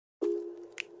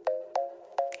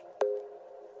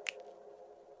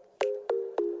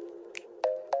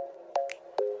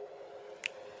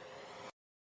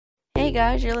Hey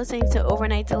guys, you're listening to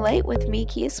Overnight Delight with me,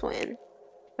 Kia Swin,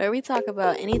 where we talk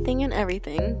about anything and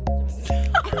everything.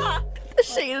 The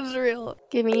shade is real.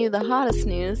 Giving you the hottest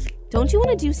news. Don't you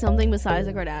want to do something besides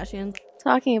the Kardashians?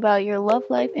 Talking about your love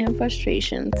life and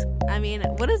frustrations. I mean,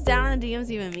 what does down in the DMs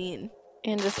even mean?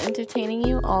 And just entertaining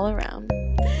you all around.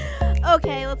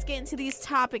 Okay, let's get into these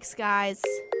topics, guys.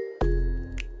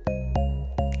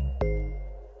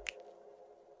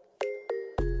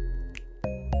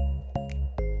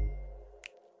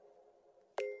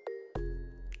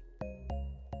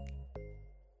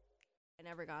 I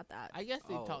never got that. I guess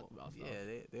they talked about stuff.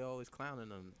 Yeah, they always clowning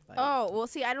them. Like, Oh, well,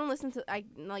 see, I don't listen to, I,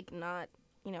 like, not,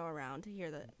 around to hear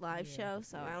the live show,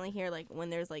 so I only hear, like, when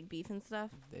there's, like, beef and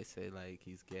stuff. they say like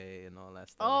he's gay and all that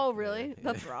stuff. Oh, really? Yeah,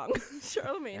 That's wrong.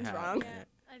 Charlamagne's And how- wrong. Yeah,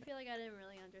 I feel like I didn't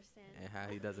really understand. And how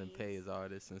he doesn't pay his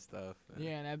artists and stuff.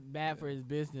 Yeah, and that's bad for his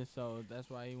business, so that's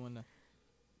why he wanna,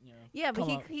 Yeah, but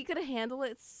come up. he could have handled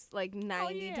it, like,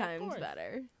 90 yeah, of times course.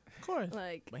 better. Of course.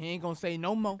 Like, But he ain't gonna say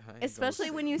no more. I ain't especially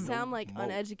gonna when say you no sound, like, more.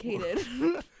 uneducated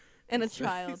and a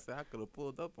child. He said, I could have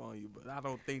pulled up on you, but I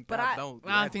don't think But that I don't.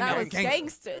 I don't think That that was was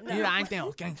gangster. gangster. No. Yeah, I ain't think it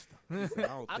was gangster. He said, I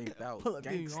don't I think could that pull was up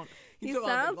to you gangster. on- He took off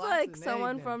the sounds glasses like and someone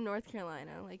everything. from North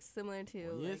Carolina, like, similar to,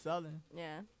 Yeah, like, Southern.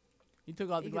 yeah. He took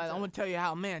off the You could glasses. I'm tell. gonna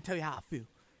tell you how I feel.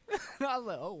 I was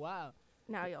like, oh wow.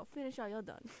 Now y'all finish, y'all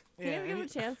done. You Yeah, didn't even and give him a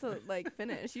chance to, like,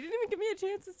 finish. You didn't even give me a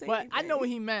chance to say But anything. I know what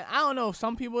he meant. I don't know if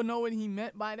some people know what he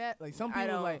meant by that. Like some I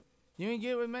people don't. like you ain't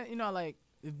get what it meant. Like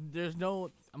if there's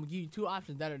no. I'm gonna give you two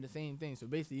options that are the same thing. So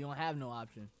basically, you don't have no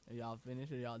option. If y'all finish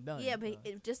or y'all done. Yeah, but So-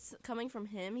 it, just coming from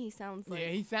him, he sounds like yeah,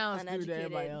 he sounds stupid to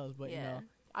everybody uneducated. else. But Yeah.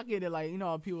 I get it. Like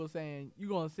people saying you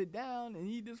gonna sit down and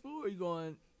eat this food, or you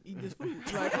gonna eat this food.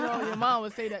 Like your mom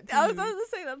would say that. To I was you. about to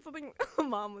say that's something a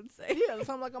mom would say. Yeah,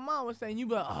 something like a mom was saying. You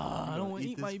be like, I don't want to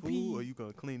eat this my food, pee. or you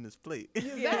gonna clean this plate?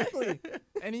 Exactly.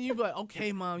 And then you be like,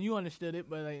 okay, mom, you understood it,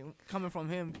 but like coming from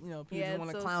him, people Yeah, just it's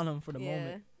want to so clown him for the yeah,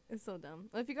 moment. it's so dumb.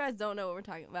 If you guys don't know what we're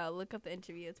talking about, look up the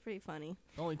interview. It's pretty funny.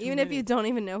 Only 2 Even if you minutes. don't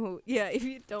even know who, if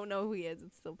you don't know who he is,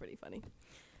 it's still pretty funny.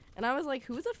 And I was like,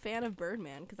 who's a fan of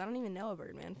Birdman? Because I don't even know a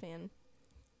Birdman fan.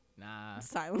 Nah,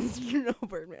 Silence, you know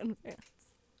Birdman fans.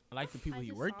 I like the people I he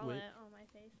just worked saw with. it on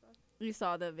my Facebook. You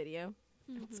saw the video.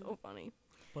 It's Mhm. so funny.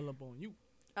 Pull up on you.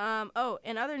 Oh,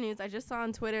 in other news, I just saw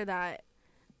on Twitter that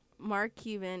Mark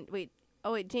Cuban. Wait,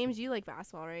 James, you like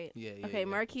basketball, right? Yeah, yeah. Okay, yeah.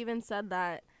 Mark Cuban said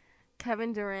that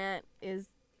Kevin Durant is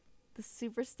the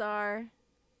superstar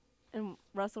and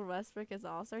Russell Westbrook is the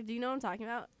all-star. Do you know what I'm talking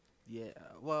about? Yeah.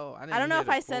 Well, I don't know hear if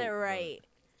the I said it quote, right,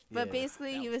 but yeah,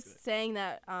 basically that he was good. saying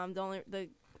that the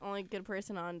only good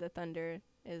person on the Thunder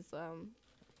is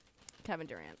Kevin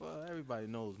Durant. Well, everybody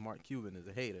knows Mark Cuban is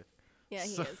a hater. Yeah,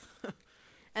 he So- is.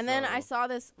 And then I so- saw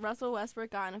this Russell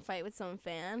Westbrook got in a fight with some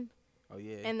fan. Oh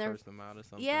yeah, And he they're- cursed him out or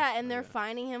something. Yeah, and Oh, they're yeah.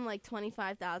 fining him like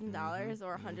 $25,000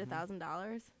 or Mhm.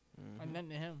 $100,000. Mhm. And nothing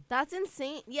to him. That's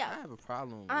insane. I Yeah. have a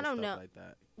problem. I with don't stuff know. like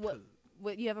that. What- 'cause-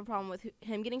 What you have a problem with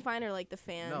him getting fined or like the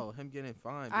fan? No, him getting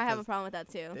fined. I have a because problem with that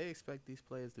too. They expect these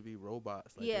players to be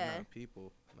robots. Like Yeah. they're not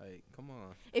people. Like, come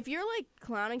on. If you're like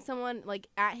clowning someone like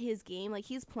at his game, like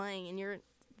he's playing and you're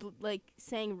like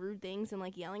saying rude things and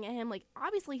like yelling at him, like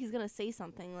obviously he's gonna say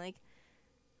something. Like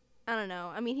I don't know.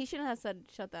 I mean, he shouldn't have said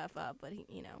shut the f up, but he,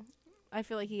 I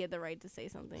feel like he had the right to say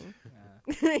something.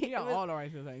 Nah. He It got was- all the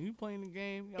right to say. You playing the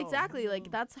game? Yo, exactly. Like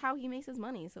mm. that's how he makes his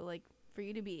money. So like for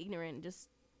you to be ignorant and just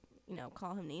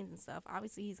call him names and stuff,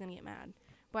 obviously he's gonna get mad.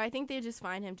 But I think they just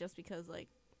find him just because like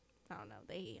I don't know,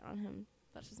 they hate on him.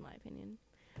 That's just my opinion.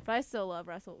 But I still love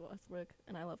Russell Westbrook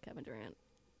and I love Kevin Durant.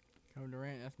 Kevin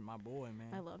Durant, that's my boy, man.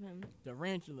 I love him.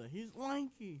 Durantula, he's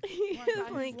lanky. He My is God,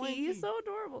 he's lanky. lanky. He's so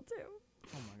adorable too.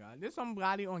 Oh my God, there's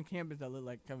somebody on campus that look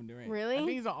like Kevin Durant. Really? I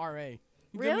think he's an RA. To me,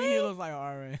 Really? he looks like an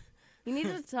RA. You need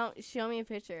to show me a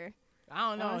picture.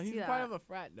 I don't I know. wanna He's see part that. of a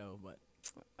frat though, but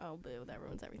Oh, boo! That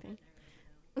ruins everything.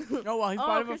 no, well, he's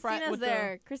part of a frat Christina's with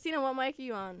there. Christina, what mic are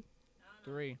you on? the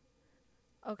 3.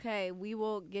 Okay, we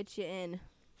will get you in.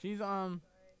 She's on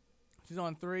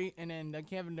 3, and then the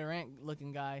Kevin Durant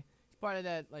looking guy. He's part of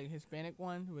that like Hispanic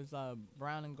one who was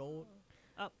brown and gold.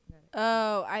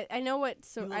 Oh, I know what.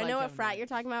 So You look I like know what Kevin frat Durant. you're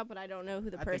talking about, but I don't know who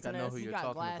the I think I person know is. who He you're got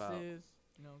talking glasses,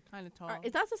 about. kind of tall.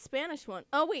 Is that the Spanish one?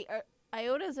 Oh wait,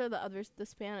 Iotas are the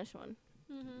Spanish one.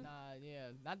 Mhm. Nah, yeah,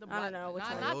 not the I black. don't know which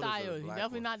not, one. not the Iotas are the iota. He's black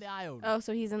definitely ones. not the iota. Oh,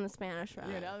 so he's in the Spanish frat.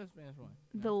 Yeah, the other Spanish one.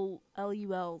 The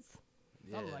LULs.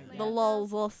 Yeah. Something like The that.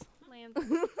 lulls. Lamb. Something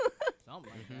like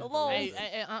Mhm. that. The lulz.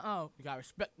 Hey, you gotta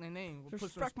respect their name. We'll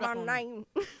put some Respect my on it. name.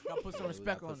 Gotta put some Yeah, we respect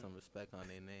gotta on put it. some respect on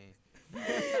their name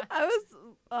I was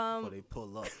before they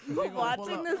pull up. gonna pull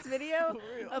watching up. this video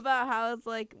For real. about how it's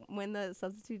like when the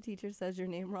substitute teacher says your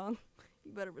name wrong, you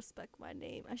You better respect my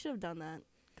name. I should have done that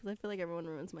because I feel like everyone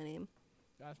ruins my name.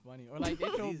 That's funny. Or like they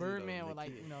show Easy though, Birdman with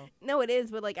like Nikia. you know. No, it is,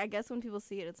 but like I guess when people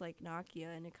see it, it's like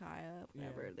Nakia and Nikaya,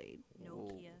 whatever they.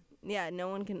 Nokia. Yeah, no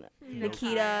one can. No.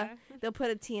 Nikita. They'll put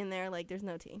a T in there, like there's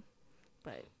no T,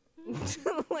 but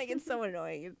like it's so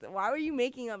annoying. Why were you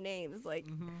making up names? Like,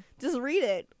 just read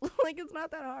it. Like it's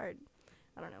not that hard.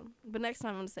 I don't know. But next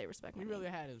time I'm gonna say respect my He name.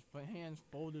 really had his hands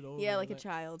folded over. Yeah, like a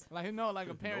child. Like no, like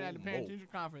a There's parent no at the parent mo. teacher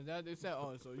conference. They said,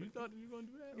 "Oh, so you thought you were gonna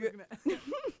do that?" Looking at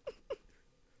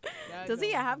Yeah, Does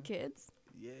he no. have kids?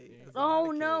 Yeah. Yeah. has a lot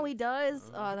Oh of no, kids. he does.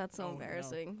 Uh-huh. Oh, that's so Oh, no.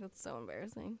 embarrassing. That's so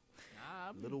embarrassing. Nah,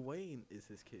 I Lil Wayne is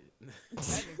his kid.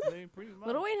 technically pretty much.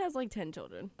 Little Wayne has like 10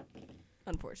 children,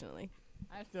 unfortunately.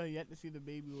 I still yet to see the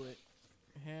baby with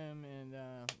him and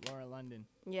Laura London.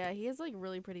 Yeah, he has like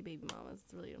really pretty baby mamas.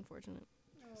 It's really unfortunate.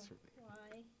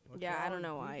 Why? Which Yeah, were I all don't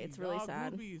know why. groupies. It's really They're all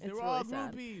sad. Groupies. It's They were really all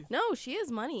sad. groupies. No, she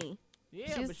has money. Yeah,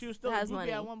 She's- but she was still a has groupie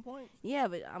money. at one point. Yeah,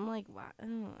 but I'm like, wow.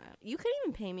 You couldn't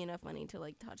even pay me enough money to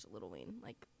like touch Little Wayne.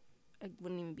 Like, I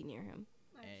wouldn't even be near him.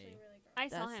 Hey. I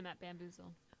saw That's- him at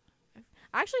Bamboozle.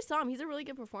 I actually saw him. He's a really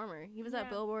good performer. He was at Yeah.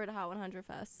 Billboard Hot 100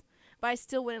 Fest, but I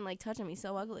still wouldn't like touch him. He's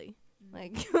so ugly.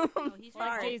 Like, Oh, he's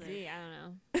sorry. Jay Z, I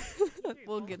don't know.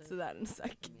 We'll get to that in a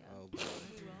second. Oh, boy.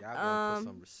 Y'all gonna put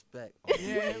some respect on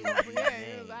Yeah, his yeah,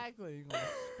 name. exactly. You gonna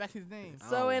respect his name. I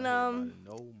So don't in, wanna hear about it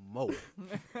no more.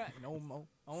 No more.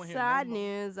 I wanna hear Sad no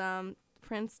more. news.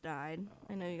 Prince died.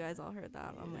 I know you guys all heard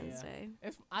that on Yeah. Wednesday.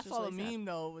 I It's saw a really sad. meme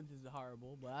though, which is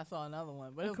horrible, but I saw another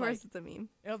one. But it Of was course, like, it's a meme.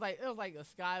 it was like the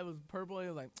sky was purple. It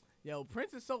was like, yo,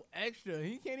 Prince is so extra.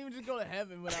 He can't even just go to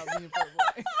heaven without being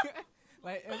purple.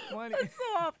 Like it's funny. It's so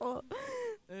awful.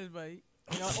 It's like,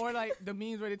 you know, or like the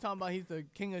memes where they talking about he's the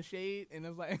king of shade, and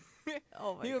it's like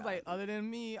Oh my he was God. like, other than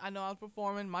me, I know I was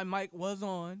performing. My mic was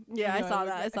on. Yeah, You I know, saw it was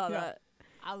that. I like- saw yeah. that.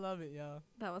 I love it, yo.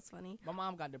 That was funny. My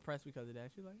mom got depressed because of that.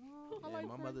 She's like, oh, I Yeah, like my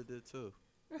Prince. mother did too.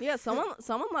 Yeah,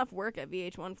 someone left work at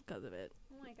VH1 because of it.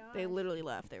 Oh my god. They literally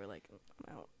left. They were like,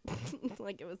 I'm out.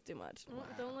 Like it was too much.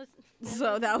 Don't listen.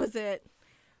 So that was it.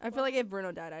 I feel like if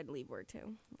Bruno died, I'd leave work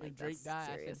too. Like If Drake that's died, I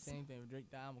said serious. the same thing. If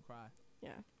Drake died, I'm gonna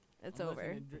cry. It's I'm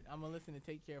over. I'm gonna listen to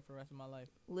Take Care for the rest of my life.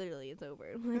 Literally, it's over.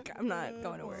 Like I'm not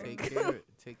going to work.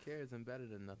 Take care isn't better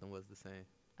than nothing was the same.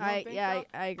 You don't think so? I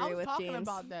I agree was with talking James.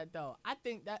 about that though. I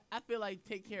feel like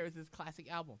Take Care is his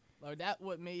classic album. Like that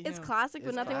what made It's him. classic, but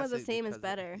It's nothing was the classic same as because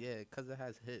better. Yeah, because it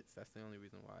has hits. That's the only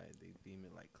reason why they deem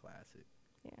it like classic.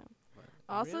 Yeah. But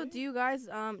Also, Really? do you guys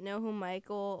know who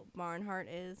Michael Barnhart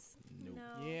is? nope.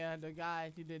 No. Yeah, the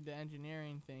guy who did the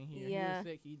engineering thing here. He Yeah. was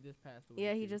sick. He just passed away.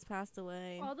 Yeah, he too. just passed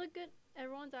away. All the good.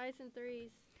 Everyone dies in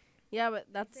threes. Yeah, but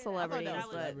that's say that. I thought celebrities. that was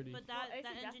But celebrity. But Well, that Ace of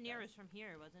Death engineer does. was from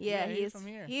here, wasn't yeah, Yeah, he he's is from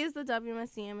here. He is the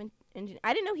WMSCM engineer.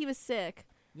 I didn't know he was sick.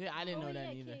 Yeah, I didn't know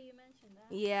that yeah, either. Kia, you mentioned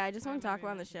that. Yeah, I just want to I talk remember about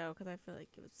it on the show because I feel like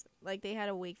it was like they had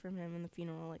a wake from him in the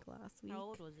funeral like last week. he? How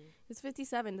old was he? He was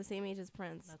 57, the same age as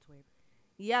Prince. That's weird.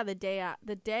 Yeah,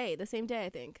 the same day I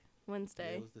think, Yeah,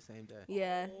 Wednesday. it was the same day.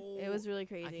 Yeah, it was really I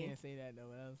crazy. can't say that though.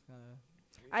 That was kind of.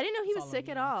 I didn't know he was Solemn sick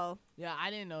at news. all Yeah, I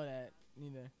didn't know that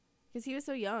neither. because he was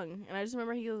so young, and I just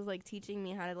remember he was like teaching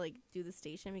me how to like do the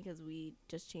station because we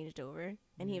just changed over,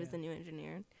 and he was Yeah. the new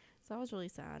engineer. So that was really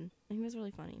sad, and he was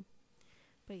really funny.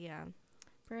 But yeah,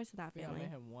 prayers to that I think I family.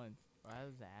 met him once. Or I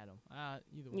was Adam.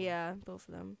 Either one. Yeah, both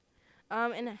of them.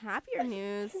 In happier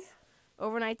news,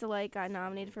 Overnight Delight got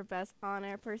nominated for Best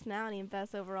On-Air Personality and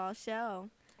Best Overall Show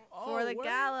for the word?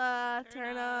 gala.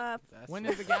 Turn up. That's When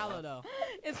is the gala though?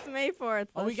 It's May 4th.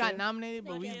 Oh, we got bullshit. nominated,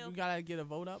 but Thank we you. gotta get a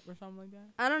vote up or something like that.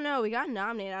 I don't know. We got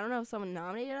nominated. I don't know if someone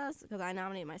nominated us because I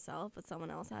nominated myself, but someone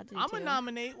else had to. I'm too. gonna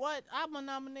nominate. What? I'm gonna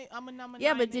nominate. I'm gonna nominate.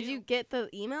 Yeah, but did you get the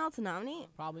email to nominate?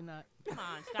 Probably not. Come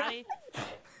on, Scotty.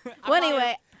 Well,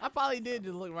 anyway, I probably did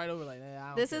just look right over like that. I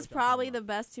don't this care is what y'all probably talking the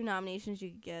best 2 nominations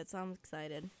you could get, so I'm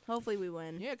excited. Hopefully, we win.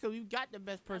 about. Yeah, 'cause we got the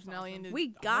best personality in this We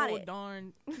got whole it.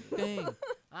 darn thing.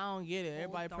 I don't get it.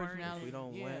 Everybody darn. personality. If we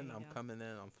don't yeah. win, you I'm go. coming in.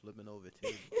 I'm flipping over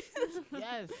tables.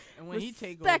 Yes, and when he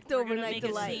take Respect over, We're gonna Overnight make a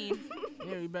Delight. scene.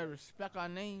 yeah, we better respect our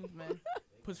names, man.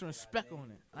 Put some respect on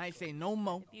it. I ain't say no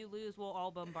more. If you lose, we'll all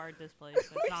bombard this place.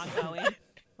 It's not going.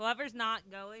 Whoever's not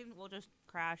going, we'll just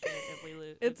crash it if we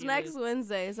lose. It's next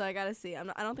Wednesday, so I gotta see. I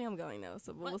don't think I'm going though,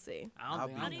 so we'll What? see. I don't I'll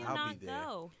think How I'm do you going. I'll not be there.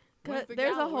 go? When's the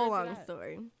There's a gala? whole Where's it long at?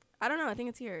 story. I don't know. I think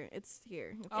it's here. It's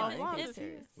here. It's Oh, in wow. It's It's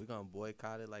here. We're gonna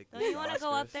boycott it like Don't you want to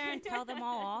go up Oscars. there and tell them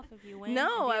all off if you win?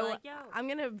 No, and be I like, Yo, I'm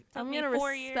gonna me respect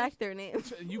 4 years. their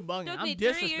names. You bugging. took I'm me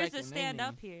disrespecting 3 years to their stand name.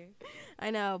 up here.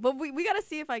 I know, but we gotta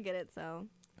see if I get it. So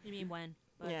You mean when?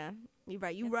 But yeah, you're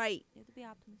right. You Yep. right. You have to be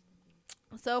optimistic.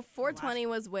 So 420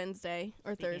 was Wednesday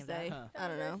or Speaking of that. Thursday. Huh. I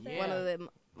don't know. Yeah.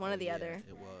 One of the Oh, other.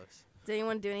 It was. Did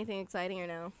anyone do anything exciting or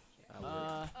no? I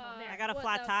would. I got a What,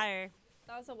 flat tire.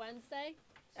 That was a Wednesday?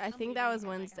 I think that was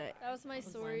Wednesday. That was my was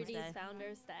sorority's Wednesday.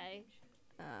 Founders Day.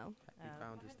 Oh, Happy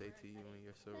Founders Day to you and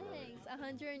your sorority. Thanks.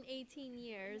 118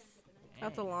 years.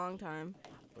 that's a long time.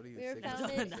 What are you, We were Sigma?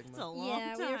 founded- That's a long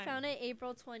Yeah, time. we were founded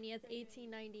April 20th,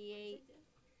 1898.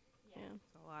 Yeah.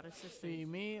 That's a lot of sisters. See,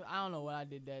 me, I don't know what I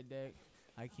did that day.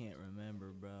 I can't remember,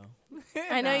 bro.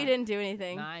 I know Nah. you didn't do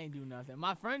anything. Nah, I ain't do nothing.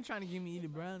 My friend trying to give me eat a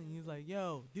brownie. He's like,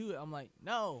 yo, do it. I'm like,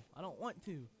 no, I don't want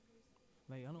to.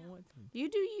 Like, I don't want to. You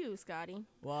do you, Scotty.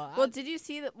 Well, Well, did you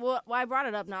see the? Well, I brought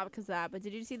it up not because of that, but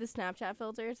did you see the Snapchat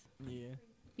filters? yeah, You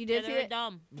Yeah, did they see were it.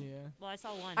 dumb. yeah. Well, I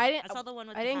saw one. I didn't- I saw the one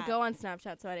with I the didn't cat. go on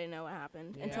Snapchat, so I didn't know what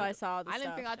happened Yeah. until I saw the I stuff.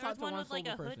 didn't think I There was talked to one one with like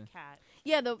a sober hood person. cat.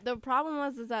 Yeah, the problem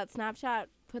was is that Snapchat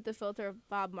put the filter of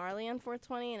Bob Marley on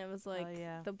 420, and it was like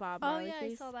yeah. the Bob Oh, Marley yeah,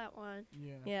 face. I saw that one.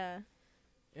 Yeah. Yeah,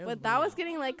 It but that was weird.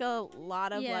 getting like a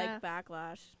lot of Yeah. like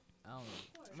backlash. I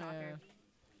don't know. Shocker. Man.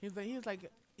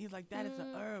 He's like that is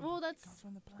an herb. Well, It that's comes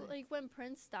from the plant. like when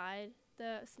Prince died,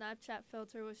 the Snapchat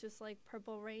filter was just like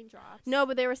purple raindrops. No,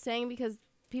 but they were saying because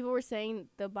people were saying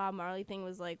the Bob Marley thing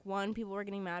was like one, people were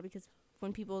getting mad because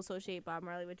when people associate Bob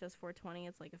Marley with just 420,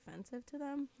 it's like offensive to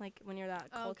them. Like when you're that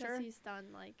Oh, culture, because he's done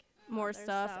like more other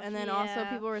stuff. And then also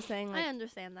Yeah. people were saying I like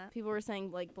understand that. people were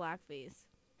saying like blackface.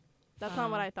 That's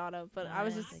not what I thought of, but No, I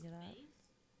was didn't just think of that.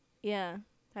 yeah.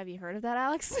 Have you heard of that,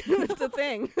 Alex? It's a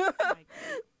thing. Oh my God.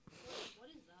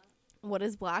 What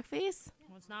is blackface?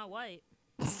 Well, it's not white.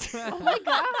 Oh my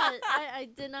god, I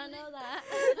did not know that.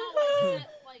 Sorry.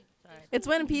 It's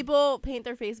when people paint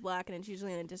their face black, and it's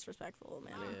usually in a disrespectful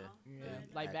manner. Yeah. Yeah,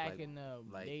 And like act back like- in the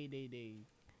like- days.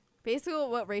 Basically,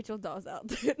 what Rachel dolls out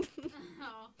did.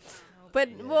 Oh. But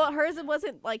Yeah. well, hers it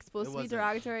wasn't like supposed It to be wasn't-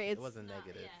 derogatory. It It's wasn't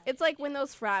negative. it's like when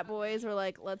those frat boys were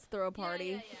like, "Let's throw a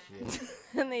party," Yeah.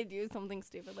 and they do something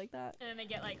stupid like that. And then they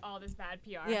get like all this bad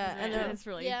PR. Yeah, and they're- it's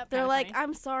really Yep. They're kinda like, funny.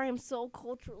 "I'm sorry, I'm so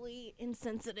culturally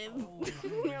insensitive."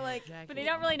 You're like, but they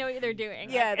don't really know what they're doing.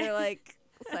 yeah, Like, they're like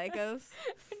psychos.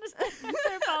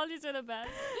 their apologies are the best.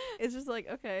 It's just like,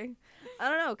 okay, I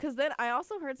don't know, because then I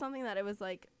also heard something that it was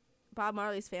like Bob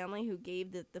Marley's family who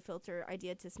gave the filter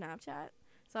idea to Snapchat.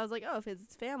 So I was like, oh, if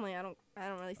it's family, I don't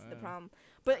really see the problem.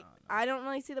 But I don't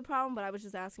really see the problem. But I was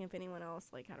just asking if anyone else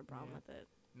like had a problem Yeah. with it.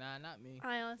 Nah, not me.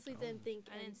 I honestly didn't think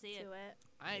I didn't see into it.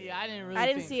 I didn't really. I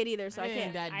didn't think- see it either, so I He ain't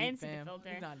can't. that I deep, didn't see the fam. filter.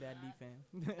 He's not that deep,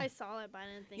 fam. I saw it, but I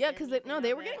didn't think. Yeah, because anything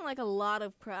they of were it. getting like a lot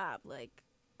of crap like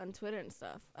on Twitter and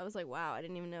stuff. I was like, wow, I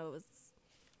didn't even know it was.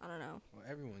 I don't know. Well,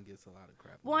 everyone gets a lot of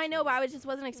crap. Well, on I know, but Twitter. I just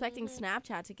wasn't expecting Mhm.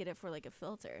 Snapchat to get it for like a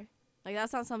filter. Like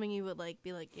that's not something you would like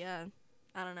be like, yeah.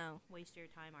 I don't know. Waste your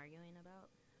time arguing about.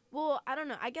 Well, I don't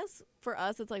know. I guess for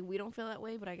us, it's like we don't feel that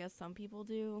way, but I guess some people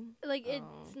do. Like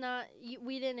Oh. it's not.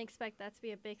 We didn't expect that to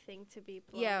be a big thing to be.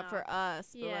 Blown Yeah, up. for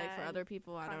us, but like Yeah, for and other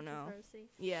people, I don't know. Controversy.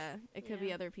 Yeah, it could be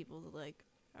Yeah. other people's like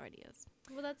ideas.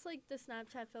 Well, that's like the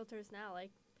Snapchat filters now.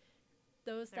 Like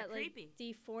those They're that like creepy.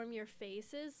 deform your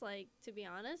faces. Like to be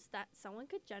honest, that someone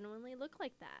could genuinely look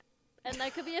like that, and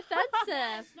that could be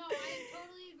offensive. No, I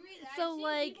totally agree. So, I've seen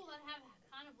like- people that have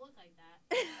kind of look like that.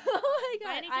 Oh my By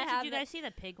god! any I chance, have did you guys see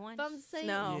the pig one? But I'm saying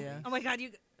No. Yeah. Oh my God,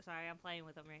 you. Sorry, I'm playing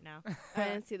with them right now. I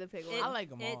didn't see the pig one. I like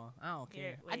them it- all. I don't Here,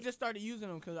 care. I wait. just started using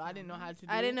them because I didn't know how to do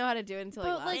I didn't it. know how to do it until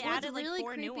like But last like, They what's added, like, really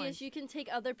 4 new creepy ones. is you can take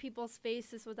other people's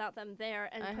faces without them there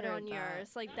and I put it heard on that.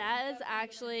 yours. Like that is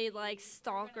actually like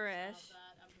stalkerish.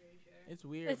 It's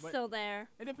weird, It's but still there.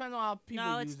 it depends on how people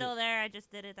No, use it's still it. there. I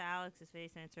just did it to Alex's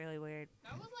face, and it's really weird.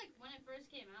 That was like when it first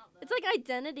came out. Though. It's like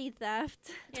identity theft.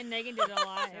 And Megan did a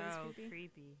lot. It was So creepy.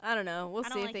 creepy. I don't know. We'll I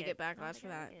see don't if like they it. get I don't backlash think for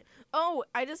I that. like it. Oh,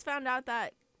 I just found out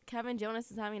that Kevin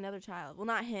Jonas is having another child. Well,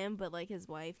 not him, but like his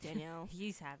wife Danielle.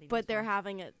 He's having. But this they're one.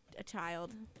 having a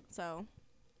child, so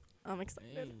I'm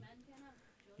excited. Hey,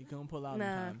 you couldn't pull out Nah. in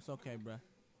time. It's okay, bruh.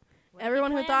 What if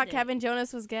Everyone he who thought planned it? Kevin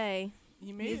Jonas was gay,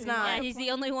 He made He's it. not. Yeah, he's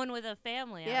the only one with a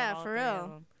family. out of Yeah, all for 3 of real.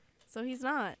 them. so he's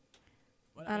not.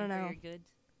 I don't Paying for know. your goods.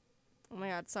 Oh my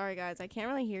god, sorry guys, I can't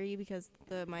really hear you because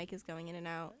the mic is going in and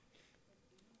out.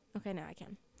 Okay, now I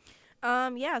can.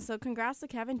 Yeah, so congrats to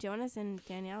Kevin Jonas and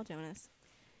Danielle Jonas.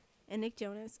 And Nick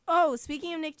Jonas. Oh,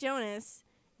 speaking of Nick Jonas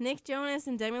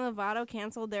and Demi Lovato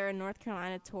canceled their North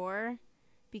Carolina tour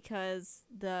because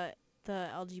the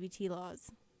LGBT laws,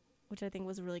 which I think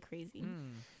was really crazy.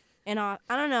 Mm. And I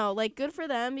don't know, like good for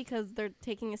them because they're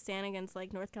taking a stand against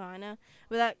like North Carolina,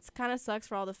 but that kind of sucks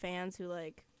for all the fans who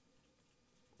like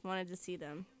wanted to see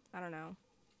them. I don't know.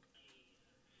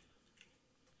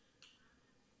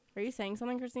 Are you saying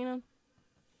something, Christina?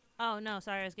 Oh no,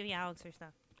 sorry, I was giving Alex her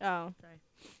stuff. Oh. Sorry.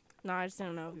 No, I just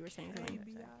didn't know if you were saying something.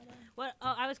 What?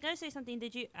 Oh, I was gonna say something.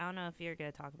 Did you? I don't know if you're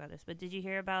gonna talk about this, but did you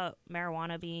hear about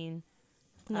marijuana being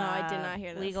No, I did not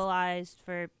hear this. Legalized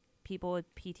for people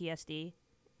with PTSD.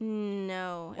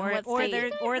 No. In Or what or state?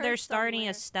 they're or heard they're starting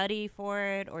somewhere. a study for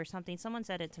it or something. Someone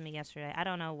said it to me yesterday. I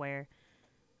don't know where.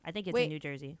 I think it's Wait. in New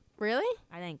Jersey. Really?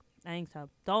 I think so.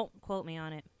 Don't quote me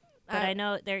on it. But I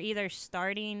know they're either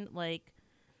starting like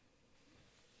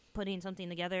putting something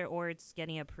together or it's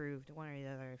getting approved. One or the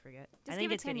other, I forget. Just I think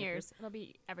give it it's 10 getting years. It'll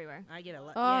be everywhere. approved. I give it.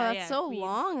 Oh, that's so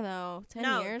long though. 10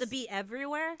 no, years. to be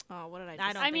everywhere. Oh, what did I just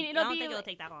I don't. I think, mean, I it'll don't be think like-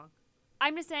 probably take that long.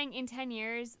 I'm just saying, in 10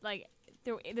 years, like,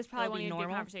 this probably It'll won't be even be a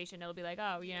normal? conversation. It'll be like,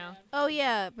 oh, you know. Oh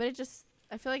yeah, but it just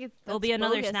I feel like It'll that's be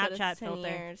another bogus that Snapchat it's 10 filter.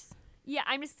 years. Yeah,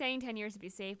 I'm just saying 10 years to be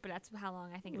safe, but that's how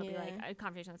long I think it'll be like Yeah. a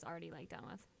conversation that's already like done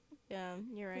with. Yeah,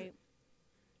 you're right.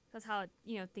 That's how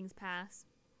things pass.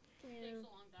 It takes a long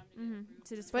time to get Mm-hmm. approved.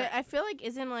 So just But I feel like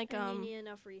isn't like And you need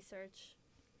enough research.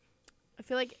 I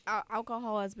feel like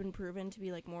alcohol has been proven to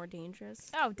be like more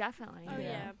dangerous. oh, definitely. Oh,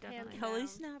 yeah. definitely. Hands Kelly down.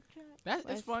 Snapchat. That's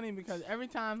What? it's funny because every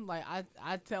time like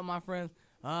I tell my friends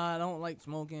I don't like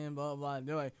smoking, blah blah.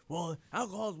 They're like, well,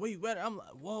 alcohol's way better. I'm like,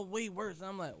 well, way worse.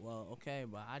 I'm like, well, okay,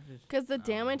 but I just Because the I don't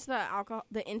damage that alcohol,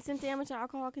 the instant damage that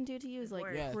alcohol can do to you is like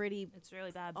Yeah. pretty It's really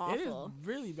bad. know. It is awful.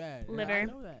 really bad. Yeah, I Liver.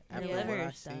 know that. After Yeah. what Liver I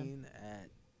is done. seen at,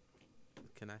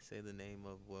 can I say the name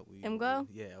of what we? M-Glow?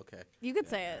 Yeah, okay. You could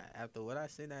say it. After what I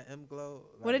seen at M-Glow.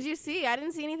 What did you see? I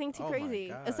didn't see anything too Oh my crazy.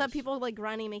 Except gosh. people like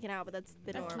grinding, making out, but that's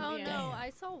the That's norm. Oh Yeah. no,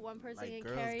 I saw one person Like get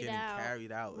girls carried getting out.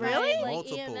 carried out. Really? Like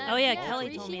Multiple. EMS. Oh, yeah, yeah, Kelly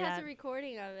Rishi told me has that. a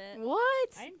recording of it. What?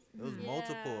 It was Yeah.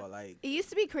 multiple. Like It used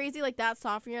to be crazy like that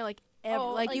sophomore year, like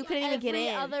Oh, like you couldn't even get every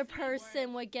in. other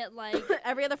person would get like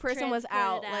Every other person was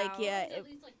out. transported Like out. yeah, There's at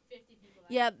least like 50 people.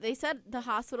 that yeah. They said the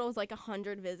hospital was like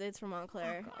 100 visits from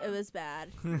Montclair. It was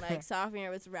bad. Like sophomore year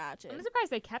was ratchet I'm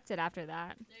surprised they kept it after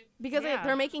that. because Yeah.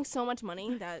 they're making so much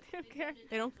money that I don't care.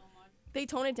 they don't. so much. They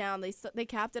toned it down. They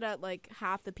capped it at like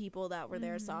half the people that were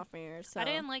there Mhm. sophomore year. So I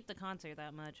didn't like the concert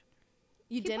that much.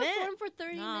 you he didn't. performed for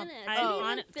 30 No, minutes. I, He didn't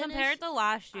on, even finish. compared to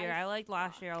last year, I liked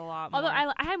last year a lot more.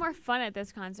 Although I had more fun at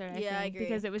this concert, I Yeah, I think, agree.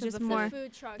 because it was 'Cause just the more. the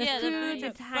food truck. yeah, the food, food,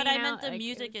 just but hanging I meant out, the like,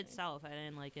 music it was- itself. I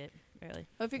didn't like it really.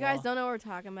 Well, if you guys Well- don't know what we're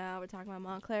talking about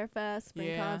Montclair Fest spring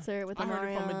Yeah, concert with I heard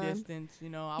it from a Omarion. distance. You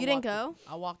know, You didn't go?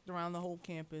 I walked around the whole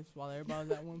campus while everybody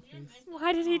was at one place.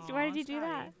 Why did he Aw, do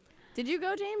that? sorry. Did you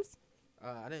go, James?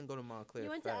 I didn't go to Montclair You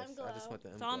went to Fest. I just M-Glow. went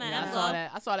to Saw him M-Glow. at Yeah, I M-Glow. saw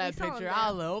that. I saw that We saw him picture. there. I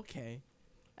was like, okay.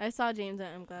 I saw James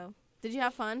at MGlow. Did you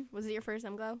have fun? Was it your first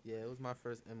MGlow? Yeah, it was my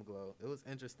first M-Glow. It was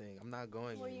interesting. I'm not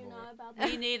going Were you anymore. not about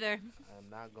Me that? neither. I'm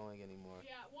not going anymore.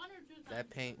 Yeah, 1 or 2 times. That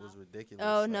paint was ridiculous.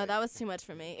 Oh no, like, that was too much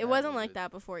for me. It that wasn't was like rid-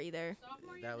 that before either.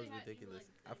 Sophomore year, That was they had- ridiculous. like,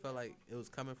 I felt like it was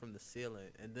coming from the ceiling,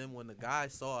 and then when the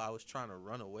guys saw I was trying to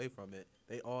run away from it,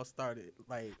 they all started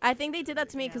like. I think they did that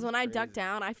to me because Yeah. when I ducked Crazy.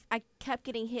 down, I kept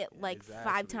getting hit like 5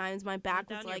 Exactly. times. My back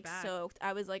down was your like back. soaked.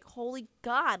 I was like, holy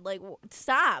God, like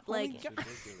stop, Holy like. It's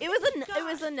ridiculous. It was it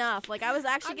was enough. Like I was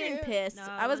actually getting pissed. No,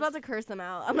 I it was about was- to curse them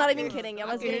out. I'm not even Yeah. kidding. I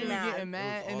I was get getting it. mad. Getting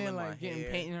mad all and then in my like getting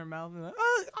hair. paint in her mouth and like,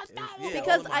 oh, It was- stop. yeah, all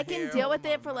Because in my I can hair, deal all with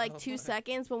in it my for like mouth. 2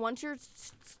 seconds, but once you're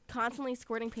constantly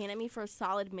squirting paint at me for a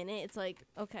solid minute, it's like,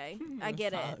 okay, I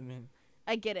get it. Solid, man.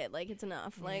 I get it. Like it's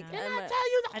enough. Like Yeah. I'm a-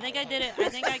 I think I did it. I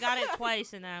think I got it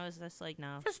twice, and I was just like,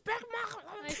 no. Respect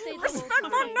I stayed the respect whole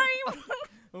my time. name.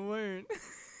 my word.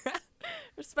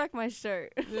 Respect my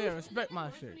shirt. Yeah, respect my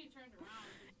Worse shirt. when you turned around.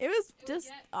 It was It would just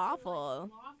get- it would, awful.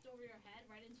 Like, loft over your head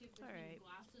right into between Alright.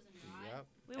 glasses and your eye. Yep.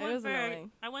 We It went was for.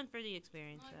 annoying. I went for the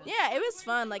experience. though. Yeah, it was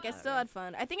fun. Like I still had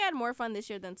fun. I think I had more fun this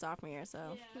year than sophomore year.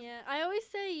 So Yeah. Yeah, I always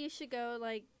say you should go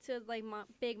like to like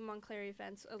big Montclair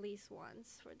events at least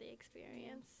once for the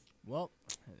experience. Well,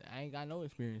 I ain't got no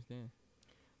experience then.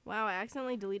 wow, I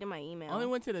accidentally deleted my email. I only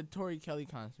went to the Tori Kelly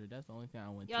concert. That's the only thing I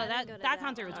went Yo, to. I didn't that go to that that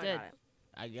concert one. was Oh, I good. got it.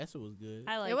 I guess it was good.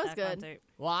 I like was that good. concert.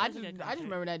 Well, I It was a just good I just concert.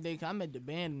 remember that day 'cause I met the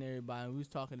band and everybody. And we was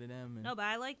talking to them. And No, but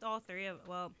I liked all three of.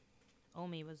 Well,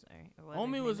 Omi was alright. or whatever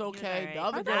Omi his was name is. He okay. alright. The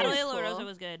other I thought girl it was was Natalia La Rosa cool.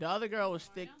 was good. The other girl was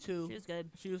thick too. She was good.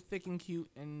 She was thick and cute,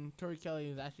 and Tori Kelly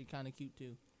was actually kind of cute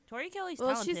too. Tori Kelly's Well,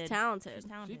 talented. she's talented. She's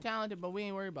She's talented. talented, but we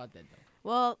ain't worried about that though.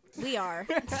 Well, we are.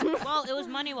 Well, it was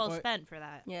money well What? spent for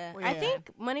that. Yeah. Well, I yeah.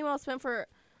 think money well spent for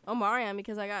Omarion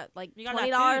because I got like You got that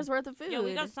 $20 food. worth of food. Yeah,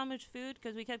 we got so much food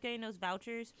because we kept getting those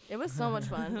vouchers. It was so much I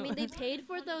fun. mean, they paid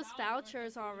for those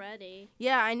vouchers already.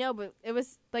 Yeah, I know, but it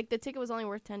was like the ticket was only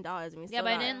worth $10. And we Yeah, still but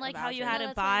I got didn't a like how you voucher. had to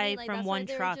that's what I buy mean, like, from that's one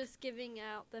why truck. They were just giving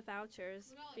out the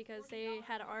vouchers because they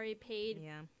had already paid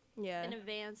Yeah, Yeah. in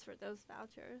advance for those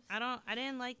vouchers. I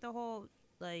didn't like the whole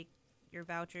like your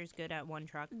vouchers good at one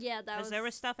truck Yeah, that because was. there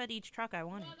was stuff at each truck I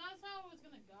wanted. Well, that's how it was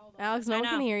gonna go. Though. Alex, no I one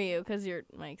can know. hear you because your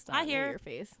mic's not I near hear. your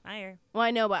face. I hear. Well,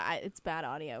 I know, but it's bad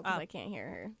audio because Oh. I can't hear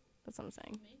her. That's what I'm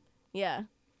saying. Me? Yeah.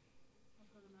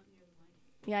 That's when I'm not near the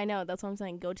mic. Yeah, I know. That's what I'm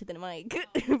saying. Go to the mic.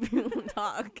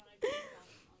 Talk.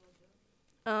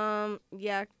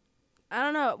 Yeah. I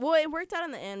don't know. Well, it worked out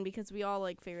in the end because we all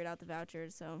like figured out the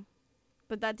vouchers. So,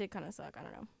 but that did kind of suck. I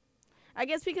don't know. I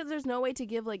guess because there's no way to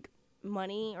give like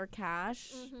money or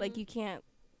cash. Like you can't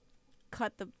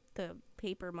cut the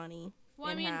paper money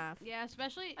in half. Yeah,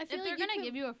 especially I if feel like they're you gonna could-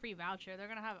 give you a free voucher, they're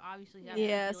gonna have obviously have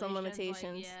Yeah, some regulations,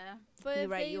 limitations. yeah. But You're if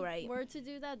right, they you're right. were to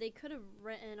do that, they could have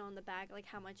written on the back like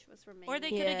how much was remaining. Or they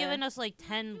could Yeah. have given us like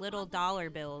 10 little dollar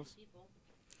bills.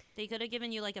 They could have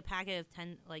given you like a packet of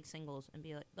 10 like singles and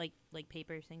be like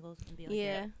paper singles and be like,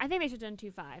 Yeah. I think they should have done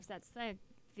 2 5s. That's the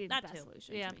That best too.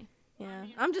 solution Yeah. to me. Yeah.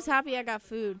 I'm just happy I got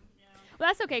food. But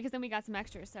that's okay because then we got some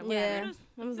extras. So whatever.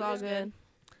 Yeah. It was all good.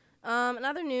 In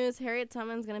other news, Harriet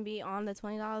Tubman's gonna be on the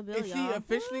 $20 bill, Is she y'all.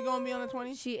 officially gonna be on the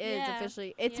 20? She is Yeah.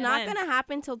 officially. It's Yeah. not When? gonna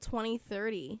happen till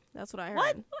 2030. That's what I heard.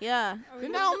 What? Yeah.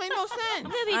 Then that don't make no I'm sense.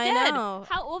 gonna be I dead. know.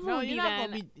 How old will No, we you're be not then?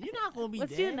 gonna be. You're not gonna be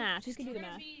Let's dead. do the math. Who's gonna do the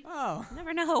math? Oh. You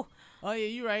never know. Oh yeah,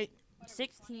 you right.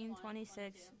 16,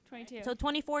 26. 22. So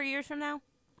 24 years from now?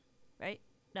 Right?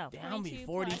 No. Damn, I'll be 22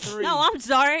 43. No, I'm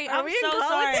sorry. Are I'm we in so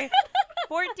college? sorry.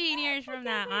 14 years from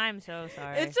now. I'm so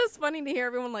sorry. It's just funny to hear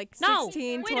everyone like No,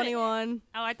 16, wait a minute. 21.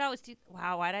 Oh, I thought it was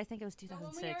wow, why did I think it was But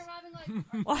when we 2006? were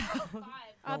having like Wow.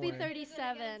 I'll Don't be worry.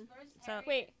 37. So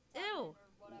Wait. ew.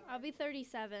 I'll be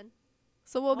 37.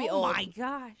 So we'll be Oh old. my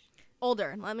gosh.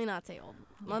 Older. Let me not say old.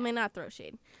 Let me not throw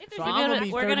shade. If So there's I'm gonna- gonna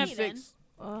be we're gonna- 36.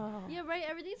 Oh. Yeah, right.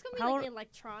 Everything's gonna be How- like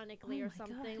electronically Oh or my God.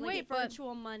 something. Like Wait, but-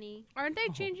 virtual money. aren't they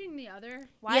changing the other?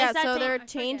 Why yeah, is that so take- they're I forget.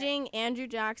 changing Andrew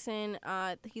Jackson.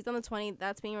 He's on the 20.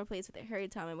 That's being replaced with Harriet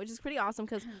Tubman, which is pretty awesome.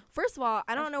 Because first of all,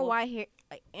 I don't That's know cool. why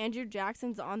Andrew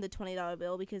Jackson's on the $20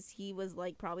 bill because he was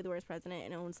like probably the worst president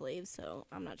and owned slaves. So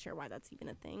I'm not sure why that's even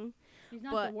a thing. He's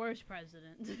not But- the worst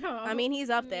president. I mean, he's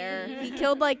up there. He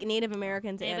killed like Native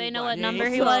Americans. Anybody and know black what Yeah, number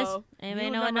he's he people. was? So, Anybody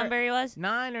You know what number- number he was?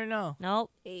 9 or no? Nope.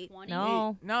 8. 20?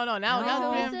 No. No, that No. was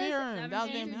Van Who's this? Buren. That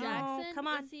was Van Andrew Buren. Jackson. come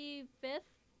on. Is he 5th?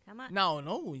 Come on.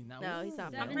 No, he's not. No, he's not.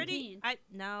 I'm Van pretty. 17.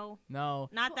 No, No.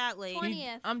 not that late.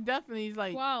 20th. I'm definitely. He's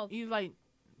like. 12. He's like.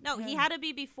 No, he had to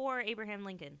be before Abraham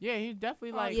Lincoln. Yeah, he's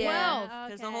definitely like. yeah. 12.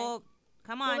 Because Okay. the whole.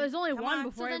 Come Well, on. there's only come one on.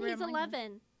 before So then he's Abraham Lincoln.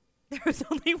 11. There was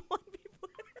only one before.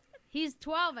 He's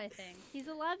 12, I think. He's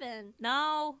 11.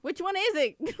 No. Which one is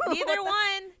it? Neither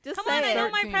one. Just Come say on, I it. know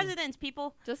my 13. presidents,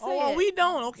 people. Just say Oh, well, it. we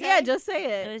don't. Okay. Yeah, just say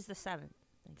It it. was the 7th.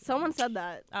 Thank you. Someone said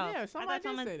that. Oh, Yeah, I somebody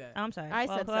thought did say that. Oh, I'm sorry. I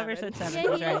Well, said whoever 7. said 7 Yeah,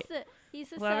 was he right. was he's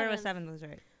the Whoever was 7th. 7 was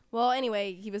right. Well,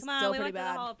 anyway, he was Come on, still we pretty went to the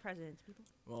bad. Hall of Presidents, people.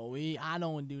 Well, I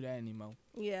don't do that anymore.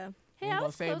 Yeah. Hey, Ain't I gonna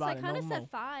was say close. about I it kind of no said more.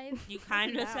 5. You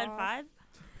kind of said Wow. 5.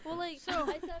 Well, like I said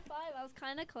 5. I was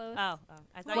kind of close. Oh,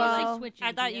 I thought Well- you like like switching.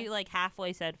 I thought to you like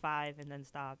halfway said 5 and then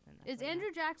stopped. And that's Is what I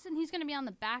Andrew Jackson? He's gonna be on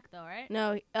the back though, right?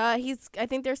 No, he's. I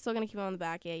think they're still gonna keep him on the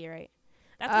back. Yeah, you're right.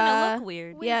 That's gonna Uh, look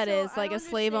weird. Wait, yeah, it so is I like a don't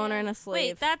slave owner and a understand. slave.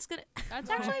 Wait, that's gonna. That's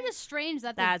actually just strange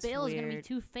that the That's bill is gonna be weird.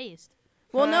 two-faced.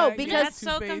 well, no, Yeah, because That's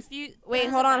so Two-Faced. confused. wait,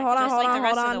 hold on, hold on, Just hold like on, the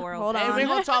rest hold of the on, world. hold Hey, we ain't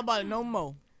on. gonna talk about it no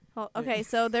more. Okay,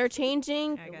 so they're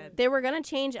changing. Okay. They were gonna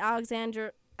change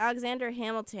Alexander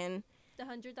Hamilton, The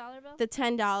 $100 bill. the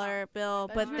 $10 bill,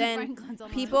 but Benjamin then Franklin's on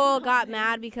the people list. got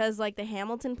mad because like the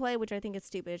Hamilton play, which I think is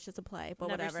stupid. It's just a play, but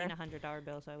Never whatever. seen $100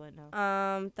 bill, so I wouldn't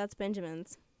know. That's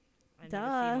Benjamin's. I've never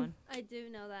Duh. seen one. I do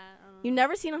know that. I don't You've know.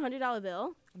 never seen a $100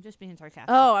 bill? I'm just being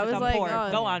sarcastic. Oh, I Because was I'm like, poor.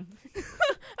 oh. Go on. I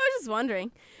was just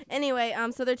wondering. Anyway,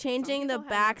 so they're changing the people have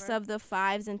backs never. of the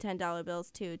 $5s and $10 bills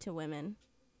too to women.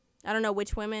 I don't know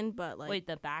which women, but like Wait,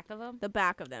 the back of them? the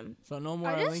back of them. So no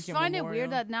more I just Lincoln find it Memorial. weird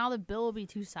that now the bill will be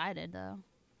two-sided though,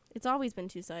 It's always been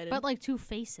two-sided. but like two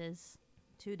faces.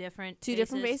 Two different. two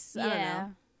different bases. I don't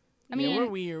know. I mean, yeah, we're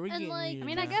weird. We're And getting like, weird. I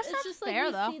mean, I now. guess it's that's just fair,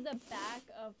 like though. we see the back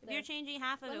of If the. you're changing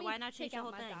half of Let it, me why not change take the out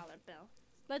whole my thing? dollar bill.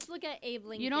 Let's look at Abe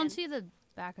Lincoln. you don't see the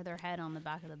back of their head on the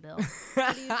back of the bill.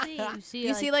 What do you see? You see,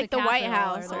 You see, like, the White Capitol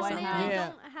House or or the White something. House. They Yeah.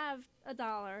 don't have a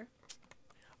dollar.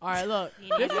 All right, look. You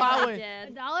This need why I to- would. A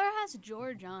Did. dollar has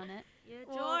George on it. Yeah,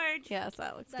 Well, George. Yes,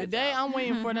 that looks The good. day I'm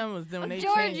waiting for them was when they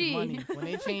Georgie. change money. When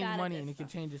they change Got it money this and it can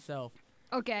change itself.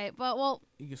 Okay, but well,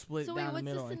 You can split So it wait, down the what's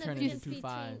middle the and turn it into significance two between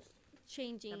fives.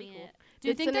 changing That'd be cool. it? do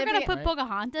you It's think they're gonna put significant.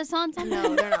 Pocahontas on something?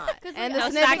 No, they're not. 'Cause, And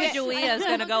like, the I No, significant. Sacagawea is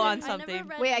gonna go on I never something.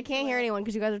 read Wait, I into can't hear it. anyone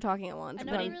because you guys are talking at once. I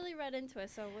but never I'm- really read into it,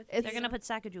 so with It's- They're gonna put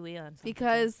Sacagawea on something.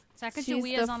 because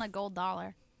Sacagawea's the on a gold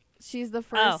dollar. She's the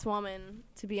first woman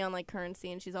to be on like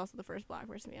currency, and she's also the first black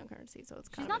person to be on currency. So it's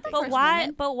kind of not the ridiculous. first But why?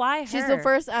 woman. But why her? She's the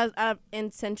first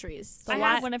in centuries. I So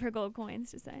have one of her gold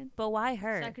coins. Just saying. But why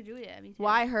her? Sacagawea, me too.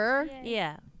 why her?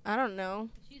 Yeah. I don't know.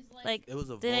 She's Like, It was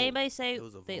a vote. did anybody say? It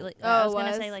was a They, vote. like, Oh, I was it gonna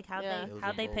was? say like how Yeah. It was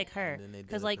how'd a they vote, pick her? and then they did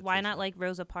Because a like why not petition. like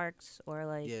Rosa Parks or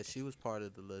like Yeah, she was part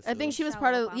of the list. I It think was- she was Michelle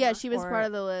part of. Yeah, Obama? she was Or- part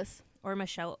of the list. or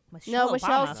Michelle? No, Obama.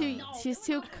 Michelle's too. No. She's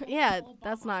too. Yeah,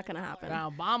 that's not gonna happen. Now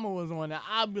Obama was on that.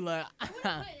 I'd be like,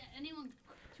 anyone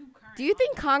too current. Do you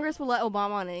think Congress will let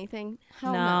Obama on anything?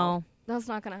 Hell No. That's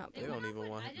not gonna They happen. don't even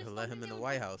want to let him in the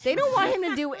White House. They don't want him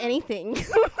to do anything. I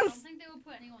don't think they would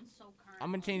put anyone so current.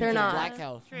 I'm gonna change They're it to not. the Black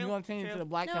House. True, You're gonna change it true. to the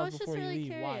Black No, House it's just before you really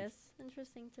leave. Watch. curious.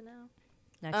 Interesting to know.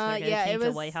 Next, they're gonna yeah, it change the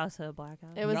was- White House to a black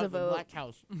house. It was Yup, a the vote. Black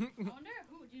House. I wonder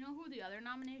who. Do you know who the other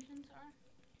nominations are?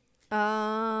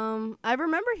 I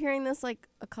remember hearing this like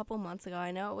a couple months ago.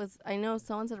 I know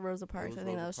someone said Rosa It Parks. was I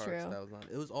think that was Rosa Parks true. that was on-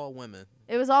 It was all women.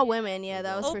 It was all women. Yeah,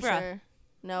 that was for Oprah. sure.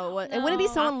 No, it wouldn't be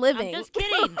No. someone living. I'm just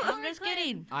kidding. I'm just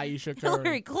kidding. Aisha Hillary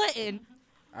Curry. Clinton.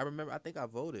 I remember. I think I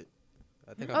voted.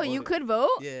 I think I Oh, voted. you could vote?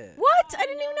 Yeah. What? I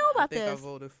didn't even know I about think I this.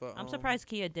 voted for. I'm surprised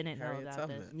Kia didn't know Harriet about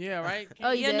this. Tubman. Yeah, right.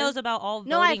 Oh, you Kia did? knows about all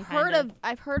No, voting.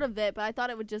 I've heard of it, but I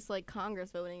thought it was just like Congress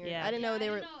voting. Yeah. I didn't know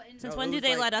they were. Since No, when it do was they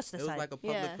like- let us It was decide? like a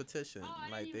public Yeah. petition. Oh, I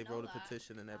didn't Like they even wrote know a that.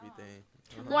 petition and everything.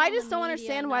 Well, Well, I on just the don't media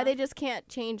understand why enough. they just can't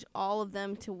change all of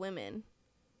them to women.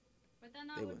 But then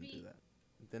that They would wouldn't do be. that.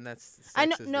 Then that's sexist I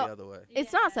know- no. the other way.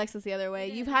 It's not sexist the other way.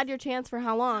 It You've is. had your chance for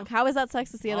how long? How is that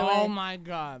sexist the other Oh way? my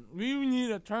God, we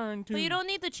need a turn to. But you don't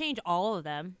need to change all of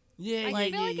them. Yeah, I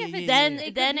like, feel like if it's- Then They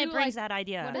could then do, it brings like, that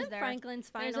idea. what Then is there? Franklin's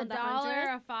fine There's on a the dollar,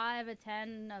 100. a 5, a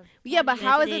 10. Yeah, but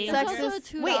how is it 50. There's also a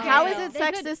sexist? $2 Wait, how is bill. it They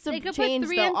could- sexist they to could put change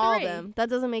 3 the, and all of 3. them? That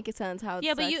doesn't make sense. How it's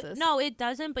Yeah, but sexist. no, it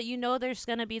doesn't. But you know, there's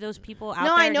gonna be those people out No,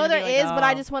 there. I know gonna there be is, like, but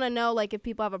I "Oh," just want to know, like, if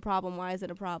people have a problem, why is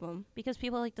it a problem? because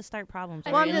people like to start problems.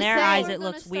 I Well, I'm in just their saying- eyes, We're it gonna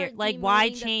looks weird. start Like, why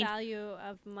demoting change? the value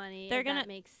of money? They're if gonna- That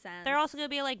makes sense. They're also gonna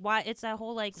be like, why? It's that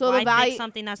whole like, So the why value- fix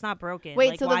something that's not broken? Wait,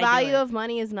 Like, so the why do value it? of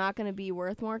money is not going to be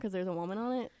worth more because there's a woman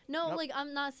on it? No, Nope. like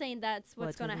I'm not saying that's what's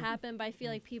What's gonna it? happen, but I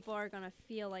feel like people are gonna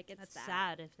feel like it's That's that.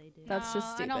 sad if they do. That's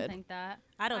just I don't stupid. think that.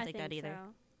 I don't I think that either.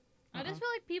 so. I just feel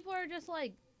like people are just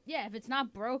like, yeah, if it's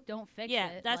not broke, don't fix Yeah,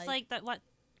 it. that's like that. What?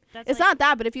 That's It's like, not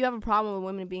that, but if you have a problem with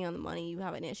women being on the money, you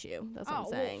have an issue. That's what I'm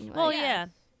Oh, saying. well, Well, Like- yeah.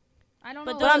 I don't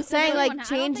But know. But I'm Does saying, anyone like, ha- I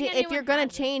don't change think it. If you're anyone gonna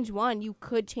has it. change one, you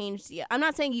could change the. I'm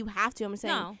not saying you have to. I'm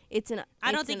saying No. it's an.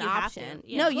 I don't it's think an you have to. option.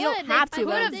 Yeah. No, you don't Could, have they to.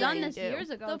 could but I'm have done saying this do. years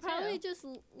ago They'll too. probably just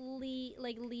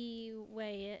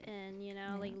leeway it and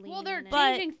like lean. Well, they're in it.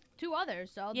 But- changing 2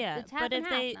 others, so Yeah, it's half but and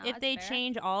if half they now, if that's they fair.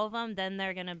 change all of them, then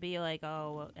they're gonna be like,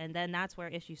 oh, and then that's where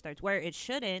issue starts. Where it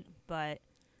shouldn't, but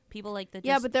people like to.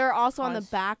 Yeah, just but they're also on the cause-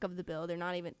 back of the bill. They're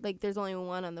not even like. There's only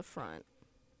one on the front.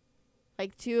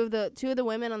 Like two of the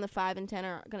women on the 5 and 10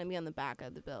 are gonna be on the back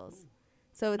of the bills.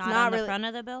 So it's not, not on really the front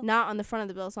of the bill. not on the front of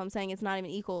the bill. So I'm saying it's not even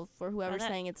equal for whoever's that-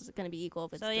 saying it's gonna be equal.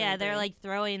 If it's So 3 yeah, and they're 3. like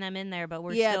throwing them in there, but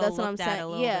we're Yeah, still that's what I'm looked at saying. a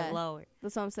little Yeah. bit lower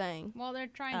That's what I'm saying. Well, they're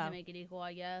trying Oh. to make it equal,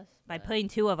 I guess. by but- putting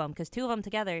 2 of them, because 2 of them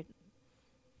together.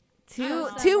 Two know.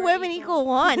 two We're women equal. equal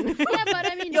one. Yeah,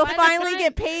 but I mean, You'll by the finally time-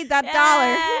 get paid that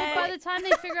By the time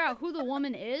they figure out who the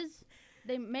woman is,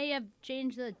 they may have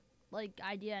changed the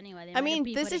idea anyway. They dollar. I might mean,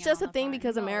 be this putting is it just on a the thing front.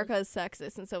 because Who knows? America is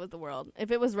sexist, and so is the world.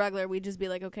 If it was regular, we'd just be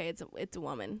like, okay, it's a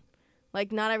woman.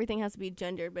 Like, not everything has to be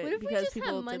gendered, but What if we because just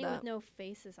people had money did that. with no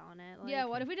faces on it? Like, Yeah,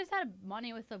 what if we just had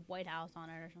money with the White House on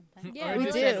it or something? Yeah, Or we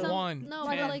just do. said some- one, No,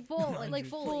 10, but like full, 100.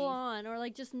 full on, or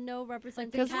like just no Like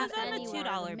representation. the Because- cap Who's on the anywhere,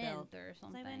 $2 the bill? mint or Does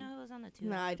something. anybody know who's on the 2?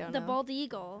 No, I don't The know. bald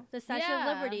eagle, the Statue Yeah.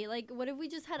 of Liberty. Like, what if we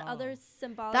just had Oh. other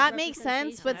symbolic? That makes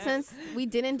sense, but representations? since we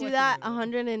didn't do Question that is,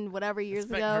 100 and whatever years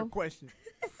Respect her ago, question.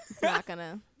 it's not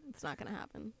gonna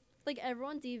happen. like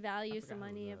everyone I devalues the forgot who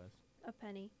money it of was. a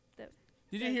penny.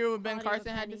 Did you the hear what Ben quality of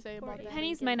Carson had to penny. say about that?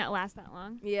 Pennies might not last that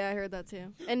long. Yeah, I heard that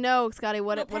too. And no, Scotty,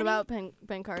 what No, what about Ben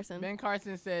Carson? Ben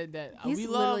Carson said that He's we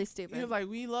literally love. stupid. He was like,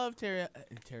 we love Terry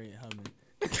Hubman.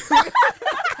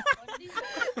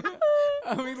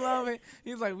 We love it.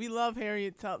 He's like, we love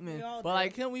Harriet Tubman, but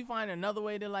like, can we find another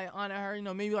way to like honor her? You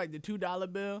know, maybe like the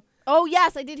 $2 bill. Oh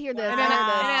yes, I did hear this. And I then, heard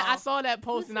this. and then I saw that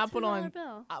post Who's and the I put on. $2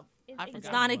 bill? I It's forgot what it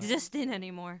was. non-existent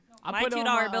anymore. I My put on $2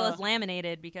 my, bill is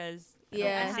laminated because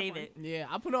Yeah. I save it. Yeah,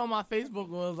 I put it on my Facebook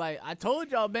and was like, I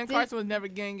told y'all Ben Carson was never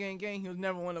gang. He was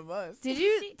never one of us. Did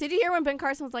you hear when Ben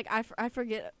Carson was like, I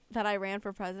forget that I ran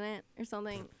for president or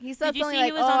something? He said Did you something see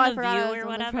he like, was oh, on I The forgot View I was or on the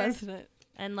whatever? president.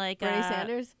 And like Bernie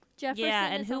Sanders. Jefferson Yeah,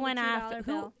 and is who on the went $2 after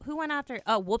bill. who went after?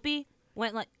 Oh, Whoopi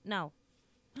went like no.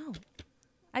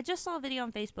 I just saw a video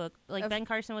on Facebook. Like, Ben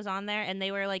Carson was on there, and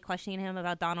they were, like, questioning him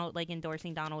about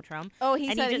endorsing Donald Trump. Oh, he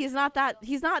And said he's not that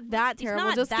terrible.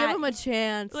 not Just give that- him a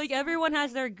chance. Like, everyone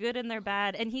has their good and their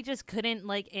bad, and he just couldn't,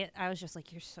 I was just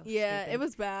like, you're so yeah, stupid. it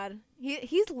was bad.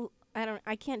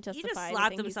 I can't justify. He just slapped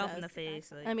anything himself he in the says.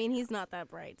 face. Like, I mean, he's not that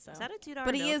bright, so. is that a $2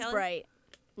 But he bill, is Kelly? bright.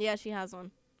 Yeah, she has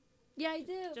one. Yeah, I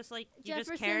do. Just like, you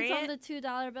Jefferson's just carry on it? the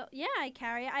 $2 bill. Yeah, I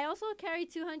carry it. I also carry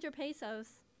 200 pesos.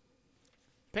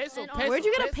 Peso, And peso, Where'd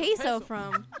you get a peso, peso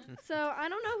from? So I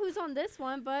don't know who's on this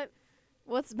one, but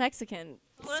What's Mexican?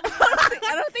 What?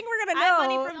 I don't think we're gonna I have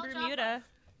money know. from Bermuda.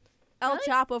 El Really?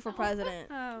 Chapo for president.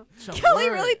 oh. Some Kelly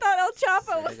word. really thought El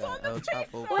Chapo They was got on El the Chapo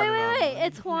peso. put it on Wait. money.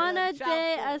 It's Juana de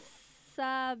Chapo.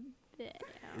 Asabe.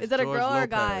 Is that a George girl or a Lopez.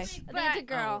 guy? I think it's a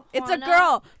girl. It's a Juana-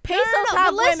 girl. Pesos No,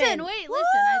 have but listen, women. wait, listen.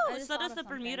 I just So thought does of the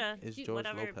something. Bermuda. It's You- George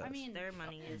whatever Lopez. I mean, their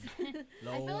money is.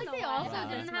 I feel like they No, also wow.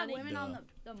 didn't have Money. women on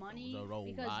the money The roll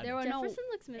because rider. there were no Jefferson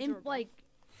looks miserable. like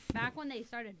back when they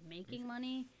started making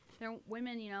money. There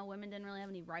women didn't really have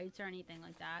any rights or anything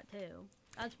like that too.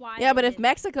 That's why. Yeah, but they if didn't-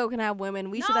 Mexico can have women,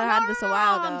 we No, should have had no, this no, a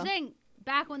while no, ago. I'm saying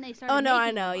back when they started. Oh, no, I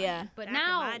making know, money. yeah. But Back in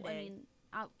now, my I day. mean,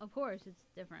 of course, it's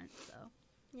different. So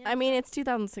I mean, it's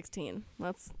 2016.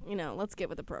 Let's get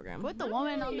with the program. put the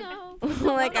woman on the. No.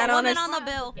 Like, I The don't woman understand. on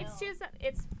the bill.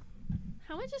 It's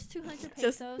How much is 200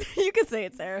 Just pesos? you can say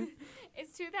it, Sarah.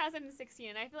 it's 2016,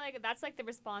 and I feel like that's like the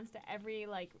response to every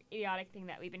like idiotic thing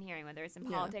that we've been hearing, whether it's in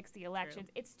Yeah. politics, the elections.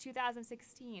 It's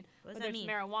 2016. What does Whether that it's mean?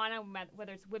 marijuana,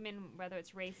 whether it's women, whether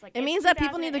it's race, like It it's means that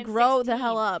people need to grow the 2016.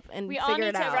 hell up and We all figure need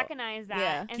it to out. recognize that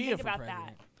Yeah. and Kia think for about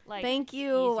president. that. Like, Thank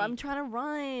you. Easy. I'm trying to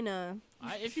run.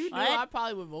 If you do, What? I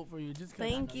probably would vote for you. Just 'cause I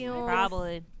Thank know you.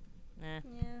 Probably. Yeah.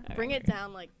 Bring it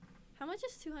down, like How much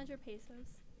is 200 pesos?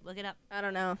 Look it up. I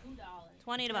don't know.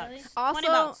 $20 Really? bucks. Also,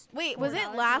 $20. wait, was it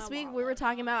 $4 last in my week we were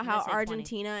talking about I'm how gonna say 20.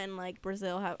 Argentina and like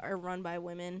Brazil are run by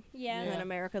women, Yeah. and then Yeah.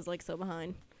 America's like so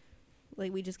behind.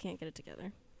 Like we just can't get it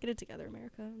together. Get it together,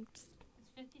 America. It's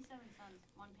 57 cents.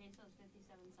 1 peso is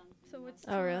 57 cents. So it's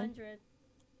Oh, really? 200.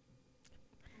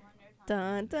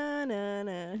 Dun dun dun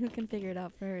dun. Who can figure it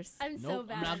out first? I'm so Nope,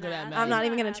 bad. I'm not at good at math. math. I'm not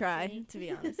even You're gonna not try, asking. to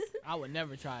be honest. I would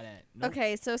never try that. Nope.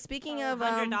 Okay, so speaking of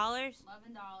 $100? $11.40.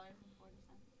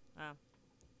 um,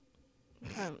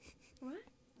 What?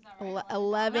 Is that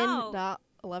right?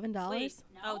 $11 Wait.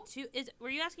 No? Oh, were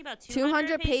you asking about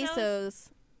 200 pesos.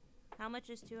 How much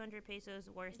is 200 pesos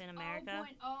worth in America?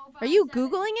 0.057. Are you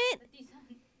googling it? 50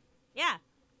 cents. Yeah.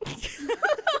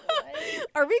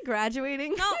 Are we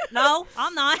graduating? No,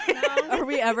 I'm not. Are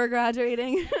we ever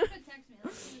graduating? Jessica texted me.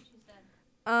 Let's see what she said.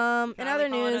 In Probably other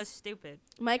calling us news, stupid.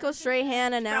 Michael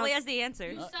Strahan Probably announced. has the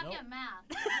answer. You suck nope. at math.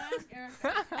 Ask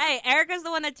Erica. Hey, Erica's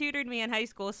the one that tutored me in high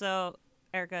school, so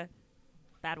Erica,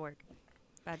 bad work.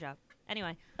 Bad job.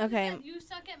 Anyway, Okay, You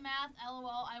suck at math.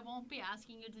 LOL. I won't be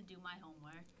asking you to do my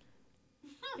homework.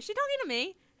 is she talking to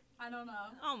me? I don't know.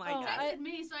 Oh my Oh, god. Texted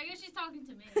me, so I guess she's talking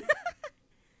to me.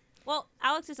 Well,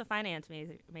 Alex is a finance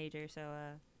major, so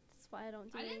That's why I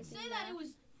don't do I didn't anything say that it math. was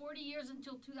 40 years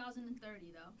until 2030,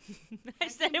 though. I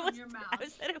said came it from was. your mouth. I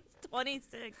said it was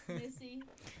 26. Missy.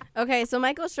 okay. So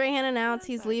Michael Strahan announced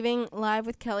he's leaving Live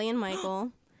with Kelly and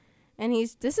Michael, and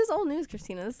this is old news,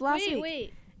 Christina. This is last week,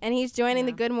 Wait. and he's joining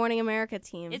the Yeah. Good Morning America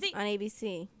team Is he? on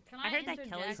ABC. Can I heard that interject?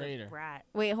 Kelly's a Traitor. brat.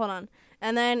 Wait, hold on.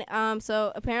 And then,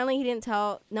 so apparently he didn't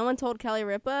tell. No one told Kelly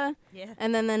Ripa, Yeah.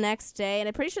 and then the next day, and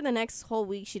I'm pretty sure the next whole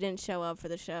week she didn't show up for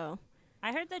the show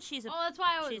I heard that she's a. Oh, that's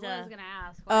why I was, She's what I a- was gonna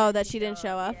ask. Oh, Why that did she didn't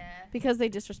show up? Yeah. because they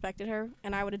disrespected her,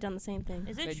 and I would have done the same thing.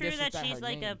 Is They it true that disrespect she's her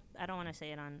like name. I don't want to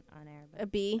say it on air, A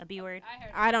but B. a B word. I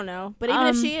heard. I don't know, but even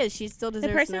if Um, she is, she still The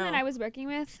deserves person to know. that I was working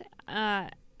with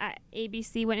at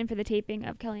ABC went in for the taping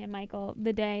of Kelly and Michael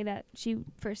the day that she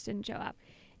first didn't show up.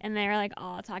 And they're like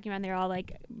all talking about, they're all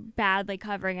like badly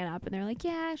covering it up. And they're like,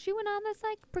 yeah, she went on this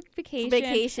like vacation.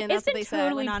 Vacation, that's It's what been they said.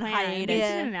 totally Went on planned. hiatus. They just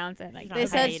Yeah. didn't announce it. Like, She's on They a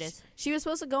said hiatus. she was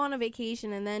supposed to go on a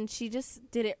vacation, and then she just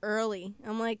did it early.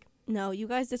 I'm like, no, you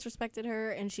guys disrespected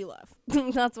her, and she left.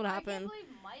 That's what I happened. can't believe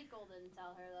Michael didn't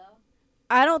tell her though.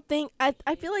 I don't think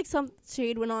I feel like some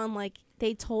shade went on. Like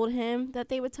they told him that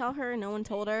they would tell her, and no one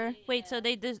told her. Wait, so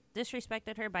they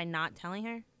disrespected her by not telling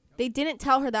her? They didn't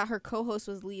tell her that her co-host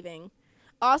was leaving.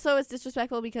 Also, it's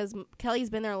disrespectful because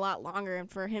Kelly's been there a lot longer, and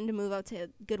for him to move up to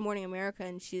Good Morning America,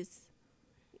 and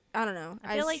I don't know.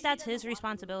 I feel like that's his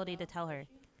responsibility to tell her.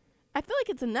 I feel like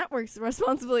it's a network's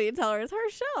responsibility to tell her. It's her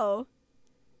show.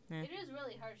 Yeah. It is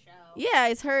really her show. Yeah,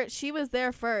 it's her. She was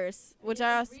there first, which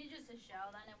I also, Regis' show,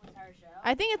 then it was her show.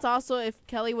 I think it's also if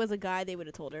Kelly was a guy, they would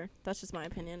have told her. That's just my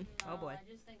opinion. No, Oh, boy.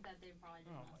 I just think that they probably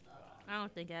didn't mess up. I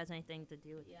don't think it has anything to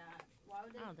do with it. Yeah. Why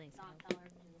would they I don't think not so. tell her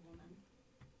if she's a woman?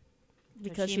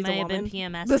 because she she's may a have been woman.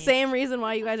 PMSing. The same reason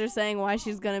why you guys are saying why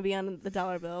she's gonna be on the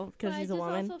dollar bill because she's a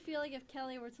woman. I just also feel like if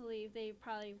Kelly were to leave, they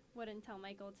probably wouldn't tell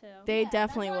Michael too. They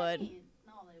definitely that's what I would. mean.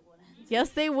 No, they wouldn't. Yes,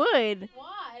 they would.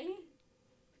 Why?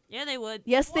 Yeah, they would.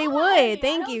 Yes, they Why? would.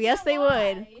 Thank I you. don't Yes, get they would.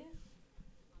 why.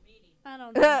 I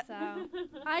don't think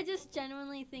so. I just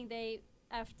genuinely think they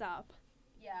effed up.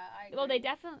 Yeah, I agree. Well, they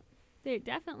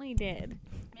definitely did.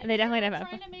 Maybe They definitely were did.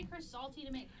 trying to make her salty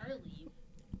to make her leave.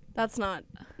 That's not.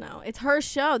 No, it's her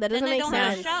show. That Then doesn't they make don't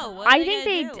have sense. a show. What are I they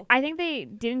think gonna do? I think they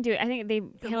didn't do it. I think they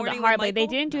handled Morning it with horribly. They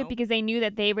Michael? didn't do No. it because they knew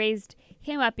that they raised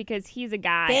him up because he's a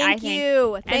guy. I Thank think.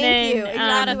 you. then, Thank you. um, You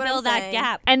gotta Exactly what fill I'm that saying.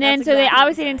 gap. And then That's so they exactly what I'm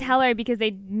obviously didn't saying. tell her because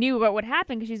they knew what would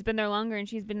happen because she's been there longer and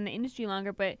she's been in the industry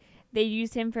longer. But they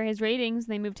used him for his ratings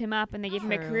and they moved him up and they gave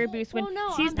him a True. career boost when Well, no,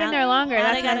 she's I'm been not- there longer. Now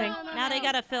That's they what I gotta, think. now they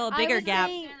gotta fill a I bigger was gap.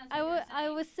 saying- I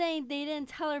was saying they didn't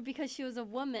tell her because she was a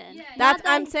woman. Yeah, That's. Not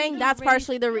that I'm he saying was that's raised-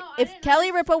 partially the. No, I If didn't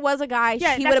Kelly Ripa was a guy,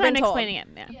 Yeah, she that's would have what been I'm told. explaining it.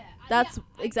 Yeah. Yeah, That's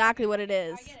I exactly get what it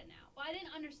is. I get it now, but I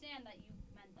didn't understand that you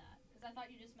meant that because I thought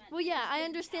you just meant. Well, they yeah, just I didn't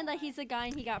understand tell that her. he's a guy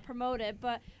and he got promoted,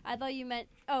 but I thought you meant,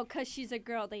 oh, because she's a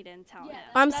girl, they didn't tell Yeah, him.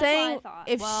 I'm That's what I saying thought.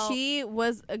 if Well- she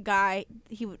was a guy,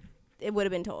 it would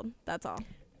have been told. That's all.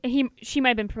 She might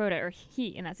have been promoted or he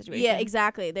in that situation. Yeah,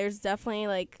 exactly. There's definitely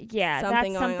like Yeah,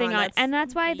 something that's going something on. on, and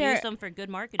that's why They they're use them for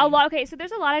good marketing. a lot. Okay, so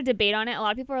there's a lot of debate on it. A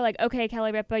lot of people are like, okay,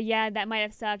 Kelly Ripa, yeah, that might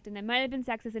have sucked, and it might have been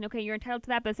sexist, and okay, you're entitled to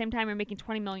that, but at the same time, you're making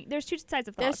 20 million. There's two sides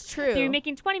of thoughts. That's true. So you're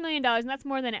making $20 million, and that's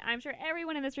more than I'm sure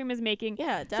everyone in this room is making.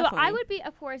 Yeah, definitely. So I would be,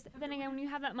 of course. Then again, when you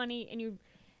have that money and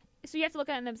so you have to look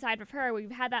at the side of her where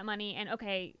you've had that money and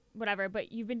okay, whatever,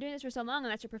 but you've been doing this for so long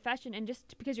and that's your profession, and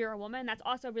just because you're a woman, that's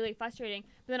also really frustrating.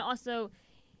 But then also,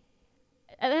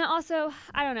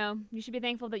 I don't know. You should be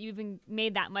thankful that you've been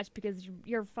made that much because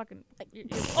you're fucking. You're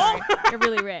sorry. You're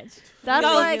really rich. That's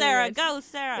Go, like Sarah. Go,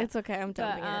 Sarah. It's okay. I'm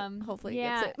dumping it. Hopefully,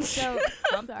 yeah. he gets it. So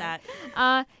Dump sorry. that.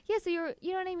 yeah. So you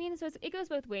know what I mean. So it goes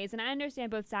both ways, and I understand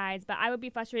both sides. But I would be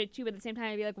frustrated too. But at the same time,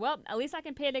 I'd be like, well, at least I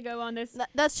can pay to go on this.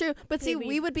 That's true. But see, Maybe.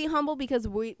 we would be humble because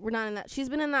we're not in that. She's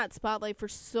been in that spotlight for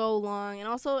so long, and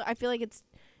also I feel like it's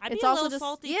I'd it's be a also little just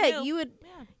salty yeah. too. You would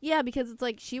Yeah. because it's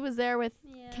like she was there with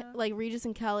Yeah. like Regis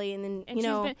and Kelly, and then And you she's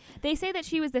know been, they say that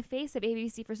she was the face of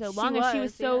ABC for so She long, and she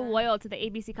was was, so yeah. loyal to the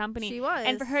ABC company. she was.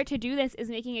 And for her to do this is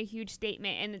making a huge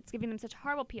statement, and it's giving them such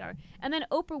horrible PR. And then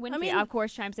Oprah Winfrey, mean- of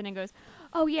course, chimes in and goes,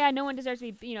 "Oh yeah, no one deserves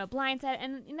to be, blindsided,"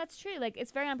 and that's true. Like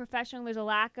it's very unprofessional. There's a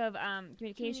lack of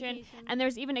communication, and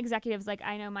there's even executives like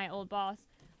I know my old boss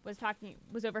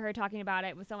was over her talking about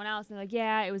it with someone else, and they're like,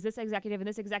 yeah, it was this executive and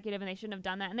this executive, and they shouldn't have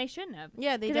done that, and they shouldn't have.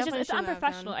 yeah, they Because definitely it's shouldn't have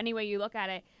unprofessional done. any way you look at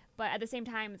it. But at the same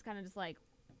time, it's kind of just like,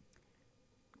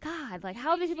 God, like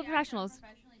how are these people professionals?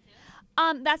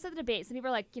 That's the debate. Some people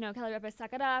are like, Kelly Ripa,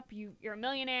 suck it up. You're a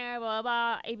millionaire. Blah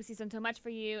blah. blah. ABC's done so much for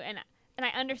you, and I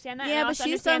understand that. and I Yeah, but also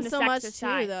she's understand done the so much sexist too,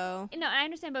 side. though. No, I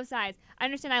understand both sides. I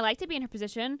understand. I like to be in her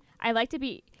position. I like to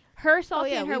be. Her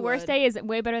salty yeah, and her we worst would. day is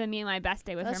way better than me and my best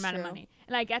day with That's her amount true. of money,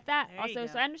 and I get that There you also.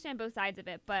 go. So I understand both sides of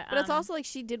it, but But it's also like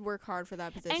she did work hard for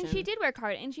that position. and she did work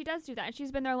hard, and she does do that, and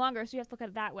she's been there longer, so you have to look at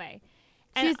it that way.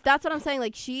 And That's what I'm saying.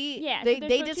 Like Yeah, so they there's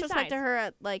they both two disrespected sides. her.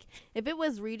 At, like if it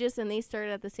was Regis and they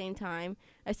started at the same time,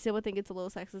 I still would think it's a little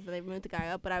sexist that they moved the guy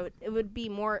up. But it would be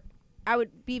more. I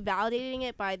would be validating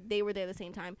it by they were there at the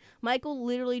same time. Michael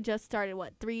literally just started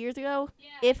 3 years ago,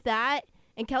 if that.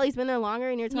 And Kelly's been there longer,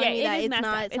 and you're telling me it that is it's messed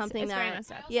not up. It's something very that.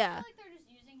 messed up. Yeah. feel like they're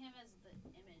just using him as the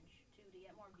image too to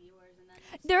get more viewers, and then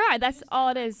There are. That's use all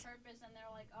him it on is. Purpose, and they're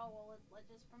like, oh well, let's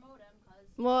just promote him because.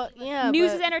 Well, yeah.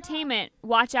 News but is entertainment.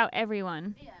 Watch out,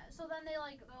 everyone. Yeah. So then they're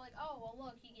like, oh well,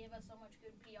 look, he gave us so much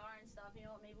good PR and stuff. You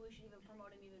know what? Maybe we should even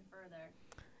promote him even further.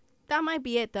 that might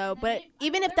be it though. And But they-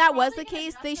 even if they're that was probably the gonna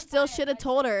case, they justify still it should have by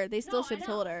told saying- her. They still No, should I have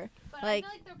told know. her. But Like- I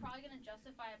feel like they're probably gonna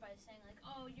justify it by saying like,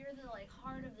 oh, you're the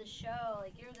heart of the show,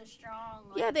 like you're the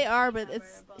strong. Yeah, they are, but member,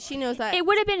 it's but, she like, knows that. It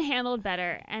would have been handled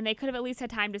better, and they could have at least had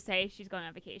time to say she's going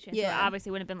on vacation. So it Yeah.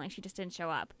 obviously wouldn't have been like she just didn't show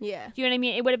up. Yeah. Do you know what I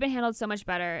mean? It would have been handled so much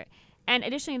better. And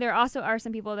additionally, there also are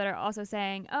some people that are also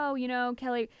saying, oh,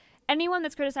 Kelly, anyone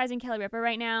that's criticizing Kelly Ripa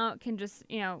right now can just,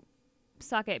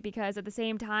 suck it, because at the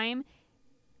same time,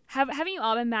 haven't you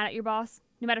all been mad at your boss?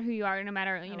 No matter who you are, no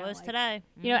matter, It was today.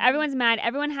 everyone's mad.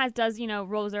 Everyone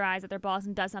rolls their eyes at their boss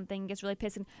and does something, gets really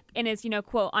pissed, and is,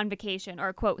 quote, on vacation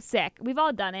or, quote, sick. We've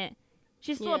all done it.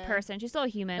 She's still a Yeah. person. She's still a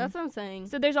human. That's what I'm saying.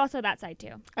 So there's also that side,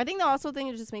 too. I think the also thing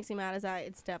that just makes me mad is that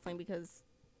it's definitely because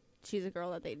she's a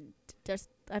girl that they just.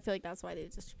 I feel like that's why they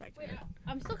disrespect Wait, her.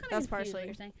 I'm still kind of That's confused partially-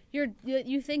 what you're saying.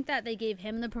 You think that they gave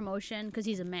him the promotion because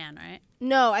he's a man, right?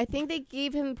 No, I think they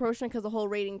gave him the promotion because the whole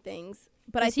rating things.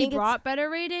 but I Has he think brought better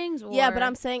ratings? Or? yeah, but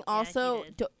I'm saying Yeah, he also,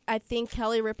 did. I think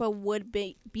Kelly Ripa would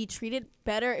be treated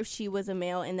better if she was a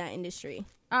male in that industry.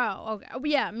 Oh, okay. Oh,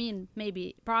 yeah, I mean,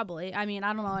 maybe, probably. I mean,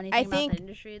 I don't know anything about think- the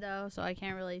industry though, so I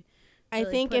can't really. I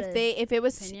Really think put if it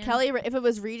was opinion. if it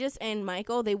was Regis and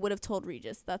Michael, they would have told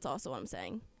Regis. That's also what I'm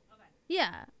saying.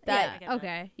 Yeah. That- yeah.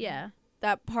 Okay. Yeah.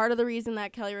 That part of the reason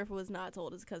that Kelly Ripa was not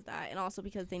told is because that, and also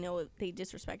because they know they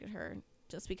disrespected her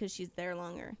just because she's there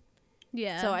longer.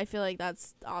 Yeah. So I feel like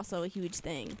that's also a huge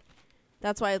thing.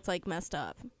 That's why it's like messed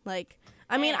up. Like,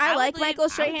 I mean, I I would like leave- Michael I would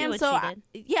do Strahan, what so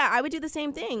she yeah, I would do the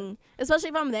same thing. Especially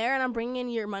if I'm there and I'm bringing in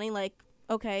your money. Like,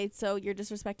 okay, so you're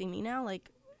disrespecting me now. Like,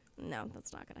 no,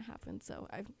 that's not gonna happen. So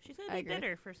She's gonna I be agree.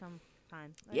 bitter for some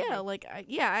time. I yeah, agree. like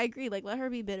I agree. Like, let her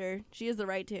be bitter. She has the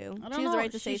right to. I don't She has know. the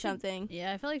right to She say should- something.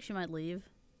 Yeah, I feel like she might leave.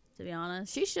 To be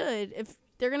honest. She should. If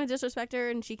they're gonna disrespect her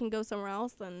and she can go somewhere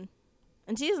else, then,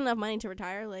 and she has enough money to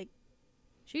retire. Like,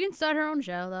 She can start her own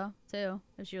show though, too,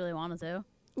 if she really wanted to.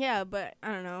 yeah, but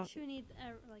I don't know. She would need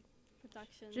like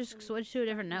productions. Just and switch to a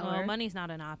different stuff. network. well, money's not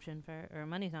an option for, or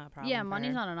money's not a problem. Yeah, for money's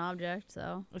her. not an object,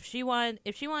 so. If she wanted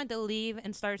to leave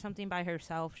and start something by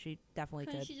herself, she definitely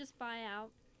Couldn't could. she just buy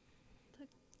out?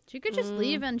 She could just Mm.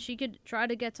 leave and she could try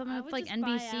to get something I with would like just buy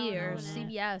NBC out or and own it.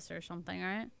 CBS or something,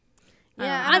 right?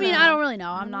 Yeah, I mean, I don't really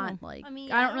know. I I'm don't not like I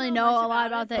mean, I don't really know much a lot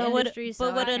about about the it, But would, industry. So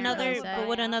but would I can't another really say. but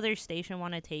would another station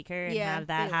want to take her and Yeah, have they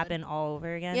that would. happen all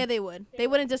over again? Yeah, they would. They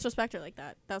wouldn't disrespect her like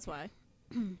that. That's why.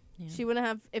 Yeah. She wouldn't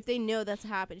have if they know that's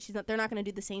happened. They're not gonna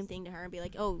do the same thing to her and be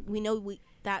like, oh, we know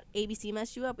that ABC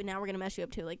messed you up, and now we're gonna mess you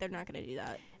up too. Like, they're not gonna do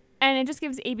that. And it just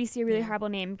gives ABC a really Yeah. horrible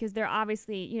name because they're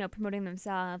obviously, promoting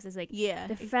themselves as like Yeah.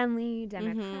 the friendly,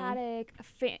 democratic,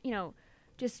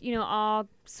 just, all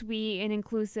sweet and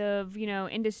inclusive,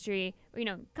 industry,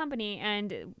 company.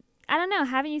 And I don't know,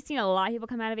 haven't you seen a lot of people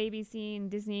come out of ABC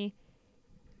and Disney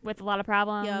with a lot of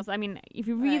problems? Yep. I mean, if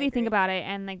you I really think agree. about it,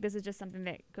 and like this is just something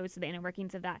that goes to the inner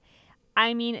workings of that.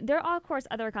 I mean, there are, of course,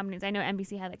 other companies. I know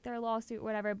NBC had like their lawsuit or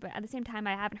whatever, but at the same time,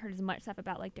 I haven't heard as much stuff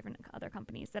about like different other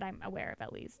companies that I'm aware of,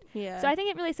 at least. Yeah. So I think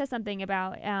it really says something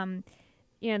about,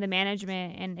 the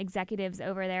management and executives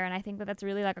over there, and I think that that's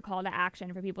really like a call to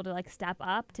action for people to like step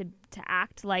up to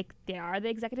act like they are the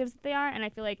executives that they are, and I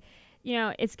feel like,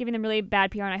 it's giving them really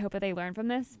bad PR, and I hope that they learn from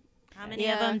this. How many of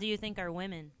Yeah. them do you think are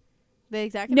women? the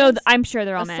executives. No, I'm sure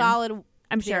they're all a men. solid.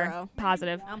 I'm sure, zero.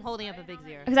 positive, I'm holding up a big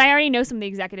zero. because I already know some of the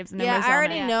executives, and they're Yeah, mostly I all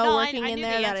already men. know No, I working in knew the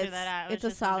there that answer to that. I was it's a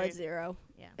just solid wondering. 0.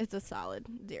 Yeah. It's a solid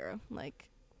 0. Like,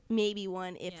 maybe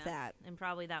 1, if Yeah. that. And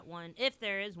probably that one, if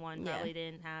there is one, Yeah. probably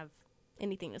didn't have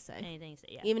Anything to say. anything to say.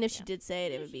 Yeah. Even if yeah. she did say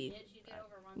it, it would be.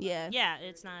 Yeah. Yeah,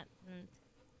 it's not.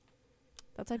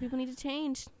 That's why people need to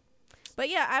change. But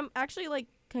yeah, I'm actually like,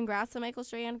 congrats to Michael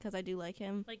Strahan because I do like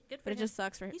him. Like, good for But it him. just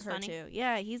sucks for He's her funny. too.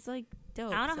 Yeah, he's like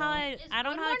dope. I don't know so. how I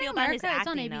don't know how I feel about his America,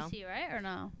 acting It's on though. ABC, right? Or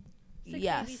no?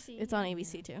 Yes, ABC. it's on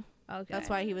ABC too. Okay. That's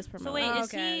why he was So promoted. wait, Oh, is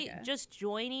okay, he okay. just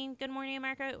joining Good Morning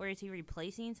America, or is he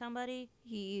replacing somebody?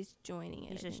 He's joining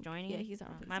it. He's I just think. joining. Yeah, it? he's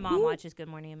on. My it. mom Who- watches Good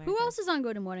Morning America. Who else is on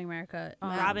Good Morning America?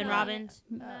 Robin Uh, Robbins,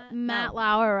 Matt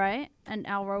Lauer, right? And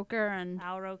Al Roker and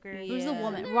Al Roker, Yeah. who's the Isn't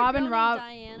woman? there a Robin girl Rob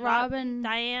named Diane? Robin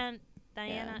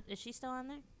Diana. Is she still on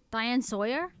there? Diane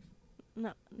Sawyer?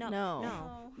 No, No, no.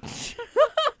 no.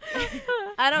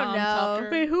 I don't Tom know. Tucker.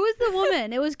 Wait, who was the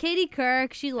woman? It was Katie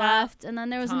Kirk. She left, and then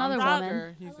there was Tom another Tucker,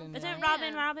 woman. He's in Is there. it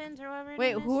Robin Robbins or whatever? her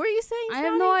Wait, name who is? are you saying? I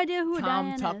have no idea who Tom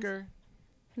Diane is. Tucker.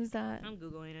 Who's that? I'm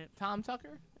googling it. Tom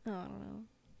Tucker? Oh, I don't know.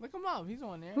 Look him up. He's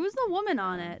on there. Who's the woman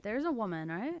on it? There's a woman,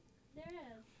 right? There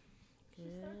is. She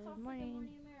starts off Good with morning. Good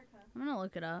Morning America. I'm gonna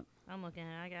look it up. I'm looking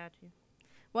at it. I got you.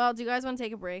 Well, do you guys want to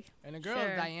take a break? And the girl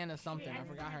Sure. is Diana something. I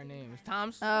forgot her name. It's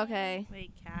Tom. Okay.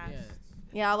 Wait, Cass. Yeah.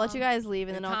 Yeah, I'll let you guys leave,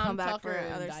 and It's then I'll Tom come back Tucker for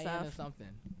and other Diana stuff. something.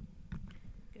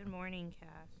 Good morning, Cass.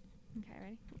 Okay,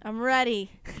 ready? I'm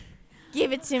ready.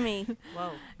 Give it to me.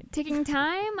 Whoa. Taking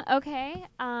time, okay.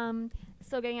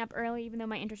 Still getting up early, even though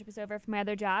my internship is over for my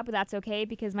other job, but that's okay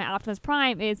because my Optimus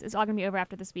Prime is all gonna be over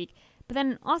after this week. But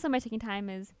then also my taking time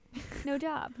is no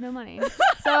job, no money.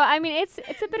 So I mean, it's a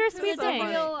bittersweet It's a thing.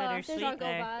 real Bittersweet struggle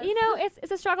there. bus.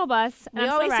 It's a struggle bus. And We I'm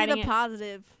still always see riding the it.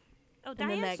 positive. Oh, the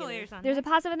Diane negative. Sawyer's on There's a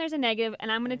there. positive and there's a negative,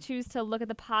 and I'm gonna choose to look at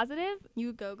the positive,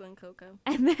 You go, Glen Coco.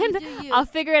 and then You do you. I'll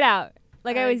figure it out,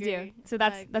 like I I always agree. do. So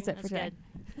that's I it agree. for That's today.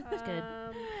 good. That's good.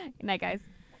 Good night, guys.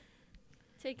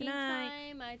 Taking Good night.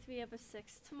 time. I have to be up at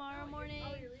 6 tomorrow morning.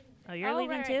 Oh, you're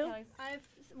leaving too? I have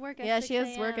work at Yeah, 6 she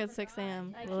has work a.m. at 6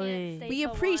 a.m. I Oy. can't stay We till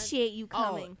 1. appreciate you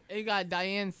coming. Oh, you got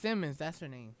Diane Simmons. That's her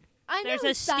name. I know There's a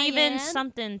it's Steven Diane.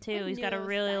 something too. I He's got a knew it was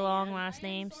really long Diane. last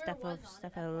name.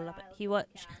 Stefo. He was.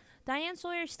 Diane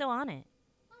Sawyer's still on it.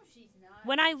 No, she's not.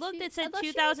 When I looked, it I said thought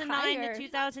she 2009 retired. to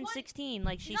 2016.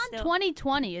 Like She's she's on still.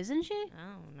 2020, isn't she? I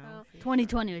don't know. Oh.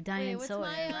 2020 with Wait, Diane what's Sawyer.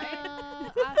 my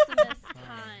right? Optimus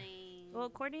time? Well,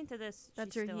 according to this,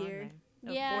 That's she's your still year. on there.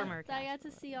 A Yeah, former I got cast to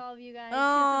member. see all of you guys. 'Cause if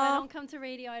I Aw. don't come to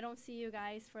radio, I don't see you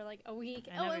guys for like a week.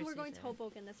 I Oh, never and we're see going to Sarah.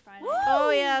 Hoboken this Friday.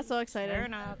 Oh yeah, so excited.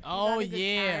 Turn up. Oh You got a good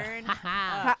yeah. turn.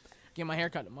 Ha. Get my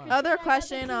haircut tomorrow. Other I got the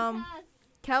question, 2 cats.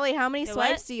 Kelly, how many The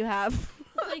swipes what? do you have?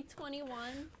 Like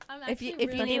 21. I'm If you- actually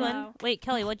if you really need one- low. Wait,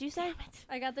 Kelly, what'd you say?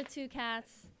 I got the 2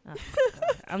 cats. Oh,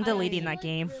 God. I'm deleting I'm that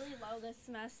game. really low this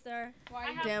semester. I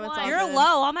have Damn, it's one. all You're good.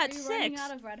 low. I'm Are at you running 6. out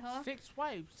of Red Hawk? 6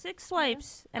 swipes. 6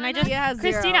 swipes, and I I'm just. He has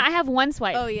zero. Christina, I have 1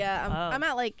 swipe. Oh yeah, Oh. I'm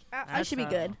at like I That's should be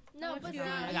good. No, What but you see,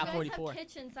 got? you I got guys 44. have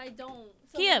kitchens. I don't.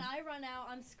 So Kia, when I run out,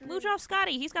 I'm screwed. Mooch off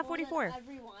Scotty. He's got more than 44.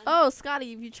 everyone. Oh,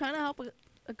 Scotty, if you're trying to help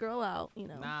a girl out, you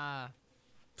know. Nah.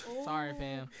 Sorry,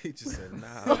 fam. He just said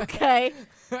nah. Okay.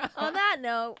 On that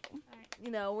note,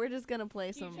 you know, we're just gonna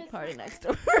play some just- Party Next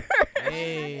Door.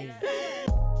 Hey.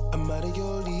 I'm out of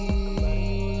your league,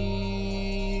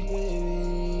 baby.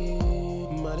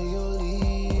 I'm out of your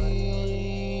league, baby.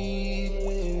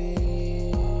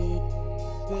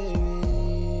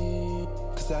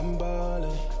 Cause I'm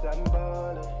ballin'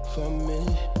 for a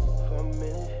minute.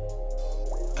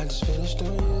 I just finished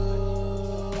on you.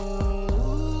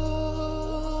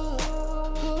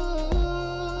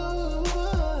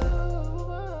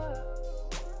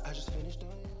 I just finished on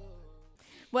you.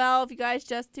 Well, if you guys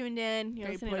just tuned in, you're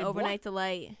Hey, listening to Playboy. Overnight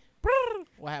Delight,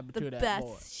 What happened the to that best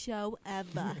boy? show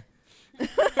ever.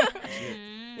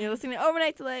 Mm. You're listening to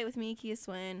Overnight Delight with me, Kia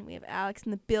Swin. We have Alex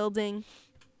in the building.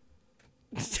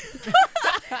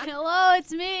 Hello,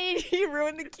 it's me. You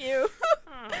ruined the cue.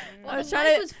 Well, I was the trying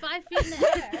mic to- was 5 feet in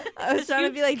the air. I was trying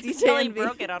to be like DJ Kelly Envy.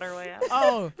 broke it on her way out.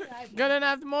 Oh, good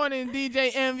enough morning,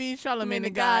 DJ Envy, Charlamagne the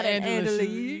God, Angela.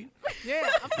 Lee.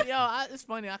 Yeah, it's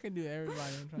funny. I can do everybody.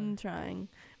 I'm trying. I'm trying.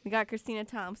 We got Christina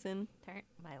Thompson. Turn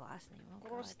my last name. Oh,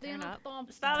 God. Christina Turn up.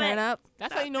 Thompson. Stop Turn it. up.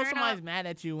 That's how you know Turn somebody's up. mad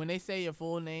at you when they say your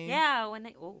full name. Yeah, when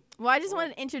they. Oh. Well, I just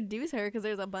wanted to introduce her because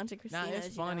there's a bunch of Nah, Christinas.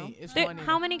 it's funny. You know? It's There, funny.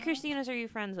 how many Christinas are you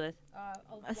friends with?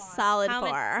 A solid How 4.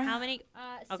 How many?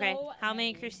 Okay. So How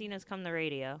many Christinas come to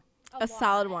radio? A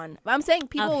solid 1. But I'm saying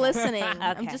people Okay. listening.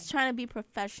 I'm Okay. just trying to be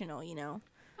professional, you know,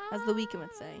 as the Weeknd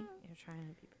would say. You're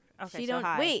trying to be. Okay, She so don't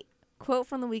hi. wait. Quote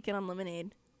from the Weeknd on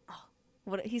Lemonade.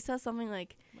 What he says something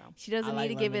like, Well, "She doesn't I need like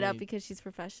to give it up Lemonade. because she's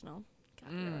professional."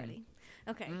 Got it Mm. already.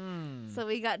 Okay. Mm. So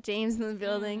we got James in the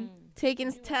building taking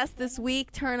his test this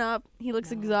week. Turn up. He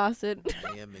looks No. exhausted.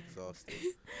 I am exhausted.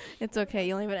 It's okay.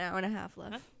 You only have an hour and a half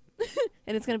left,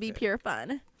 and it's gonna be Okay. pure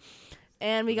fun.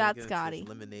 And we We're gonna got get into this Scotty.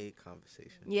 Lemonade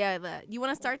conversation. Yeah, you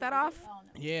want to start that off?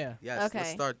 Yeah. Yes.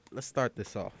 Okay. Let's start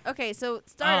this off. Okay, so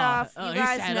start off. You he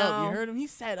guys sat know up. You heard him? He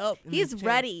sat up. in he's his chair.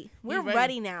 ready. We're ready.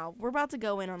 ready now. We're about to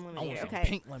go in on I want Lemonade. some Okay.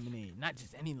 pink lemonade, not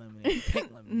just any lemonade.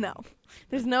 Pink lemonade. No,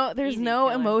 there's no Easy, no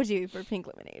killer. emoji for pink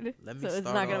lemonade, Let me so it's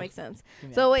start not gonna off. make sense. Give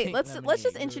me So that wait, pink let's just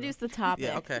lemonade. introduce the topic.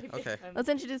 Yeah. Okay. Okay. Let's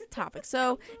introduce the topic.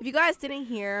 So if you guys didn't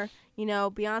hear, you know,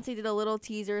 Beyonce did a little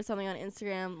teaser or something on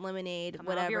Instagram, Lemonade, Come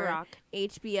off your whatever, rock.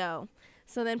 HBO.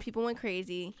 So then people went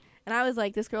crazy. And I was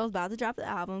like, this girl's about to drop the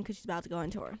album because she's about to go on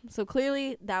tour. So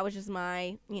clearly that was just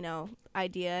my, you know,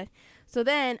 idea. So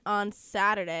then on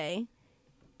Saturday,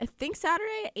 I think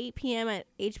Saturday at 8 p.m. at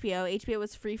HBO, HBO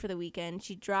was free for the weekend.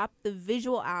 She dropped the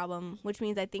visual album, which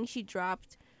means I think she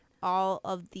dropped all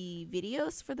of the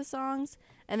videos for the songs.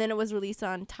 And then it was released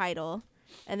on Tidal.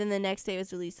 And then the next day it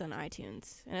was released on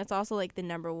iTunes. And it's also like the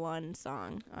 #1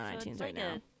 song on So iTunes it's right like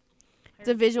now. It's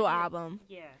a visual album.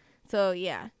 Yeah. So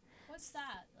yeah. What's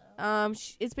that, though?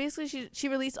 It's basically she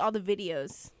released all the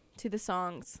videos to the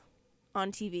songs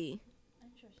on TV.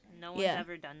 Interesting. No one's Yeah.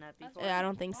 ever done that before. Yeah, I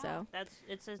don't think so. That's.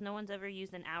 It says no one's ever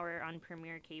used an hour on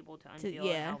Premiere Cable to unveil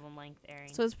yeah. an album length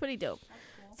airing. So it's pretty dope. That's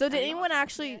cool. So did That's anyone awesome.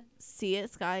 actually see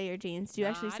it, Sky or James? Do you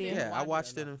Nah, actually I see didn't. it? Yeah, I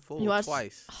watched it in full You watched-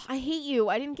 twice. I hate you.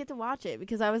 I didn't get to watch it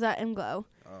because I was at MGlow.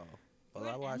 Oh, well, Wait,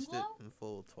 I watched it Anglo? in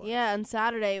full twice. Yeah, on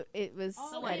Saturday it was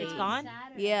Oh, wait, ready. it's gone?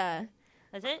 Saturday. Yeah.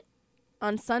 Is it?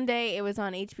 On Sunday it was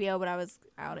on HBO, but I was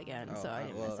out again, Oh, so I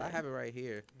didn't well, miss I it. have it right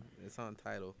here. It's on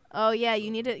Tidal. Oh yeah, So-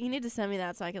 you need to send me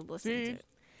that so I can listen See? to it.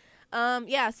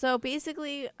 Yeah, so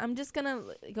basically I'm just gonna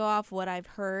go off what I've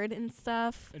heard and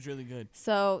stuff. It's really good.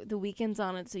 So the weekend's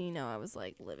on it, so you know I was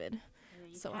like livid. Yeah,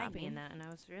 you So tagged happy. me in that, and I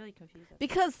was really confused.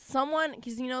 Because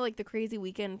you know, like the crazy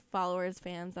weekend followers,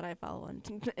 fans that I follow on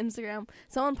Instagram,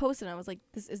 someone posted, and I was like,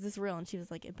 is this real? And she was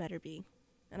like, it better be.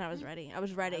 And I was ready. I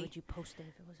was Why ready. would you post it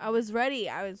if it was? I was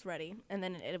ready. And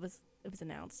then it was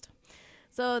announced.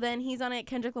 So then he's on it.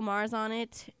 Kendrick Lamar's on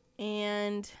it.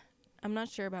 And I'm not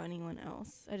sure about anyone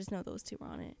else. I just know those two were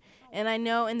on it. And I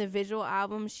know in the visual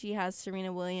album she has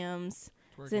Serena Williams,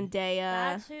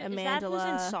 Zendaya, Is that Amanda. who's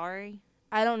in Sorry?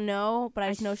 I don't know, but I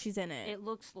just know she's in it. It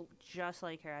looks just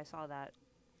like her. I saw that.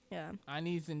 Yeah. I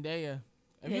need Zendaya.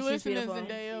 If Yeah, you she's listen to beautiful.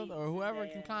 Zendaya or whoever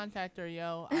can contact her,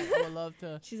 yo, I would love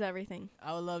to. She's everything.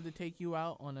 I would love to take you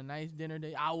out on a nice dinner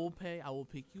date. I will pay. I will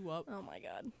pick you up. Oh my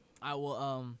God. I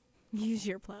will Use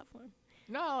your platform.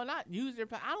 No, not use your.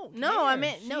 I don't. No, care. I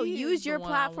meant no. She Use is your the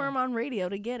one I platform want. on radio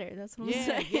to get her. That's what I'm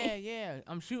saying. Yeah.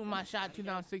 I'm shooting my shot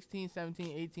 2016,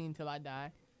 17, 18 till I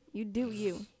die. You do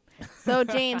you. So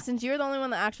James, since you're the only one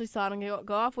that actually saw it, I'm gonna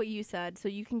go off what you said, so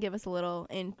you can give us a little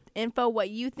info, what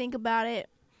you think about it.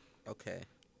 Okay.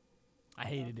 I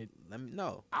hated it. Let me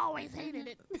know. I always hated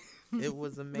it. It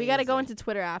was amazing. We got to go into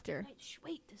Twitter after.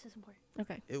 Wait, this is important.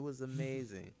 Okay. It was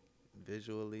amazing,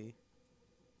 visually,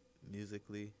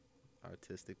 musically,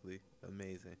 artistically,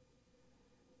 amazing.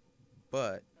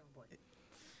 But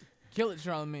Kill it,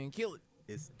 Charlamagne. Kill it.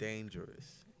 it's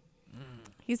dangerous.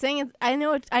 He's saying it's. I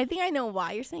know. I think I know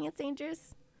why you're saying it's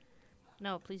dangerous.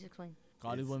 No, please explain.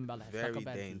 God, these women about to Very suck up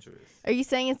at you. dangerous. Are you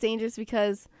saying it's dangerous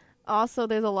because also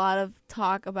there's a lot of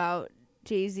talk about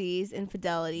Jay-Z's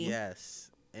infidelity?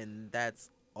 Yes, and that's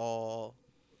all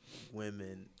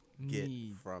women get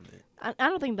Need. from it. I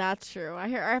don't think that's true.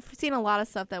 I've seen a lot of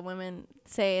stuff that women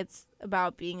say it's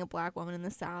about being a black woman in the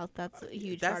South. That's a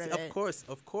huge part of it.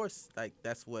 Of course, like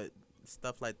that's what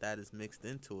stuff like that is mixed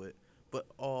into it. But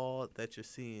all that you're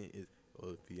seeing is,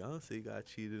 oh, if Beyonce got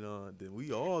cheated on, then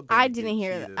we all. I didn't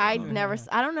hear that. cheated I on. never.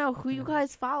 I don't know who you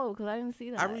guys follow because I didn't see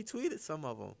that. I retweeted some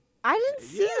of them. I didn't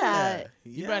see that.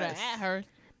 You better at her.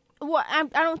 Well, I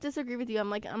don't disagree with you.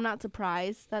 I'm not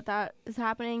surprised that is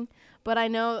happening. But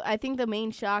I think the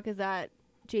main shock is that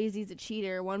Jay-Z's a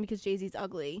cheater. One, because Jay-Z's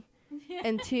ugly.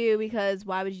 And two, because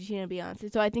why would you cheat on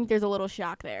Beyonce? So I think there's a little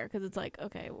shock there because it's like,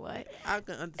 okay, what? I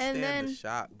can understand then- the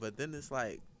shock, but then it's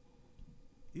like,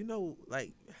 you know,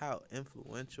 like how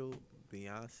influential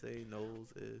Beyonce knows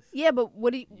is. Yeah, but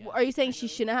are you saying she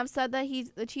shouldn't have said that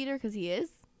he's a cheater because he is?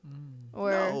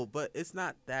 Or No, but it's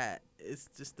not that. It's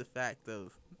just the fact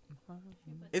of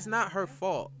it's not her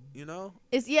fault, you know?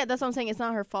 that's what I'm saying. It's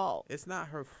not her fault. It's not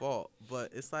her fault,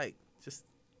 but it's like just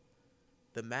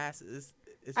the masses.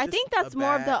 It's I just think that's a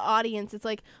more of the bad- audience. It's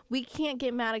like we can't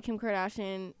get mad at Kim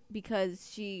Kardashian because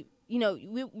she,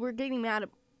 we're getting mad at.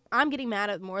 I'm getting mad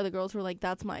at more of the girls who are like,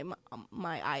 that's my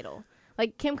idol.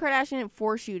 Like Kim Kardashian didn't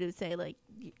force you to say like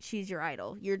she's your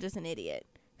idol. You're just an idiot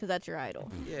because that's your idol.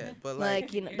 Yeah, but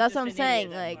Like You're that's just what I'm an saying.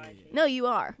 idiot, Like that's no, you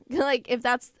are. Like if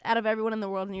that's out of everyone in the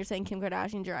world and you're saying Kim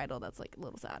Kardashian's your idol, that's like a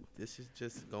little sad. this is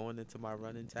just going into my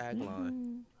running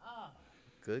tagline.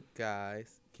 Good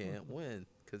guys can't win.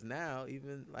 Because now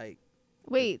even like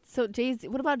Wait, so Jay-Z,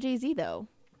 what about Jay-Z though?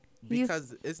 He's-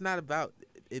 because it's not about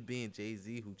it being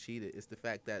Jay-Z who cheated. It's the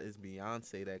fact that it's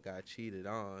Beyonce that got cheated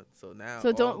on. So now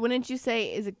So wouldn't you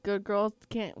say is it good girls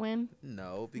can't win?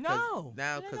 No, because No,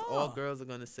 now not at because all. all girls are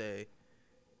gonna say,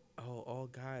 "Oh, all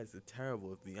guys are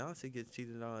terrible." If Beyonce gets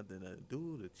cheated on, then a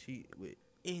dude will cheat with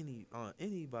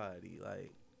anybody.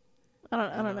 Like I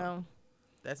don't know. know.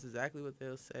 that's exactly what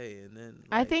they'll say. And then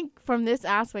I like, think from this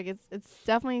aspect, it's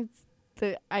definitely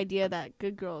the idea that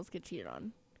good girls get cheated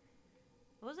on.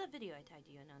 What was that video I tagged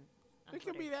you in on It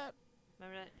could Twitter? be that.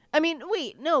 Remember that? I mean,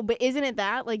 wait, no, but isn't it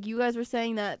that? Like, you guys were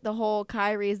saying that the whole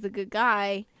Kyrie is the good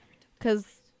guy because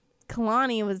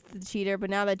Kalani was the cheater, but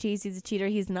now that Jay-Z's a cheater,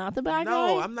 he's not the bad guy?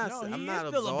 no, I'm not. No, I'm he not is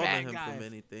still a absolving bad him guy. from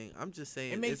anything. I'm just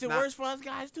saying It makes it's it not, worse for us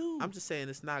guys too. I'm just saying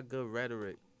it's not good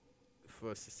rhetoric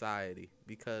for society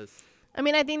because, I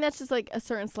mean, I think that's just, like, a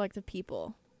certain select of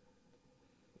people.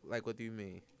 like, what do you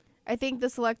mean? I think the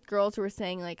select girls who are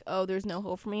saying, like, oh, there's no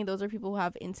hope for me, those are people who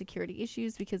have insecurity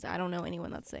issues because I don't know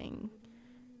anyone that's saying...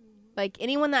 Like,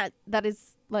 anyone that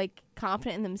is, like,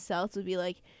 confident in themselves would be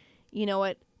like, you know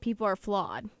what, people are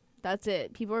flawed. That's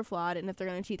it. People are flawed, and if they're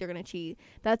going to cheat, they're going to cheat.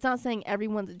 That's not saying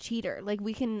everyone's a cheater. Like,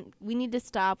 we need to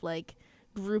stop, like,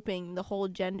 grouping the whole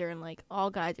gender and, like, all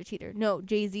guys are cheater. No,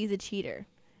 Jay-Z's a cheater.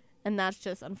 And that's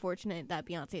just unfortunate that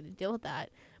Beyonce had to deal with that.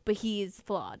 But he's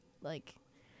flawed. Like,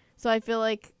 so I feel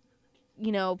like,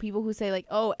 people who say, like,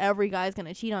 oh, every guy's going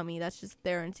to cheat on me, that's just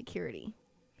their insecurity.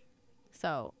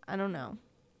 So, I don't know.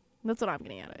 That's what I'm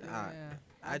getting at it. I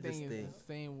I just think think- it's the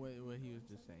same way what he was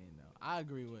just saying though. I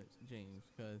agree with James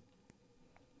because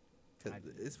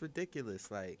It's ridiculous.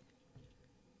 Like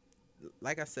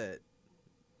I said,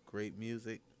 great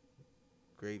music,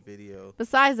 great video.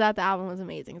 Besides that, the album was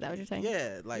amazing. Is that what you're saying?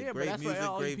 Yeah, like yeah, but great that's what music,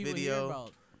 all these great people hear video.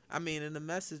 about. I mean, and the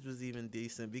message was even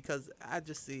decent because I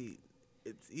just see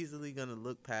it's easily gonna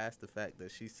look past the fact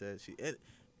that she said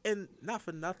and not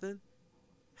for nothing.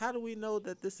 how do we know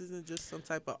that this isn't just some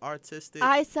type of artistic?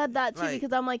 I said that too like-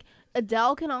 because I'm like,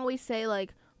 Adele can always say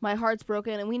like, my heart's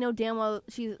broken, and we know damn well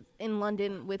she's in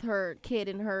London with her kid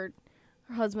and her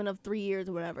husband of 3 years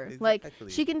or whatever. Like,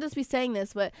 Exactly. she can just be saying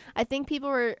this, but I think people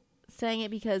were saying it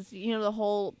because, you know, the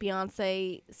whole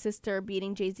Beyonce sister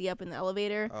beating Jay-Z up in the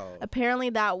elevator. Oh. Apparently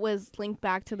that was linked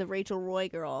back to the Rachel Roy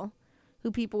girl,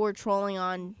 who people were trolling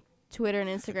on Twitter and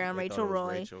Instagram, They Rachel thought it was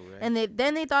Roy. Rachel Ray. And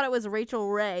then they thought it was Rachel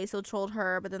Ray, so trolled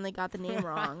her, but then they got the name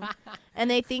wrong. And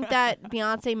they think that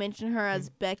Beyonce mentioned her as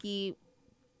Becky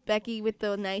with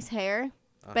the nice hair.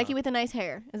 Uh-huh. Becky with the nice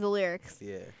hair is the lyrics.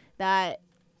 Yeah. That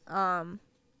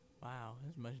Wow,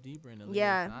 it's much deeper in the lyrics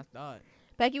Yeah. than I thought.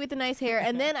 Becky with the nice hair.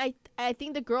 And then I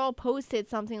think the girl posted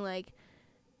something like,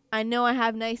 I know I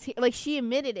have nice hair. Like, she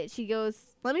admitted it. She goes,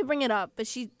 let me bring it up. But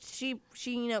she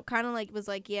you know, kind of like was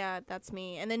like, yeah, that's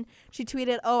me. And then she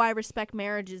tweeted, oh, I respect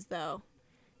marriages though.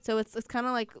 So it's kind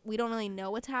of like we don't really know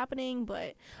what's happening.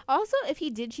 But also, if he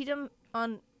did cheat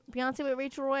on Beyonce with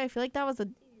Rachel Roy, I feel like that was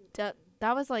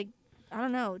like, I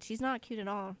don't know. She's not cute at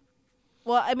all.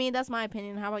 Well, I mean, that's my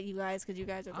opinion. How about you guys? Because you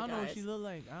guys are the I don't know guys. what she look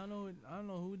like. I don't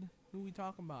know who we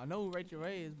talking about. I know who Rachel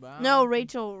Ray is, but I No, don't-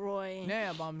 Rachel Roy.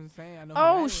 Yeah, but I'm just saying. I know. who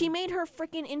Oh, that she is. made her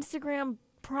freaking Instagram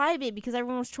private because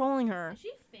everyone was trolling her. Is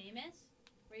she famous?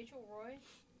 Rachel Roy?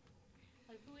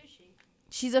 Like, who is she?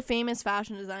 She's a famous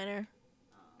fashion designer.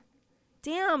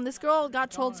 Damn, this girl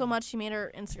got trolled so much she made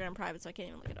her Instagram private, so I can't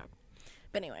even look it up.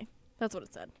 But anyway, that's what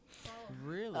it said.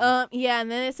 Really? Yeah,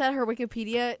 and then it said her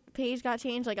Wikipedia page got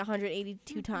changed like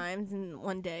 182 times in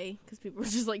one day because people were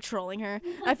just like trolling her.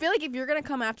 I feel like if you're gonna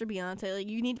come after Beyonce, like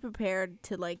you need to prepare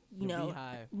to like The know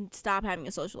Beehive. stop having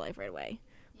a social life right away.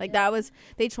 Like that was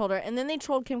they trolled her, and then they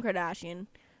trolled Kim Kardashian,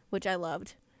 which I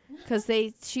loved. Because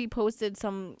she posted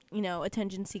some, you know,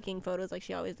 attention-seeking photos like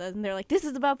she always does. And they're like, this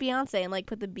is about Beyonce. And, like,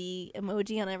 put the bee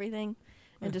emoji on everything.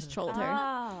 And just trolled her.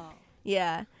 Oh.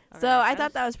 Yeah. So Alright, I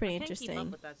thought that was pretty I can't keep up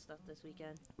interesting. with that stuff this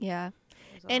weekend. Yeah.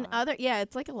 It was a And lot.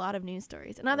 it's like a lot of news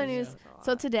stories. And other Yeah, news. it was a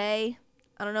So lot. today,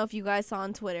 I don't know if you guys saw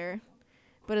on Twitter,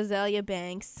 but Azalea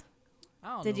Banks.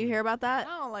 I don't Did know. you hear about I that?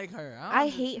 don't like her. I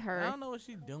don't- hate I her. don't know what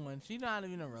she's doing. She's not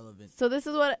even irrelevant. So this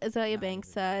is what Azalea Not Banks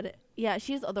even. said. Yeah,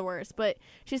 she's the worst. But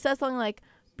she said something like,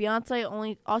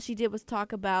 Beyonce all she did was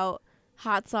talk about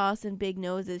hot sauce and big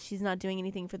noses. She's not doing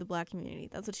anything for the black community.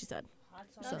 That's what she said.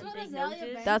 That's So- what Big Azalea noses?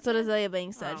 Banks That's what said? Azalea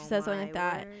Banks said. She said something my like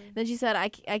that. word. Then she said, I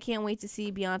can't wait to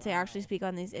see Beyonce actually speak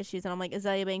on these issues. And I'm like,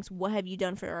 Azalea Banks, what have you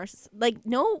done for us? Like,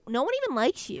 no one even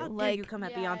likes you. How dare Like, you come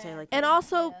at Yeah, Beyonce yeah. like and that?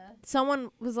 also, Yeah.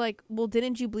 someone was like, well,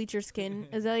 didn't you bleach your skin,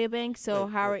 Azalea Banks? So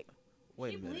Wait, how are wait.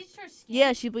 Wait She a minute. bleached her skin.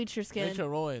 Yeah, she bleached her skin. Rachel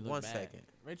Roy look One bad. second.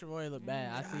 Rachel Roy look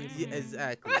bad. I see it. Yeah, from me.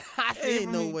 exactly. I see it Ain't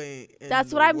from no me. way. In That's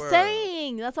the what I'm world.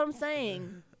 saying. That's what I'm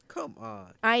saying. Come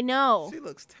on. I know. She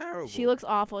looks terrible. She looks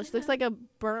awful. She looks like a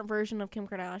burnt version of Kim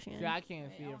Kardashian. See, I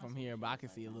can't see it from here, but I can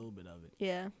see a little bit of it.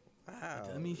 Yeah. Wow.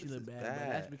 I mean, she this look is bad, but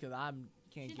that's because I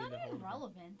can't She's get not the whole. even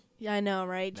relevant. Yeah, I know,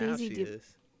 right? Now Jay-Z she did.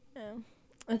 is. Yeah.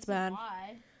 That's It's bad.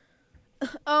 Why?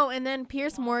 Oh, and then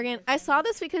Pierce Morgan. I saw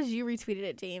this because you retweeted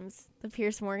it, James. The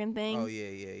Pierce Morgan thing. Oh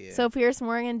yeah. So Pierce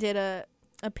Morgan did a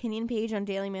opinion page on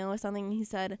Daily Mail or something. And he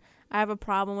said, I have a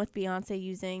problem with Beyonce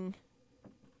using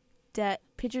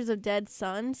pictures of dead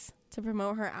sons to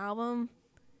promote her album.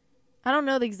 I don't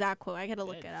know the exact quote. I gotta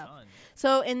look it up.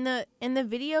 So in the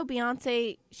video,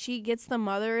 Beyonce, she gets the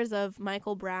mothers of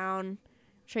Michael Brown,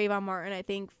 Trayvon Martin, I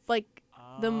think, like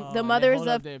the mothers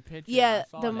of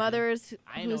the mothers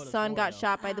I didn't know whose it was son for, got though.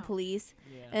 shot by the police,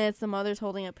 Yeah. and it's the mothers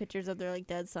holding up pictures of their like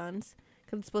dead sons,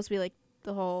 because it's supposed to be like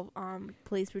the whole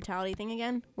police brutality thing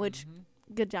again. Which,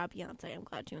 good job, Beyonce. I'm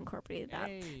glad you incorporated that.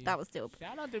 Hey, That was dope.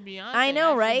 Shout out to Beyonce. I know,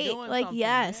 actually right? doing Like, something.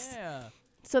 yes. Yeah.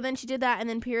 So then she did that, and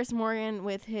then Pierce Morgan,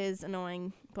 with his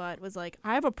annoying butt, was like,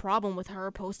 I have a problem with her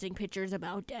posting pictures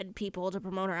about dead people to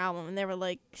promote her album. And they were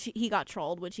like, he got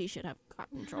trolled, which he should have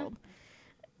gotten trolled.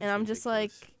 And That's I'm just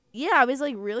ridiculous. like, yeah, I was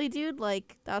like, really, dude?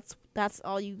 Like, that's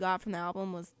all you got from the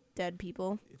album was dead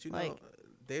people? But you like-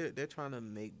 know, they're trying to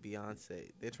make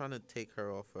Beyonce. They're trying to take her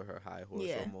off of her high horse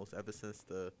Yeah. almost ever since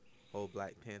the whole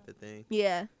Black Panther thing.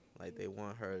 Yeah. Like they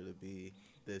want her to be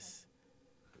this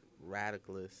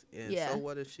radicalist, and Yeah. so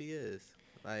what if she is?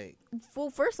 Like, Well,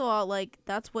 first of all, like,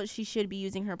 that's what she should be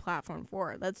using her platform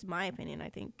for. That's my opinion, I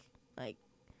think. Like,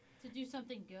 To do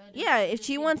something good. Yeah, instead of if just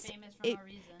she being wants- famous for it- no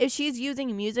reason. if she's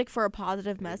using music for a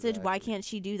positive message, why Exactly. can't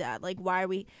she do that? Like, why are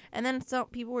we? And then some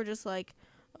people were just like,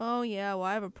 "Oh yeah, well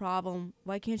I have a problem.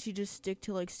 Why can't she just stick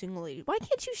to like single lady? Why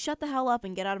can't you shut the hell up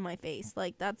and get out of my face?"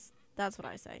 Like that's what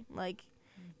I say. Like,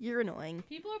 you're annoying.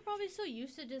 People are probably so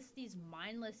used to just these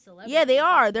mindless celebrities. Yeah, they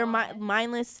are. that's They're why.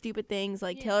 mindless, stupid things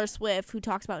like Yeah. Taylor Swift, who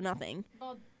talks about nothing.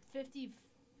 About 50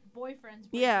 boyfriends.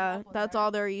 breaking Yeah, up with that's her.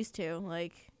 all they're used to.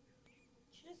 Like,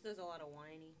 She just does a lot of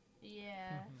whiny.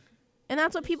 Yeah. and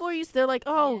that's what people are used to. They're like,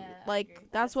 oh, Yeah, I like agree.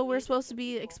 that's what we're That's supposed to music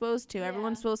be to people. exposed to.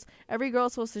 Yeah. Every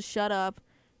girl's supposed to shut up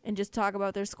and just talk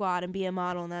about their squad and be a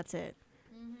model, and that's it.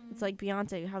 Mm-hmm. It's like,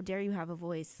 Beyonce, how dare you have a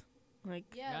voice? Like,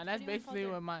 Yeah, that's pretty much what basically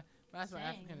they're- what that's what saying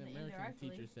African American indirectly.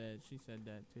 teacher said. She said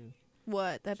that too.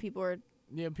 what? That people are.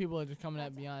 Yeah, people are just coming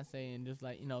at Beyonce and just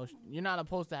like, you're not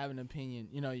supposed to have an opinion.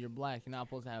 You're black. You're not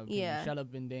supposed to have an opinion. Yeah. Shut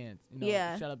up and dance.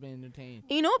 Yeah. Shut up and entertain.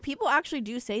 You know what? People actually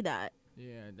do say that.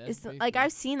 Yeah, that's It's like basically-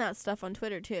 I've seen that stuff on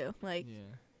Twitter too. Like, Yeah.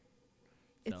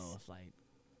 it's So it's like,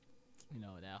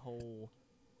 that whole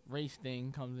race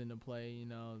thing comes into play.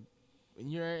 When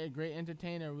you're a great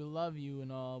entertainer, we love you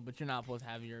and all, but you're not supposed to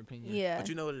have your opinion. yeah, But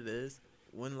you know what it is?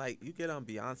 When like you get on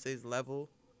Beyonce's level,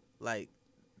 like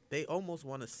they almost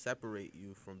want to separate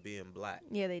you from being black.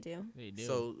 yeah, they do. They do.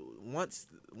 So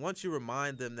once you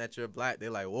remind them that you're black, they're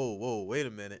like, whoa, wait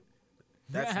a minute,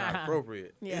 that's not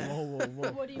appropriate. Yeah. Whoa, whoa,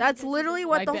 whoa. What do you That's mean literally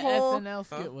what Like the whole. SNL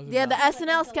skit was Yeah, the about.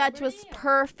 SNL sketch was celebrity or-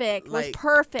 perfect. Was Like-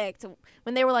 perfect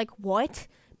when they were like, "What?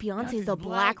 Beyonce's Beyonce's a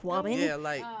black? black woman? Yeah,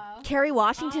 like Carrie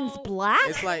Washington's Oh, black?"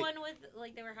 It's the like- one with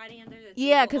like they were hiding under the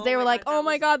Yeah, table. because they were like, "Oh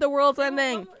my God, the world's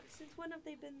ending." Since when have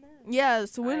they been there? Yeah,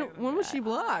 so I when remember was she that.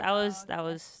 black? That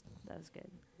was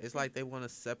good. it's like they want to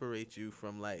separate you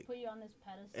from like Put you on this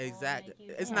pedestal. exactly. make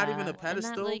you- It's not even Yeah, a and that,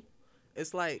 pedestal. like-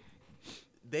 It's like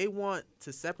they want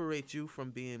to separate you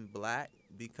from being black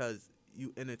because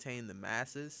you entertain the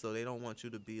masses, so they don't want you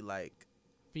to be like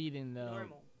Feeding the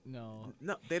Normal.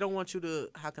 no, they don't want you to,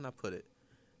 how can I put it?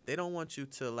 They don't want you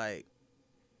to like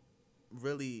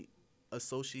really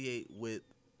associate with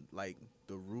like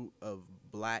the root of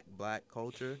black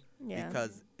culture Yeah.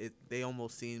 because they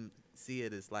almost see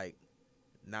it as like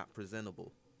not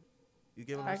presentable. You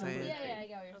get what I I'm saying? completely- Yeah, I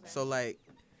get what you're saying. So like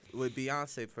with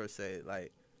Beyonce per se,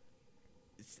 like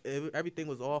everything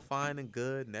was all fine and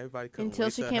good, and everybody couldn't Until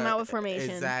wait she till came her- out with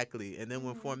Formation. Exactly, and then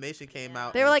when Formation came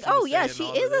out, They were and like, she was "Oh yeah, saying she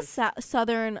all is of a this,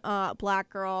 southern black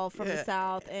girl from the Yeah.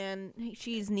 south, and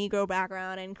she's Negro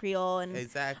background and Creole and."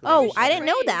 exactly. Oh, And I she- didn't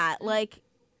know raised. that. Like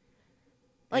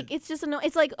And- it's just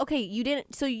it's like, okay, you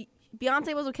didn't. So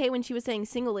Beyonce was okay when she was saying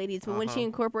single ladies, but when she Uh-huh.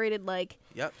 incorporated like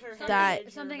Yep.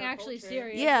 that- Something actually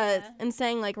serious. yeah, and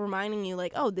saying like reminding you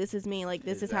like, oh, this is me, like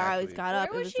this is how I always Exactly. got up.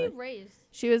 Where It was was she like, raised?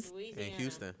 she was in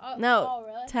Houston. Oh, No, Oh,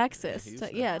 really? Texas. In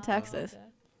Houston. Yeah, Oh, Texas. okay.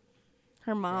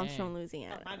 Her mom's Dang. from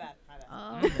Louisiana. My bad.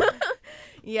 Oh.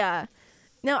 Yeah.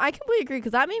 No, I completely agree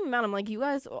because that made me mad. I'm like, you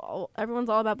guys, everyone's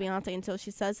all about Beyonce until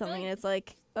she says something, and it's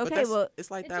like, But okay, that's- well,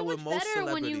 it's like It's that so with much most better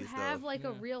when you celebrities, have though. like a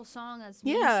Yeah. real song that's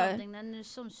means Yeah. something than there's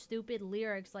some stupid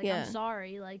lyrics like Yeah. I'm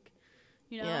sorry, like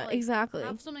yeah, like, exactly.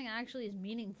 have something that actually is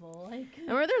meaningful. Like I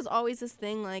remember there's always this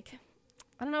thing like,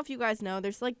 I don't know if you guys know,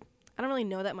 there's like, I don't really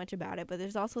know that much about it, but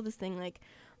there's also this thing like,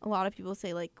 a lot of people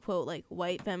say like, quote, like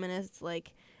white feminists,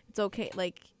 like it's okay,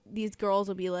 like these girls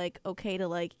will be like, okay to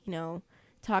like,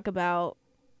 talk about,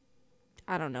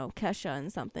 I don't know, Kesha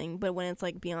and something, but when it's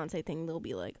like Beyonce thing, they'll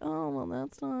be like, oh, well,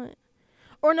 that's not,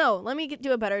 or no, let me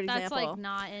do a better that's example. like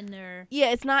not in their Yeah,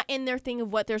 it's not in their thing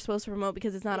of what they're supposed to promote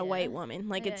because it's not a Yeah. white woman.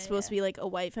 Like Yeah, it's supposed to yeah. be like a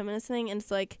white feminist thing, and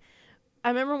it's like, I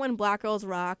remember when Black Girls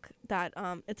Rock, that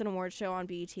it's an award show on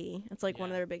BET. It's like one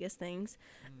of Yeah. their biggest things,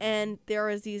 and there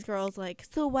was these girls like,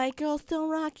 so white girls don't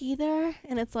rock either,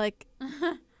 and it's like,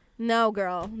 no,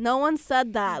 girl, no one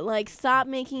said that. Like, stop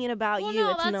making it about well, you. no,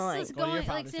 it's that's annoying. just Go to your going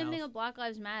like father's same thing house. with Black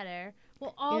Lives Matter.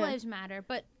 Well, all Yeah. lives matter,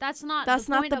 but that's not That's the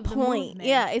not point the of the point. movement.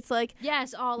 Yeah, it's like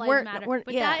Yes, all lives We're- matter, we're-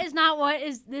 but yeah. that is not what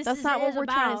is this. That's is, not what is we're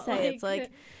trying to about. say. It's like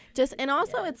just, and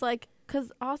also Yeah. it's like,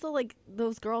 cause also like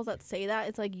those girls that say that,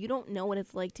 it's like you don't know what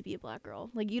it's like to be a black girl.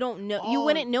 Like you don't know, you Oh,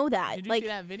 wouldn't know that. Did you Like see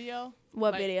that video?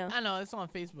 what Like, video? I know it's on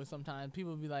Facebook sometimes.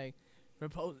 People be like,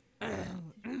 repose.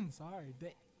 Sorry.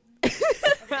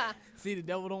 See, the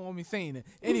devil don't want me saying it.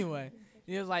 Anyway,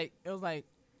 it was like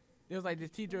this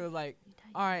teacher was like,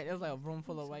 all right, it was like a room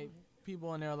full of white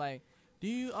people, and they're like, do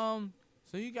you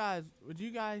so you guys, would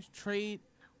you guys trade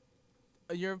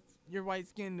your white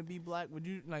skin to be black? Would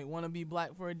you like want to be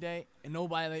black for a day? And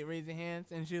nobody like raised their hands,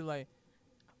 and she was like,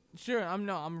 sure. I'm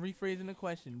rephrasing the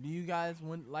question. Do you guys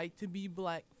like to be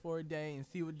black for a day and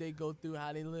see what they go through,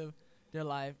 how they live their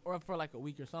life, or for like a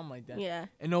week or something like that? Yeah.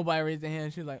 And nobody raised their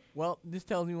hand. She's like, well, this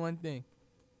tells me one thing.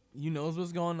 You knows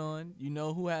what's going on. You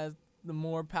know who has the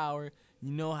more power.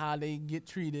 You know how they get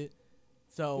treated.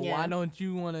 So Yeah. why don't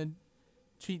you want to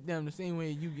treat them the same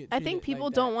way you get treated? I think people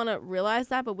like don't want to realize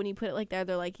that, but when you put it like that,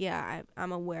 they're like, yeah,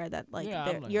 I'm aware that like, Yeah,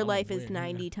 their- I'm like, your I'm life is aware,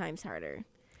 yeah. 90 times harder.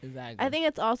 that? Exactly. I think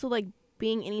it's also like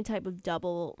being any type of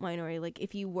double minority. Like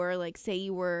if you were like, say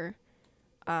you were,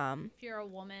 if you're a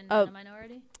woman Oh. and a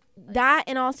minority. that,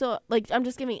 and also, like, I'm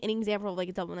just giving an example of, like,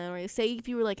 a double memory. Say if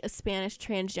you were, like, a Spanish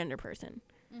transgender person.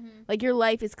 Like, your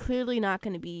life is clearly not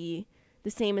going to be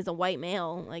the same as a white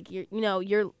male. Like,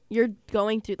 you're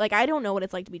going through, like, I don't know what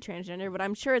it's like to be transgender, but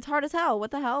I'm sure it's hard as hell.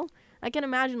 What the hell? I can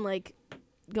imagine, like,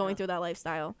 going through that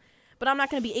lifestyle. But I'm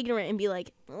not going to be ignorant and be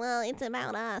like, well, it's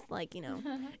about us. Like,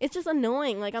 it's just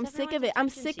annoying. Like, I'm sick of it. I'm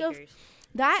sick of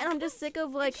that, and I'm just sick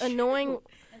of, like, annoying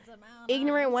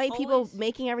ignorant white people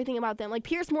making everything about them. Like,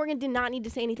 Piers Morgan did not need to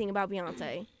say anything about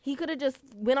Beyonce. He could have just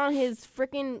went on his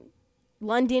freaking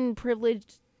London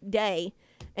privileged day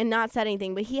and not said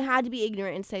anything, but he had to be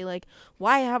ignorant and say, like,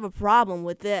 why I have a problem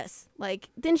with this. Like,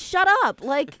 then shut up.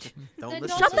 Like,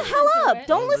 shut the hell up.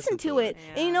 Don't listen to it.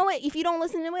 Yeah. And you know what? If you don't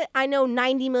listen to it, I know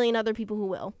 90 million other people who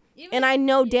will. And I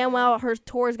know damn well her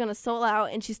tour is going to sell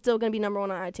out and she's still going to be #1 on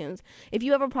iTunes. If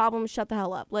you have a problem, shut the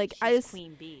hell up. Like, she's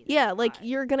queen bee. Yeah, like,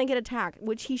 you're going to get attacked,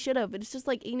 which he should have, but it's just,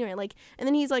 like, ignorant. Like, and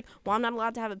then he's like, well, I'm not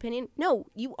allowed to have an opinion. No,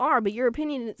 you are, but your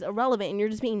opinion is irrelevant and you're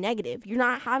just being negative. You're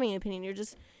not having an opinion. You're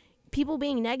just people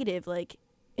being negative. Like,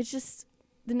 it's just,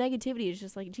 the negativity is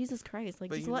just like, Jesus Christ.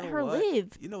 Like, but just let her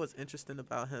live. You know what's interesting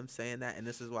about him saying that, and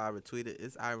this is why I retweeted,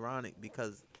 it's ironic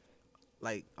because,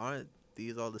 like, aren't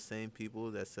these are the same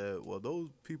people that said, well, those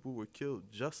people were killed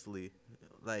justly.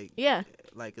 Like, yeah.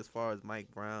 Like, as far as Mike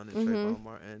Brown and Trayvon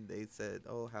Martin, they said,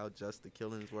 oh, how just the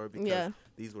killings were because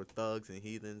these were thugs and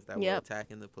heathens that were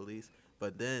attacking the police.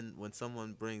 But then when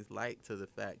someone brings light to the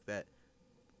fact that,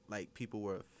 like, people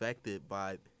were affected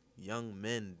by young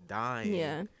men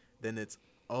dying, then it's,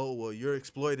 oh, well, you're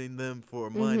exploiting them for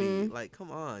money. Like, come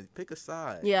on, pick a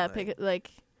side. Yeah, like, pick it,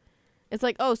 like... It's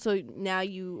like, oh, so now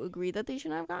you agree that they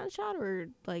shouldn't have gotten shot, or,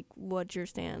 like, what's your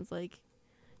stance? Like,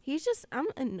 he's just, I'm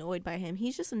annoyed by him.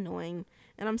 He's just annoying,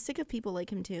 and I'm sick of people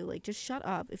like him, too. Like, just shut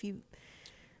up. If you,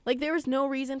 like, there was no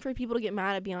reason for people to get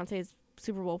mad at Beyonce's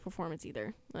Super Bowl performance,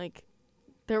 either. Like,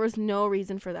 there was no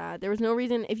reason for that. There was no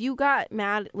reason, if you got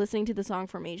mad listening to the song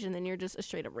Formation, then you're just a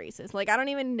straight-up racist. Like, I don't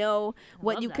even know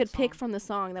what you could pick from the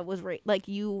song that was, like,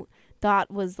 you thought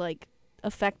was, like,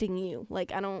 affecting you.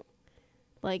 Like, I don't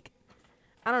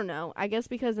know. I guess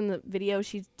because in the video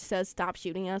she says stop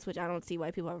shooting us, which I don't see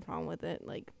why people have a problem with it.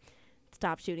 Like,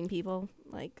 stop shooting people.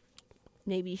 Like,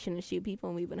 maybe you shouldn't shoot people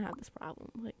and we wouldn't have this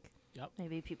problem. Like,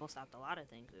 maybe people stopped a lot of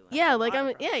things. Like,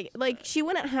 like, she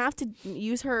wouldn't have to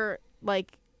use her,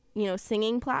 like,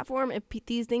 singing platform if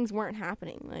these things weren't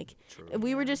happening. Like, if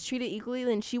we were just treated equally,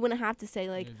 then she wouldn't have to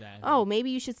say, like, oh, maybe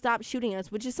you should stop shooting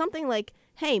us, which is something like,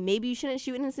 hey, maybe you shouldn't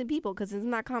shoot innocent people because it's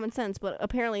not common sense, but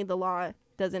apparently the law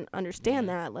doesn't understand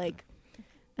that. Like,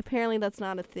 apparently that's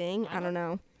not a thing. I don't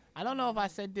know. I don't know if I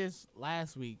said this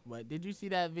last week, but did you see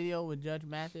that video with Judge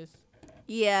Mathis?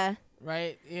 Yeah.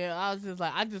 Right? Yeah, I was just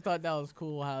like, I just thought that was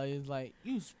cool how he's like,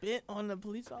 you spit on the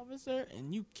police officer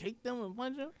and you kicked them and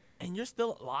punched them and you're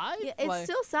still alive? Yeah, it's like,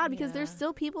 still sad because there's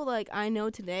still people, like, I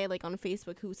know today, like, on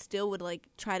Facebook who still would, like,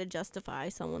 try to justify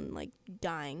someone, like,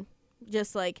 dying.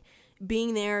 Just, like,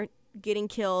 being there, getting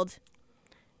killed,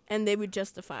 and they would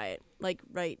justify it. Like,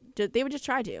 right. They would just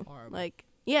try to. Horrible. Like,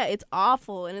 yeah, it's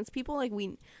awful. And it's people, like,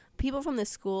 people from the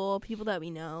school, people that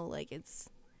we know. Like, it's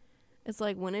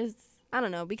like, when is, I don't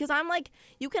know. Because I'm like,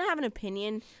 you can have an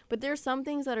opinion, but there's some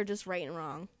things that are just right and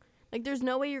wrong. Like, there's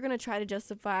no way you're going to try to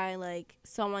justify, like,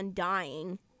 someone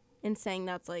dying and saying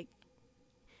that's, like,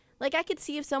 I could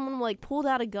see if someone, like, pulled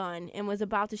out a gun and was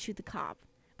about to shoot the cop.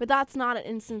 But that's not an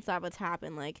instance that would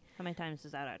happen. Like, how many times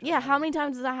does that happen? Yeah, how many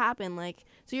times does that happen? Like,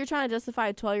 so you're trying to justify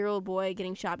a 12-year-old boy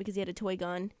getting shot because he had a toy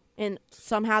gun, and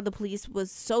somehow the police was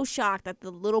so shocked that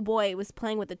the little boy was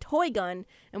playing with a toy gun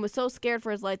and was so scared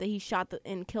for his life that he shot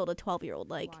and killed a 12-year-old.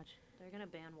 Like, watch, they're gonna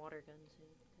ban water guns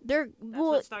soon. That's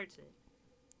what starts it.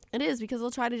 It is, because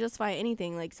they'll try to justify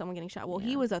anything, like someone getting shot. Well,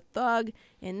 he was a thug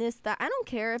and this, that. I don't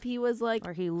care if he was, like,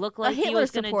 or he looked like a Hitler he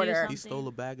was supporter. He stole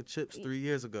a bag of chips 3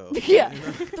 years ago. Yeah.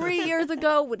 3 years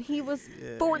ago when he was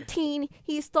 14,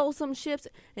 he stole some chips,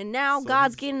 and now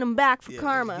God's getting him back for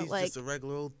karma. He's like, just a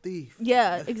regular old thief.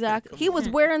 Yeah, exactly. He was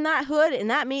wearing that hood, and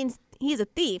that means he's a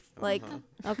thief. Like,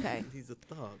 okay. He's a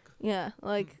thug. Yeah,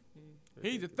 like.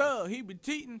 He's a thug. He been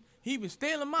cheating. He been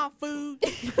stealing my food.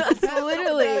 That's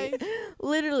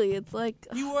literally, it's like.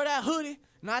 You wore that hoodie,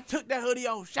 and I took that hoodie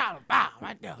off, shot him, bow,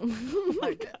 right there.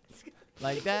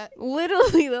 Like that.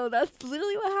 Literally, though, that's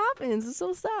literally what happens. It's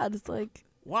so sad. It's like.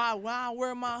 Why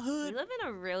wear my hood? We live in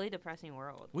a really depressing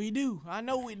world. We do. I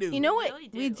know we do. You know what?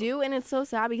 We do, and it's so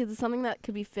sad because it's something that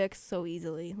could be fixed so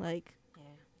easily. Like. Yeah.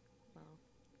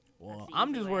 Well,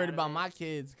 I'm just worried about my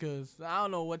kids because I don't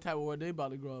know what type of world they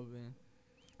about to grow up in.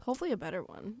 Hopefully a better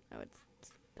one. I would.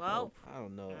 Well, I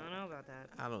don't know. I don't know about that.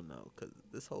 I don't know, because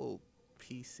this whole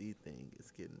PC thing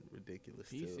is getting ridiculous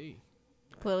too. PC.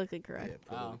 Politically correct.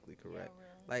 Yeah, politically correct.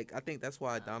 Like, I think that's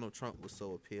why Donald Trump was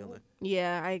so appealing,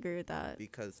 Yeah, I agree with that.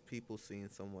 because people seeing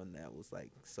someone that was like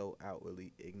so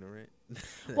outwardly ignorant.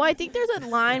 Well, I think there's a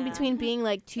line Yeah. between being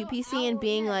like too PC and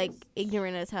being like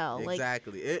ignorant as hell. Like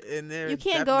Exactly. And you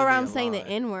can't go around saying the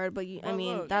N word, but I Well,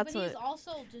 mean look. that's but what. he's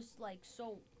also just like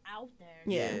so out there.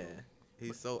 Yeah.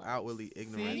 He's so outwardly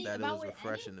ignorant See? that it About was with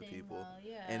refreshing to anything, people. though,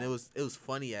 yeah. And it was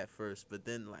funny at first, but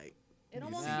then like It you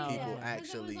almost see Now- people 'cause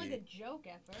actually it was like a joke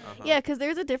at first. Uh-huh. Yeah, because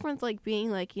there's a difference, like being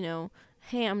like,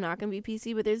 hey, I'm not gonna be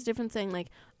PC, but there's a difference saying like,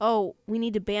 oh, we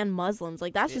need to ban Muslims.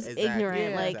 Like that's just Exactly,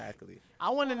 ignorant. Yeah. Like exactly. I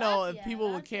want to Well, know that's- if yeah, people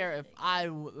would that's care if interesting. I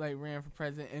like ran for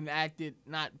president and acted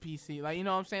not PC. Like, you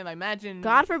know what I'm saying? Like, imagine.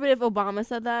 God forbid if Obama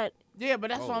said that. Yeah, but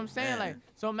that's what Oh, I'm saying. man. Like,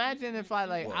 so imagine if I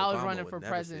Well, I was Obama running would for never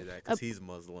president. say that 'cause he's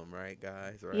Muslim, right,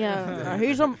 guys? Right? Yeah,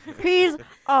 he's a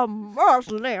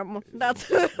Muslim. That's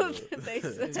what they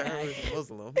The said. terrorist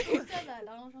Muslim. Who said that?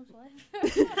 Donald Trump's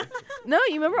wife? No,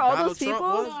 you remember all Donald those Trump people?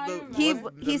 was the, He-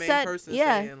 was the he main said- person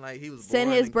yeah. saying, like, he was Send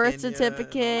born his in birth Kenya and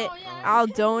certificate. all- Oh, yeah. I'll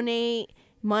donate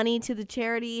money to the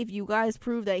charity if you guys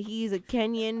prove that he's a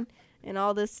Kenyan and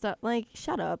all this stuff. Like,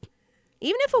 shut up.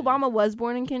 Even if Obama was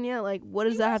born in Kenya, like, what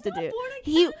does that have to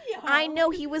do? I know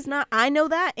he was not. I know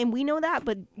that, and we know that,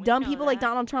 but We dumb know people like that.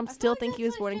 Donald Trump I feel still like think he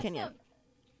that's was born in just Kenya.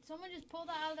 someone just pulled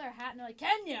that out of their hat and they're like,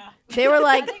 Kenya. They were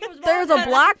like, think it was there's a Biden.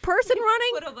 black person Put a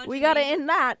running. bunch We of gotta names. end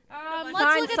that. Let's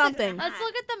Find look at something. Let's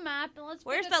look at the map and let's.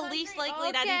 Where's pick a the least country.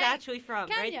 likely that he's Okay. actually from?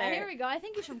 Kenya. Right there. Here we go. I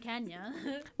think he's from Kenya.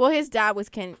 Well, his dad was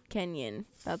Kenyan.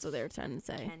 That's what they were trying to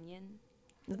say. Kenyan.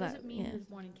 Is That that doesn't mean yeah? he was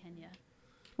born in Kenya.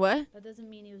 What? That doesn't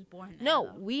mean he was born. No,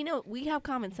 there, though. we know. We have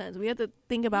common sense. We have to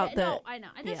think about the. No, I know.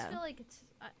 I just yeah. feel like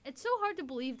it's so hard to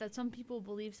believe that some people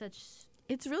believe such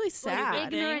It's really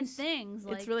sad. ignorant things.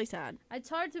 Like It's really sad. it's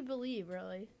hard to believe,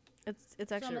 really. It's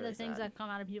actually Some of the really things sad. that come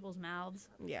out of people's mouths.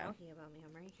 Yeah. Talking about me,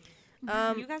 I'm right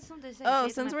here. You Um. got something to say? Oh, Say it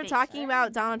to since my we're face. talking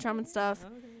about Donald Trump and stuff,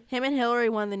 Okay. him and Hillary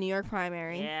won the New York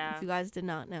primary. Yeah. If you guys did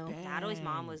not know, Natalie's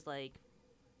mom was like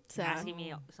sad. asking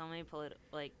me so many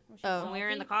like Oh. when we were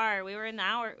in the car, we were in the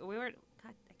hour, we were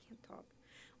God, I can't talk.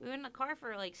 We were in the car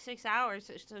for like 6 hours.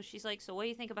 So she's like, "So what do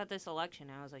you think about this election?"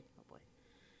 And I was like, "Oh boy."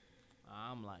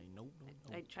 I'm like, nope.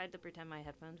 I tried to pretend my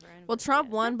headphones were in. Well, but Trump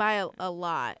yeah. won by a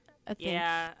lot. I think.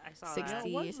 Yeah, I saw 60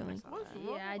 that. or something.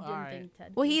 Yeah, I didn't Alright. think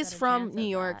Ted. Well, Cruz he's had a from chance New at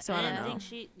York, that. so I I don't didn't know. think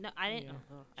she. No, I didn't. Yeah. I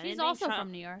She's didn't think also Trump,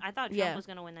 from New York. I thought Trump Yeah. was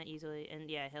gonna win that easily, and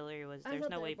yeah, Hillary was. I There's thought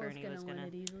no they way were both Bernie was win gonna.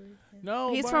 it easily.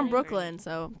 No, He's Bernie. from Brooklyn,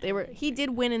 so they were. He did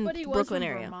win in But he was Brooklyn from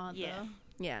area. Vermont, Yeah. though.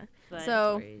 Yeah. But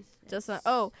So just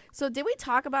so did we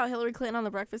talk about Hillary Clinton on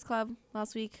the Breakfast Club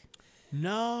last week?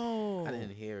 No. I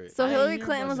didn't hear it. So I didn't Hillary hear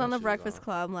Clinton about was on that. the She was Breakfast on.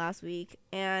 Club last week,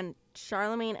 and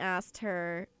Charlemagne asked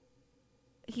her.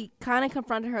 He kind of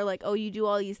confronted her like, "Oh, you do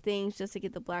all these things just to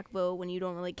get the black vote when you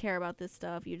don't really care about this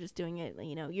stuff. You're just doing it,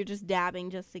 you're just dabbing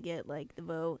just to get like the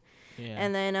vote." Yeah.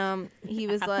 And then he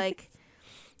was like,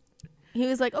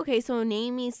 "Okay, so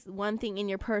name me one thing in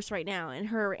your purse right now." And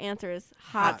her answer is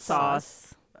hot Hot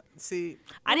sauce. See,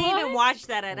 I didn't even watch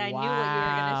that, and I knew what you were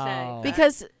gonna Wow. say.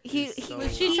 Because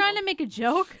Was she trying to make a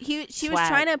joke? she was Swag.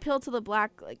 trying to appeal to the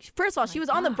black, like, first of all, she was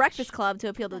on the Breakfast Club to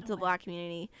appeal to the black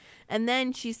community, and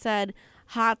then she said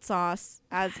hot sauce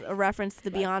as a reference to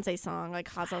the Beyonce song, like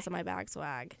hot sauce in my bag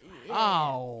swag.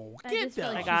 Oh, I get just feel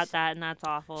that. I like got that, and that's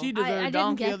awful. She deserved I didn't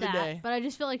donkey get of the that, day. but I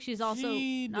just feel like she's also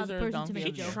She not the deserved person to donkey make a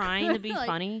of the joke. day. trying to be Like,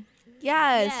 funny.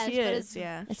 Yes, Yes, she but is. it's-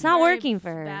 Yeah. It's not very working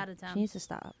for her. bad attempt. She needs to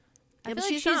stop. I Yeah, but feel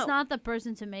like she's she's not- not the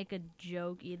person to make a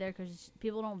joke either, because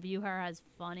people don't view her as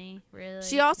funny, really.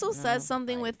 She also No, says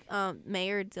something like- with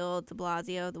Mayor de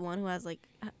Blasio, the one who has like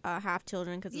half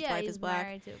children because his yeah, wife he's is black.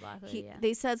 married to a black lady, yeah.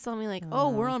 They said something like, Oh, "Oh,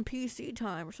 we're no. on PC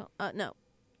time" or something. No,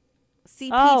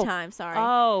 CP Oh. time. Sorry.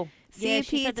 Oh, yeah, CP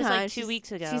she said this time. like 2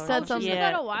 weeks ago. she said or something-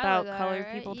 yeah, said a while about ago, colored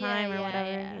right? people Yeah, time or yeah, whatever.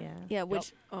 yeah. Yeah. Yeah,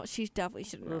 which she definitely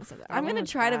shouldn't have said that. That I'm one gonna was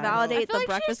try to bad. validate I feel the like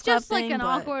Breakfast she's Club just like thing, an but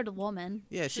awkward woman.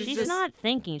 yeah, She's just not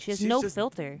thinking. She has she's no just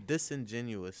filter.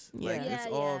 disingenuous. Yeah. Like, it's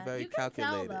all very You can tell,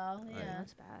 calculated. though, Like, yeah.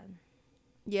 That's bad.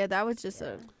 yeah, that was just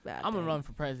a bad. I'm gonna thing. run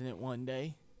for president one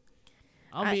day.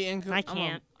 I'll I- be incorrect. I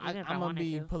can't, even if I I'm gonna wanted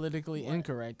be to. politically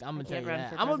incorrect. I'm gonna tell can't you run that.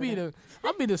 for I'm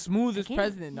gonna be the smoothest can't.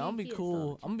 president. though. I'm You gonna be can't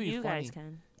cool. I'm gonna be You funny. guys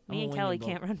can. I'm Me and gonna win Kelly the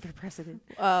can't run for president.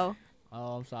 Oh,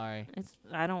 Oh, I'm sorry.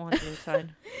 I don't want to. It's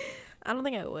fine. I don't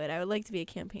think I would. I would like to be a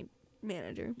campaign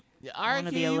manager. Yeah, all right,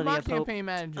 wanna be kid, you Olivia my Pope. campaign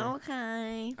manager.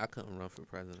 Okay. I couldn't run for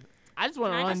president. I just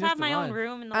want to Can I run just just have to my run. own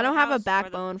room in the I don't White have a House or the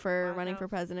backbone for White running for House?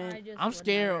 president. I'm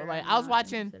scared. Like I was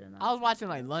watching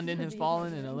like London has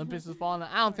fallen and Olympus has fallen.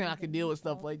 I don't think I could deal with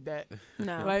stuff like that.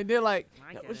 No. Like they're like,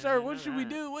 I "Yo, couldn't sir, do what should we that.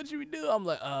 do? What should we do? I'm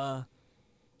like,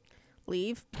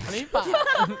 Leave. I mean, fine.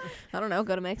 I don't know.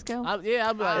 Go to Mexico. I'll be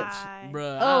like, Bye.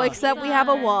 bruh. Oh, I- except we have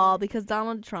a Bye. wall because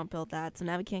Donald Trump built that, so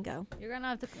now we can't go. You're gonna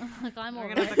have to climb We're over.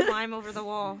 gonna have to climb over the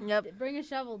wall. Yep. Bring a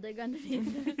shovel, dig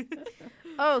underneath.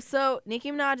 Oh, so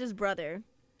Nicki Minaj's brother.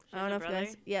 She I has don't know a if you brother?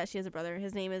 guys. Yeah, she has a brother.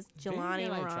 His name is Didn't he Jelani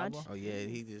get, like, Miraj. trouble? Oh yeah,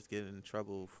 he just get in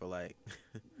trouble for like.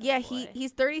 Yeah, Boy.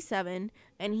 he's 37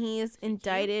 and he is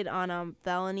indicted on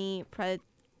felony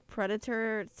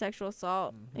predator sexual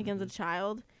assault against a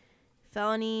child,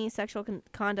 felony sexual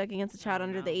conduct against a child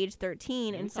under the age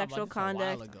 13, Yeah, we and talked sexual about this a while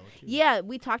conduct. ago, too. Yeah,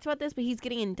 we talked about this, but he's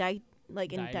getting indicted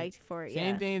Indicted. for it. Same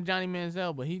Yeah. thing as Johnny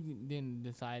Manziel, but he didn't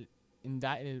decide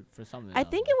indicted for something. I else.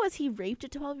 think it was he raped a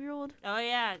 12-year-old. Oh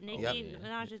yeah, Nicki Yep.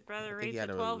 Minaj's brother I think raped he a had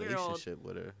a 12-year-old. relationship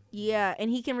with her. Yeah, and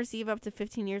he can receive up to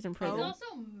 15 years in He's prison. also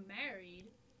married.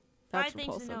 That's Five things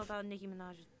to know repulsive. about Nicki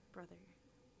Minaj's brother.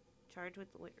 Charged with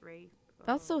rape.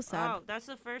 That's so sad. Oh, that's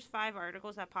the first 5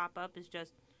 articles that pop up is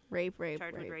just Rape, rape,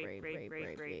 charged with rape, rape, rape,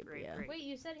 rape, rape. yeah. Wait,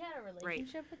 you said he had a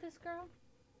relationship with this girl?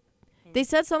 They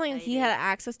said something he had indicted.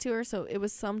 access to her, so it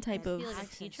was some type Is of he like a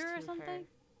Access teacher to or her. something?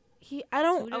 I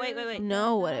don't Oh wait.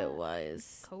 know what it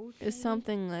was. Coach? It's maybe?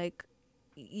 something like,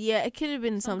 yeah, it could have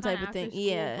been some type kinda of thing. after-school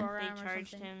Yeah. They program or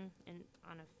charged something. him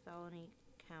on a felony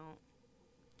count.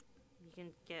 You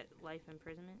can get life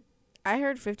imprisonment. I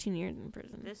heard 15 years in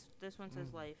prison. This one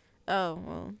says life. Oh,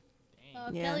 well. Oh,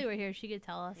 if Yeah. Kelly were here, she could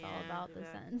tell us all Yeah, about do the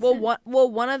that. sentence.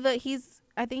 One of the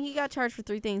I think he got charged for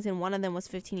 3 things, and one of them was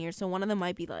 15 years, so one of them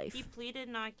might be life. He pleaded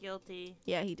not guilty.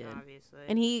 Yeah, he did. Obviously.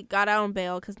 And he got out on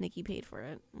bail because Nikki paid for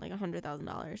it, like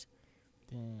 $100,000.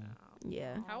 Damn.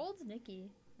 Yeah. How old's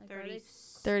Nikki? Like, are they-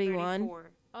 31.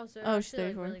 34. Oh, so Oh, they're she's actually,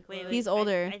 like, 34. really Wait, close He's I-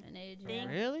 older. in age. think- Yeah.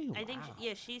 Really? I think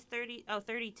Wow. she's 30. Oh,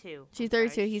 32. She's I'm sorry,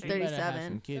 32, he's You better have 37.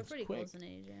 some They're kids pretty quick. close in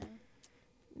age, yeah.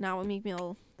 Not with Meek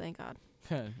Mill, thank God.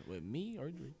 With me or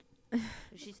Drake?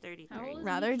 She's 33. How old is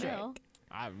Rather Meek Drake. Mill?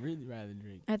 I'd really rather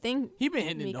Drake. I think He been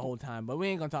hitting it Meek- the whole time, but we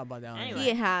ain't gonna talk about that. on Anyway.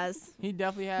 here. he has. He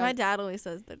definitely has. My dad always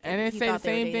says that. And they he say the thought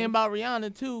they were same thing dating. about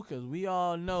Rihanna too, cause we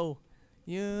all know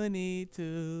you need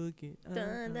to get.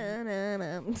 Dun, dun, dun,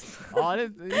 dun. Oh,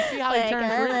 this, you see how he Wake turned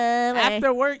up, Caribbean wake.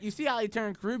 after work? You see how he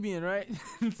turned Caribbean, right?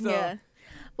 So, Yeah.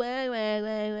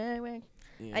 Wait.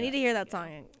 yeah. I need to hear that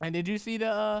song. And did you see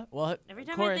the well? Every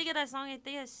time chorus- I think of that song, I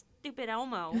think of stupid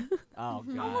Elmo. Oh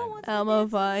God. Elmo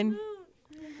fine.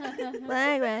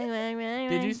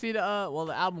 Did you see the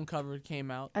the album cover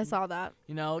came out? I saw that.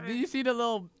 You know, did you see the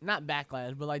little not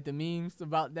backlash, but like the memes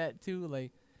about that too?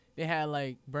 Like they had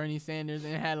like Bernie Sanders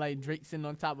and it had like Drake sitting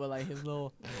on top of like his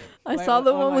little. I like, saw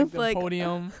the on, one with the like.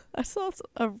 podium. I saw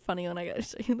a funny one. I gotta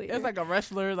show you later. It's like a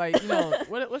wrestler, like you know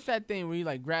what's that thing where you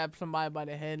like grab somebody by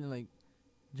the head and like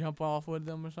jump off with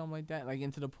them or something like that, like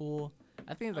into the pool.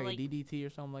 I think it's Oh, like a like- DDT or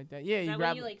something like that. Yeah, Is you that grab.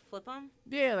 when you like flip them?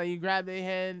 Yeah, like you grab their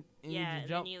head and Yeah, you and just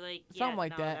then jump. you like something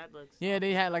like no, that. looks Yeah,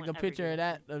 they awful. had I like a won't ever picture do of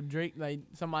that of Drake, like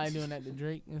somebody doing that to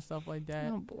Drake and stuff like that.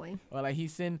 Oh boy. Or like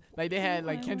he's sitting, like they had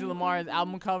like Kendrick Lamar's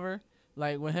album cover,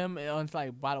 like with him on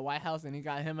like by the White House, and he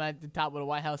got him at the top of the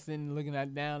White House sitting looking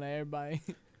down at everybody.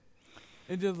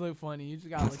 It just looked funny. You just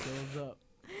gotta look those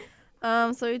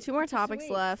up. So we have 2 more topics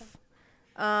Sweet. left.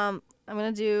 I'm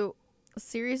gonna do a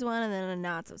serious one and then a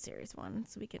not so serious one,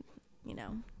 so we can,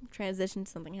 transition to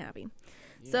something happy.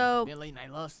 Yeah, So- be a late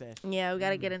night love sesh. Yeah, we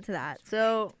gotta get into that.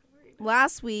 So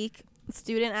last week, a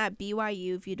student at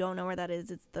BYU, if you don't know where that is,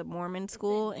 it's the Mormon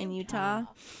school in Utah.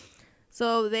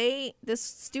 So this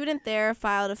student there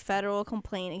filed a federal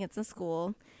complaint against the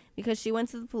school because she went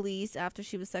to the police after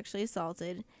she was sexually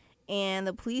assaulted, and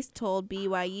the police told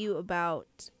BYU about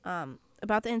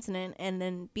the incident. And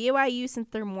then BYU, since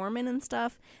they're Mormon and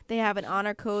stuff, they have an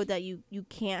honor code that you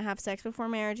can't have sex before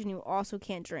marriage, and you also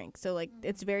can't drink. So like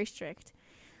it's very strict.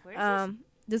 Where's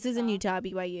This is in Utah,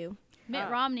 BYU. Mitt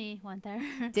Romney went there.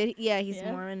 He's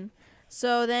Yeah. Mormon.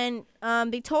 So then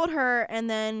they told her, and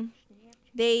then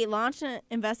they launched an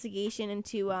investigation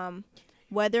into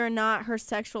whether or not her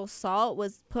sexual assault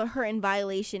was put her in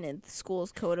violation in the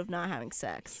school's code of not having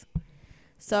sex.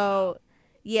 So,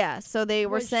 yeah, so they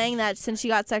were Was saying that since she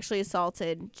got sexually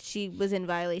assaulted, she was in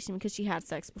violation because she had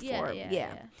sex before.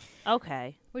 Yeah.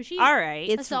 Okay. Was she All right.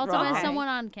 It's assaulted wrong. by someone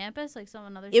on campus, like some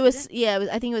another? It was, student?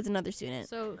 I think it was another student.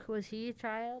 So was he a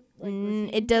child? Like, was he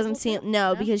It doesn't seem, involved?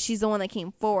 no, because she's the one that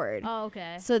came forward. Oh,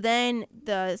 okay. So then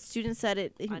the student said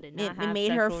it I did not it have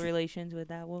made her sexual relations with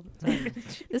that woman.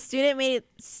 the student made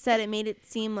it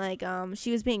seem like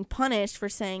she was being punished for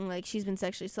saying like she's been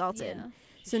sexually assaulted. Yeah.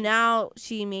 So now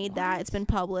she made that, it's been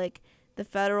public. The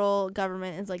federal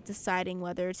government is like deciding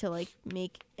whether to like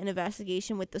make an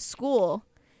investigation with the school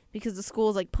because the school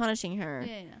is like punishing her.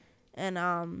 Yeah. And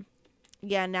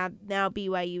now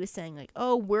BYU is saying like,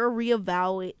 "Oh, we're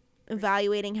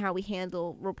evaluating how we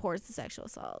handle reports of sexual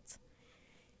assault.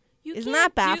 You Isn't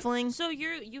can't that baffling? So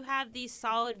you have these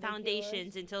solid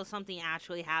foundations until something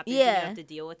actually happens. Yeah. And you have to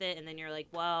deal with it, and then you're like,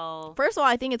 well. First of all,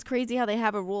 I think it's crazy how they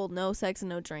have a rule: no sex and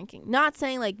no drinking. Not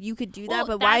saying like you could do that,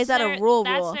 well, but why is that their- a rule?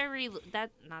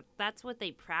 That's that's what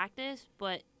they practice,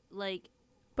 but like.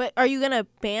 But are you gonna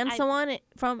ban I- someone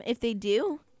from if they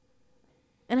do?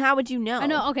 And how would you know? I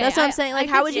know, okay, That's what I'm I- saying. I Like,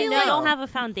 could how would see, you They know? don't have a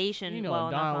foundation You know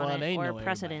well darn enough well on they it know or a everybody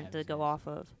precedent has to go sex. off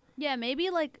of. Yeah, maybe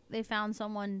like they found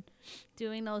someone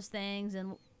doing those things,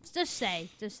 and just say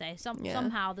Yeah.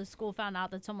 somehow the school found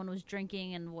out that someone was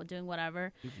drinking and doing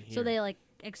whatever, You can so hear they like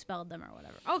expelled them or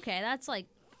whatever. Okay, that's like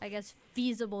I guess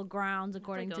feasible grounds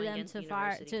according to going them against to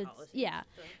fire university to policy, yeah.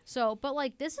 so. So, but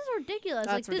like this is ridiculous.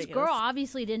 That's like this ridiculous. girl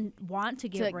obviously didn't want to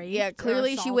get To- raped. yeah, or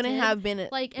clearly she wouldn't assaulted. have been.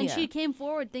 Like, and yeah. she came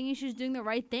forward thinking she was doing the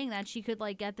right thing, that she could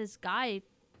like get this guy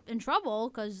in trouble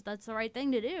because that's the right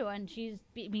thing to do, and she's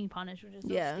being punished, which is so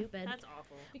Yeah. stupid. That's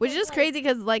awful. Which is Because, just crazy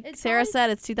because, like it's Sarah always-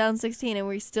 said, it's 2016 and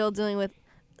we're still dealing with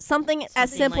something as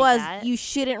Something simple like as that. you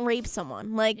shouldn't rape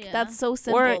someone. Like Yeah. that's so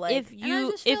simple. Or like, if And I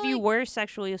you just feel if you like- were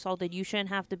sexually assaulted, you shouldn't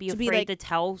have to be To be, afraid like- to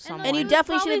tell someone. And you it was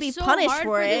definitely shouldn't probably be so punished hard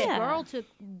for this it. Yeah. girl to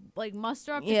like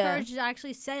muster up the Yeah. courage to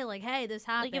actually say like, "Hey, this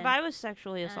happened." like if I was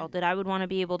sexually And- assaulted, I would want to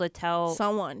be able to tell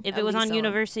someone. if at it was least on someone.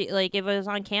 university, like if it was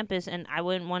on campus, and I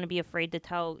wouldn't want to be afraid to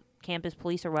tell campus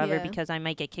police or whatever Yeah. because I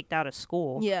might get kicked out of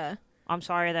school. Yeah, I'm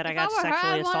sorry that I if got I were her,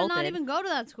 sexually I'd want to assaulted. not even go to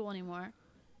that school anymore.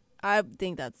 I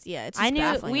think that's It's just I knew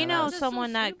baffling we how know that's- It's so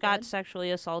someone that got stupid.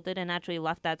 sexually assaulted and actually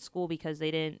left that school because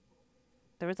they didn't.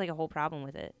 There was like a whole problem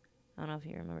with it. I don't know if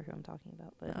you remember who I'm talking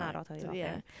about, but if not, I'll tell you.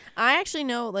 Yeah, Yeah. I actually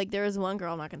know. Like there was one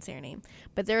girl. I'm not gonna say her name,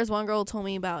 but there was one girl who told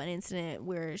me about an incident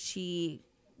where she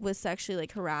was sexually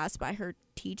like harassed by her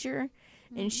teacher,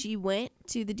 and she went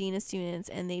to the dean of students,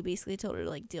 and they basically told her to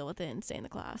like deal with it and stay in the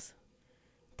class.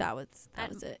 That was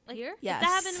it. Like, Here? If that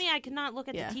happened to me, I could not look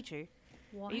at Yeah. the teacher.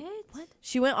 What? What?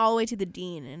 She went all the way to the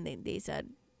dean, and they said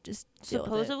just deal with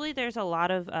it. Supposedly, there's a lot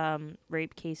of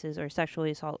rape cases or sexual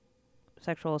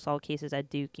assault cases at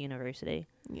Duke University,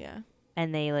 Yeah.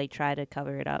 and they like try to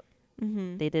cover it up.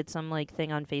 Mm-hmm. They did some like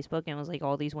thing on Facebook, and it was like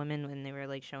all these women, and they were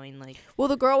like showing like Well,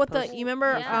 the girl with the Post- you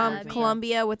remember Yeah, I mean-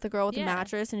 Columbia with the girl with the Yeah.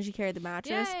 mattress, and she carried the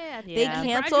mattress. Yeah. They Yeah.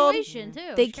 canceled- Graduation,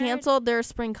 too. They She carried canceled their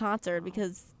spring concert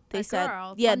because they a said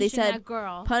girl, they punishing said that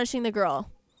girl. punishing the girl,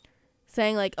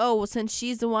 saying like, oh, well, since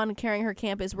she's the one carrying her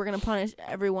campus, we're gonna punish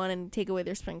everyone and take away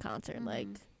their spring concert. Like,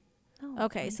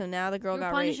 okay, so now the girl You're got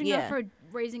raped. punishing Yeah, her for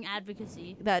raising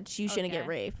advocacy. that you shouldn't get Okay.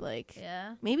 raped. Like,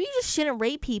 Yeah. maybe you just shouldn't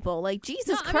rape people. Like,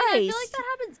 Jesus No, Christ. I mean, I feel like that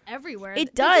happens everywhere. It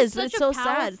It's does, just but it's such so a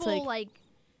sad. It's powerful, like-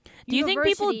 Do you think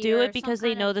people university do or it because some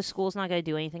they kind know of- the school's not gonna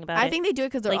do anything about I it? think they do it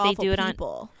because they're Like, they awful do it on-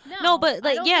 people. No, but, I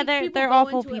like, don't yeah, think they're- people they're go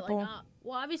awful into it like, people.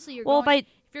 well, obviously you're Well, going. if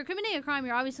If you're committing a crime,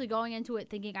 you're obviously going into it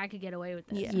thinking I could get away with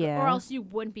this. Yeah. Yeah. Or else you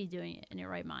wouldn't be doing it in your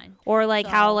right mind. or like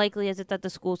how So- likely is it that the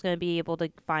school's gonna be able to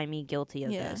find me guilty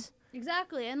of Yeah. this?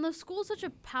 Exactly. And the school's such a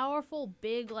powerful,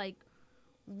 big, like,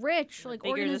 rich, like,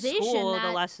 bigger the organization school, the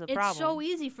that less the it's problem. so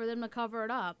easy for them to cover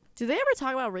it up. Do they ever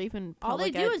talk about rape in All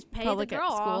they public? do is pay the public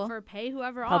girl school? off or pay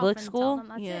whoever Public off and school? tell them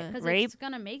that's Yeah. it. Because Rape? it's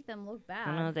going to make them look bad.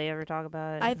 I don't know if they ever talk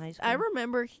about it I in high school. I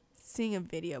remember seeing a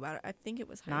video about it. I think it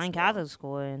was high Non school. Catholic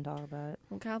school didn't talk about it.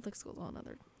 Well, Catholic school's a whole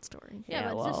other story.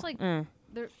 Yeah, but it's just like eh.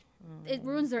 it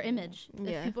ruins their image.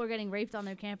 Yeah. If people are getting raped on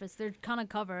their campus, they're gonna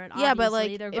cover it. Yeah, but, obviously.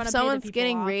 like, They're if gonna pay the someone's people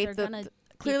getting off, raped, they're the- gonna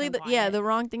keep Clearly, them the quiet.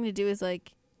 wrong thing to do is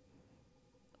like,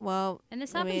 well, And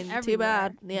this I happens mean, everywhere. too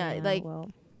bad. Yeah, like,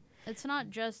 well, It's not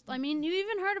just. I mean, you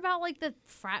even heard about like the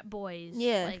frat boys.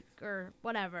 Yeah. Like or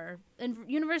whatever. In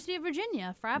University of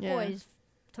Virginia, frat Yeah. boys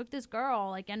took this girl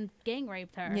like and gang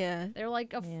raped her. yeah, They're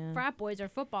like a Yeah. frat boys or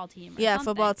football team. Or yeah, something.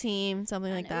 football team,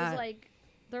 something And like it was that. like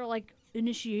they're like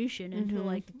initiation into Mhm.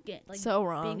 like get like So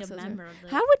wrong, being a so member of the.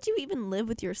 How would you even live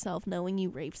with yourself knowing you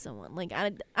raped someone? Like,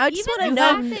 I just Even want the to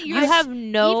know. fact that you you're have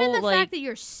no even the like. fact that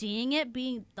you're seeing it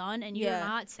being done and you're Yeah.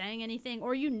 not saying anything,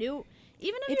 or you knew,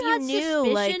 even if, If you you had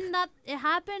knew, like- suspicion that it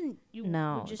happened, you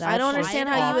No, would just that's I don't quiet understand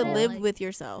about how you would it. live like, with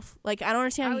yourself. Like, I don't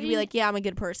understand how I you could be mean, like, yeah, I'm a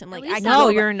good person. Like, I least could No, go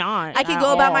you're not. I could at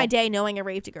go about my all. day knowing I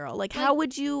raped a girl. Like, how Like-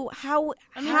 would you? How?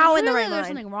 I mean, how in the clearly right there's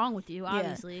mind? something wrong with you, Yeah.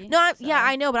 obviously. No, yeah, So-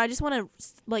 I know, but I just want to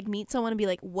like meet someone and be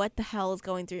like, what the hell is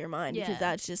going through your mind? Yeah. Because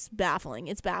that's just baffling.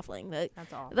 It's baffling.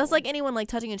 That's all. That's like anyone like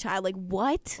touching a child. Like,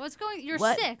 what? What's going? You're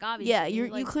What? sick, obviously. Yeah, you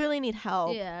like, clearly need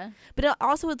help. Yeah. But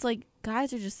also, it's like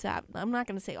guys are just sap. I'm not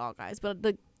gonna say all guys, but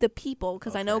the people,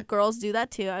 because I know Okay. girls do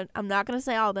that too. I'm not gonna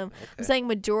say all of them. I'm Okay. saying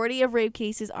majority of rape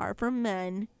cases are from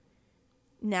men.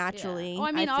 naturally. Oh,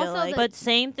 I mean, feel also like. But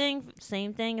same thing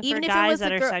Even for if it guys was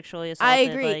that a are girl- sexually assaulted.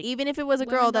 I agree. Like, Even if it was a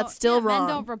Women girl, don't- that's still yeah, wrong.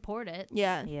 Men don't report it.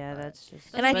 Yeah. yeah, that's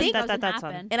just. And I but think- that's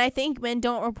on. And I think men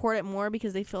don't report it more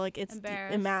because they feel like it's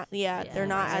Embarrassed. yeah, Yeah. they're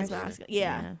not as Embarrassed. masculine.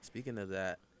 Yeah. Speaking of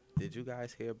that, did you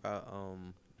guys hear about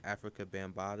Africa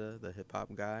Bambaataa, the hip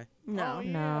hop guy? No.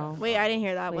 No. Wait, I didn't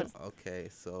hear that. Wait. What? Okay,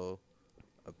 so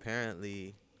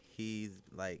apparently he's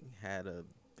like had a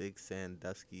big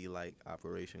Sandusky like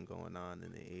operation going on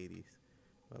in the 80s,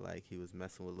 where like he was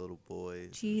messing with little boys.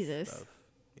 and Jesus. stuff.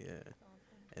 Yeah.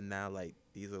 And now like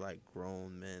these are like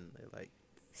grown men. They're like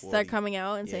 40, Start coming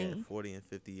out and yeah, saying. 40 and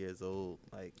 50 years old,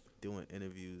 like doing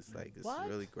interviews. Like it's What?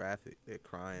 really graphic. They're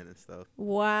crying and stuff.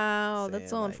 Wow, that's saying,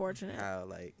 so like, unfortunate. How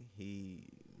like he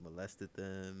molested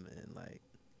them and like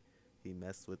he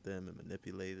messed with them and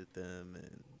manipulated them,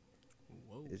 and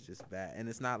Whoa. it's just bad. And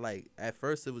it's not like at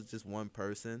first it was just one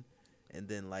person, and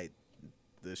then like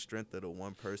the strength of the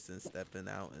one person stepping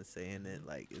out and saying it,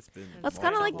 like it's been. That's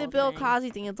kind of like the multiple Bill things. Cosby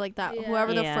thing. It's like that. Yeah.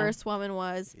 Whoever the Yeah. first woman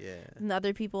was, Yeah. and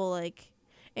other people like.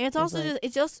 And it's It was also like- just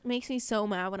it just makes me so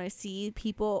mad when I see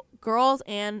people, girls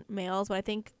and males, but I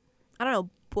think I don't know,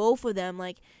 both of them,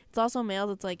 like it's also males.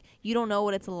 It's like you don't know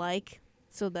what it's like,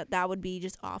 so that would be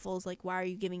just awful. It's like, why are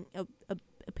you giving a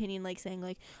opinion, like saying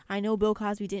like I know Bill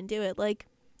Cosby didn't do it, like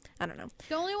I don't know.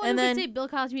 The only one And who then- could say Bill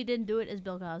Cosby didn't do it is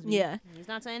Bill Cosby. Yeah. He's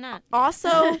not saying that. Also,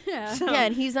 Yeah. yeah,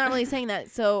 and he's not really saying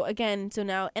that. So again, so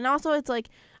now, and also it's like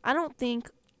I don't think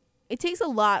it takes a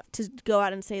lot to go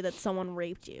out and say that someone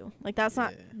raped you. Like that's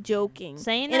not Yeah. joking.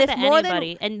 Saying And that if to more than-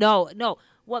 anybody, and no,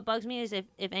 what bugs me is if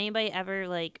anybody ever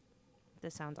like,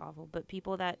 this sounds awful, but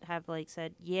people that have like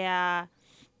said, yeah,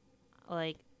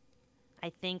 like,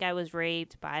 I think I was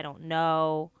raped, but I don't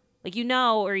know. Like you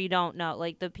know or you don't know.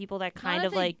 Like the people that kind Not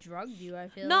of if they like. drugged you. I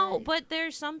feel No, like. but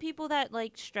there's some people that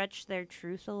like stretch their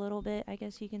truth a little bit, I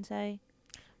guess you can say.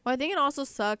 Well, I think it also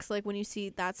sucks like when you see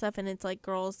that stuff and it's like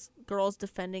girls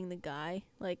defending the guy,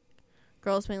 like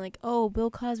girls being like, "Oh,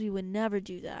 Bill Cosby would never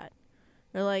do that,"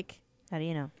 or like, How do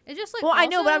you know? It's just like. well, I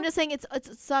know, but also- I'm just saying it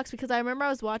sucks because I remember I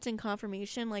was watching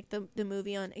Confirmation, like the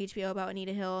movie on HBO about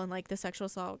Anita Hill and like the sexual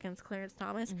assault against Clarence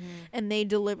Thomas, and they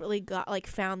deliberately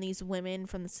found these women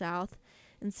from the South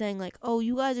and saying like, "Oh,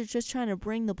 you guys are just trying to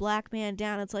bring the black man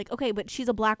down." It's like, okay, but she's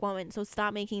a black woman, so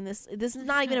stop making this. This is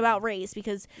not even about race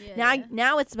because Yeah.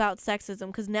 now it's about sexism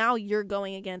because now you're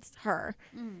going against her,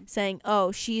 saying,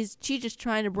 "Oh, she's just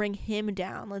trying to bring him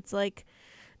down." It's like,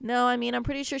 no, I mean, I'm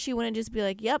pretty sure she wouldn't just be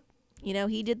like, "Yep, you know,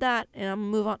 he did that," and I'm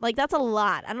gonna move on. Like that's a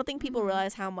lot. I don't think people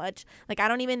realize how much. Like I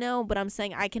don't even know, but I'm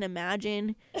saying I can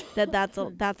imagine that's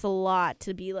a lot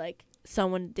to be like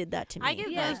someone did that to me. I give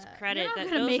Yeah. those credit. You're not that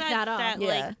gonna those make that, that up. that Yeah.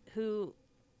 like who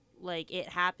like it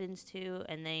happens to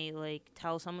and they like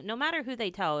tell someone, no matter who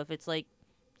they tell, if it's like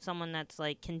someone that's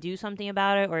like can do something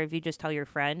about it or if you just tell your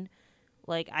friend,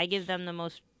 like I give them the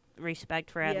most respect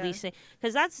for at Yeah. least say,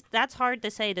 because that's hard to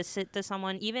say to sit to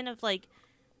someone, even if like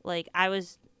I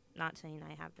was not saying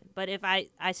I haven't, but if I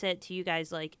said to you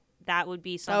guys like that would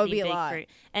be something That would be a big lot. for,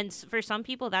 and for some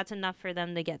people that's enough for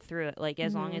them to get through it, like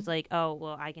as long as like, oh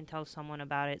well, I can tell someone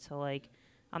about it, so like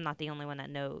I'm not the only one that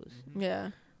knows.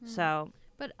 Yeah. So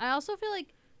But I also feel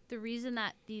like the reason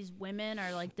that these women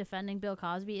are like defending Bill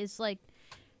Cosby is like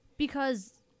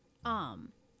because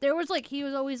there was like he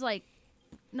was always like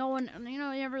no one, you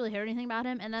know, you never really heard anything about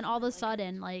him, and then all of a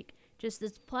sudden like just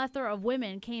this plethora of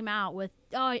women came out with,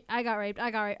 "Oh, I got raped, I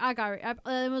got raped, I got raped."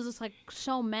 It was just like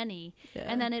so many,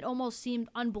 and then it almost seemed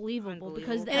unbelievable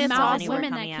because the And it's amount also- of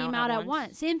women that coming came out out at at once.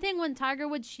 once. Same thing when Tiger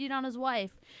Woods cheated on his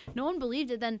wife, no one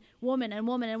believed it. Then woman and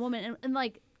woman and woman and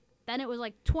like. Then it was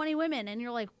like 20 women, and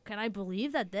you're like, "Can I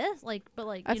believe that this?" Like, but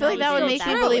like, I you feel know, like that it's would still make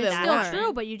me true. believe it's it still more.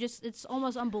 true, but it's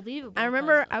almost unbelievable. I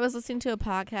remember 'cause- I was listening to a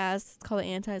podcast called the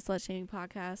Anti-Slut Shaming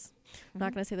Podcast. I'm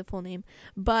not gonna say the full name,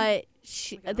 but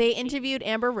they interviewed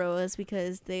Amber Rose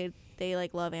because they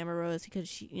like love Amber Rose because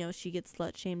she gets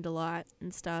slut shamed a lot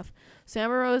and stuff. So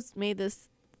Amber Rose made this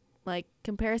like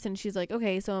comparison. She's like,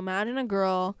 okay, so imagine a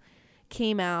girl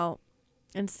came out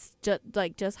and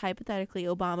just hypothetically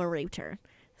Obama raped her.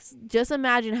 Just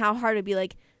imagine how hard it'd be.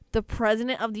 Like the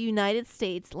president of the United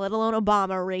States, let alone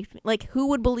Obama, raped me. Like who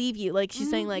would believe you? Like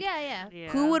she's saying like. yeah.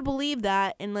 Who would believe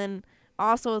that? And then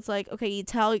also it's like, okay, you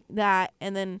tell that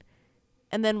and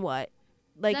then what?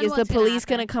 Like Then is the what's gonna police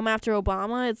happen? gonna come after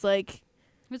Obama? It's like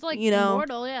It's like you know,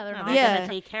 immortal, yeah. They're no, not. they're Yeah. gonna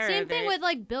take care Same of thing it. with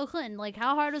like Bill Clinton. Like,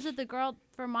 how hard was it the girl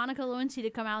for Monica Lewinsky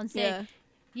to come out and say, yeah.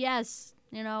 "Yes,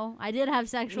 you know, I did have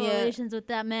sexual Yeah. relations with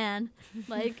that man."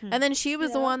 Like, And then she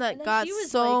was the Yeah. one that And then got she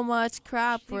was, so like, much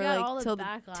crap she for got all like the till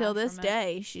backlash this from it.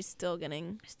 day. She's still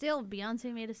getting. still,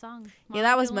 Beyonce made a song. Yeah,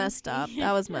 that was Monica messed up. Lewinsky.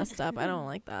 That was messed up. I don't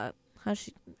like that.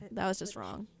 That was just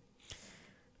wrong.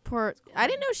 Poor. I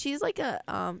didn't know she's like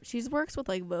she works with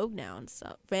like Vogue now and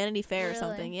stuff, Vanity Fair or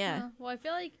something. Yeah. Well, I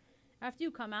feel like after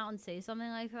you come out and say something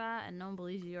like that, and no one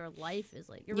believes you, your life is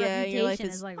like your Yeah, your life reputation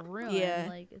is- is like ruined. yeah.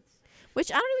 Like it's.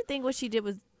 Which I don't even think what she did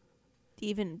was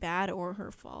even bad or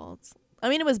her fault. I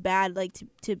mean, it was bad, like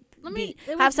to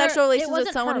have sexual relations with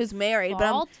someone who's married,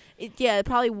 but it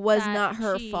probably was not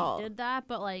her fault. Did that,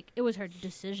 but like it was her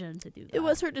decision to do that. It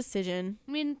was her decision.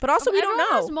 I mean, But also, we don't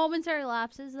everyone know. has momentary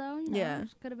lapses, though. You know, Yeah.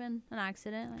 could have been an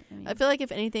accident. Like, I mean, I feel like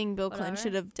if anything, Bill Clinton Whatever.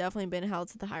 should have definitely been held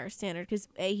to the higher standard because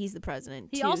A, he's the president.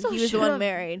 He Two, also he was the one should've-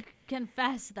 married.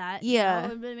 confess that. Yeah.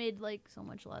 it would have made like so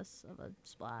much less of a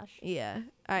splash. Yeah,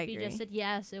 I If he agree. just said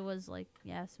yes, it was like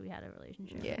yes, we had a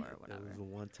relationship Yeah. or It whatever. was a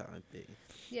one-time thing.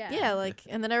 Yeah, like,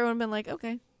 and then everyone been like,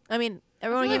 okay. I mean,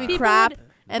 everyone feel would like give you people crap, would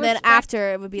and then respect-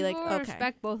 after it would be like, People would okay.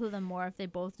 respect both of them more if they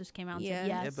both just came out and Yeah. said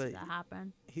Yeah, yes, but- that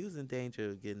happened. He was in danger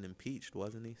of getting impeached,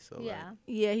 wasn't he? So Yeah. like,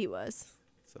 Yeah, he was.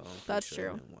 so I'm pretty That's sure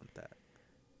true. He didn't want that.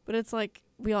 But it's like,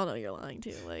 we all know you're lying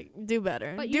too. Like, do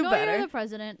better. But do you know better. you're the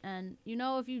president, and you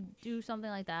know if you do something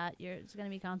like that, it's gonna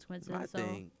be consequences. My so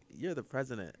thing, you're the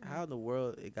president. How in the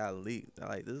world it got leaked?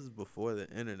 Like this is before the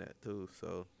internet too.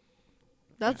 So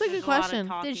That's a good There's lot of question.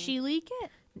 talking. did she leak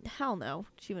it? Hell no.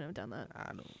 She wouldn't have done that. I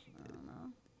don't. I don't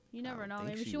know. You never don't know. think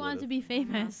Maybe she she wanted to would've. be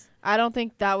famous. I don't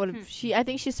think that would Hmm. have. I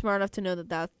think she's smart enough to know that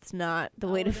that's not the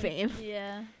way to fame.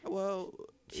 Yeah. Well,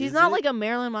 She's is not it? like a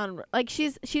Marilyn Monroe. Like she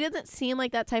doesn't seem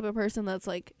like that type of person that's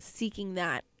like seeking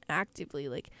that actively.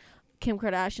 Like Kim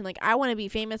Kardashian. Like I want to be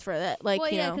famous for that. Like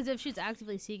well, you yeah, know. because if she's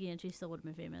actively seeking it, she still would have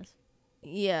been famous,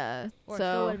 Yeah. or still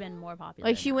So would have been more popular.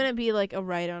 like she now. wouldn't be like a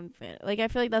right-on fan. Like I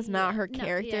feel like that's not Yeah. her No,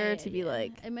 character yeah, to be yeah.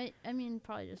 like. It might. I mean,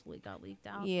 probably just got leaked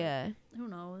out. but Yeah. Who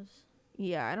knows?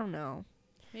 Yeah. I don't know.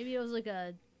 Maybe it was like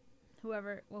a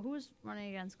whoever. Well, who was running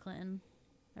against Clinton,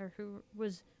 or who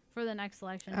was for the next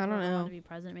election? I don't whoever know. wanted to be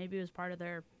president. Maybe it was part of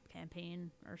their campaign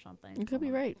or something. You could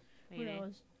be right. Who Maybe.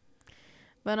 knows?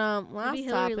 But last Maybe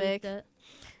Hillary topic leaked it.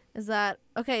 is that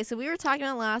okay? So we were talking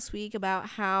about last week about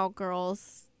how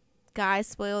guys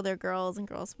spoil their girls and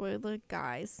girls spoil their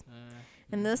guys.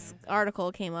 And this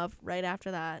article came up right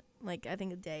after that, like I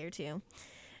think a day or two.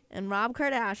 And Rob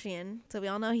Kardashian, so we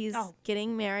all know he's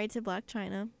getting married to Black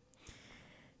China.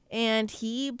 And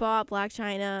he bought Black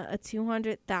China a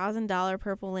 $200,000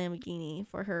 purple Lamborghini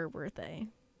for her birthday.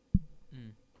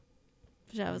 Mm.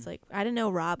 Which I was like, I didn't know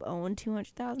Rob owned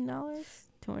 $200,000.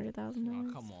 $200,000.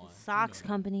 Oh, come on. Socks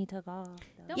company took off.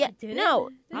 No, Yeah, it didn't. no,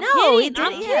 I'm no, he kidding.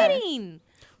 I'm didn't. Yeah. kidding.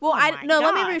 Well, Oh I my no.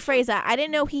 Let me gosh. rephrase that. I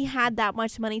didn't know he had that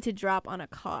much money to drop on a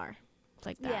car,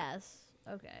 like that. Yes.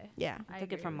 Okay. Yeah. I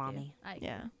Took it agree from with you. mommy. I agree.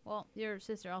 Yeah. Well, your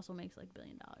sister also makes like $1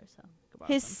 billion, so. could borrow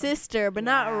His some from- sister, but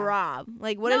not Yeah. Rob.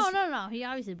 Like what is? No. He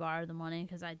obviously borrowed the money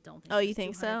because I don't think. Oh, he you has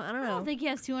think so? 200 I don't I know. don't think he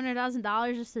has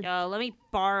 $200,000 just to. Yo, let me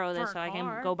borrow For this a so I can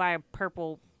car. go buy a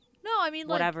purple No, I mean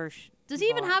like. whatever. Does he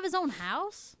even bought. have his own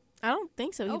house? I don't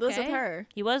think so. He lives with Okay. her.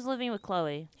 He was living with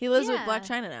Chloe. He lives with Yeah. Black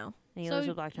China now. And he So, lives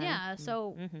with Black China. yeah,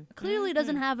 so Mm-hmm. Clearly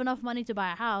doesn't have enough money to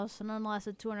buy a house, and nonetheless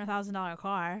a $200,000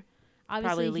 car. Obviously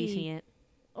Probably leasing it.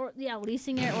 Or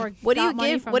leasing it, or What do you got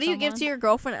money give? from What do you give to someone. your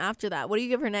girlfriend after that? What do you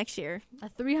give her next year? A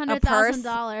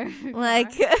 $300,000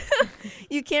 Like, car.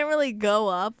 you can't really go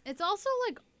up. It's also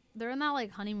like they're in that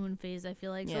like honeymoon phase. I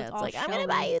feel like so Yeah, it's it's all like, I'm show gonna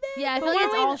buy really. you this. Yeah, I But feel like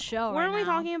it's weren't we- all show. Weren't right we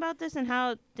now. talking about this and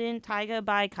how didn't Tyga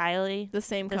buy Kylie? The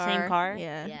same The car. same car?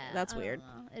 Yeah, Yeah, that's I don't weird. know.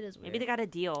 It is weird. Maybe they got a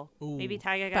deal. Ooh. Maybe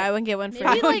Tyga Buy got one get one free.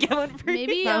 Maybe buy one, like get one free.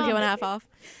 maybe Buy one get one um, half off.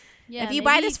 Yeah, if you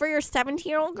buy maybe- this for your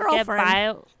 17-year-old Get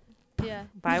girlfriend, yeah.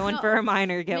 buy one No, for a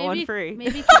minor, get one maybe- free.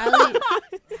 Maybe Kylie.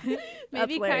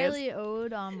 maybe hilarious. Kylie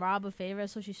owed Rob a favor,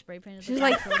 so she spray painted. she's the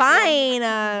like, car. fine, It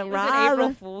was an Rob.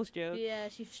 April Fool's joke. Yeah,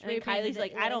 she And spray then painted. Kylie's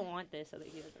like, I don't want this. So they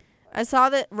give it to her. I saw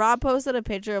that Rob posted a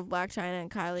picture of Black China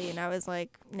and Kylie, and I was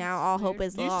like, now all hope weird.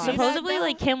 is You see lost. that? Supposedly,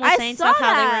 like Kim was I saying saw stuff how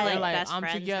they that. were They're like, like, best I'm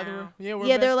friends together. now. Yeah, we're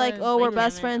Yeah, they're best like, friends. oh, we're Like,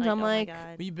 best women, friends. I'm oh my like,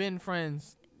 God. We've been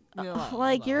friends. You're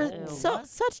like you're Ew. so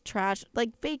such trash.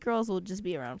 Like fake girls will just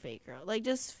be around fake girls. Like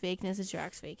just fakeness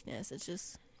attracts fakeness. It's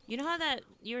just You know how that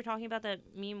you were talking about that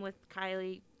meme with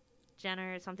Kylie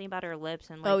Jenner, something about her lips,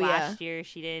 and like Oh, yeah. last year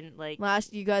she didn't like.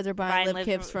 last. You guys are buying lip lips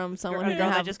kits from someone a who girl don't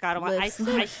that have just got them. lips.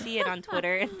 I see it on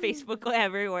Twitter and Facebook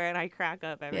everywhere, and I crack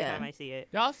up every Yeah. time I see it.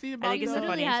 Y'all see I about think it's She the that?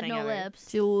 literally funniest had thing no ever. lips.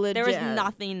 She legit. There was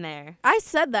nothing there. I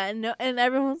said that, and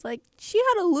everyone's like, she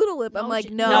had a little lip. I'm No, like,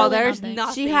 she- no, No, literally there's nothing.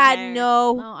 nothing. she had there.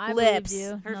 no No, I lips.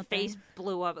 believed you. Her Nothing. face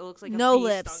blew up. It looks like No a bee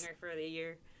lips. stung her for the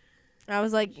year. I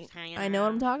was like, Just hanging I know what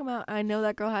I'm around. talking about. I know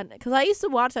that girl had, because I used to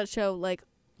watch that show like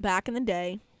back in the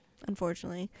day.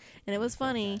 unfortunately. And it was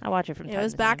funny. I watch it from time It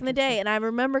was to back time. in the day, and I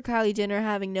remember Kylie Jenner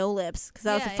having no lips because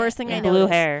that was the Yeah, first thing yeah. I And noticed. blue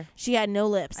hair. She had no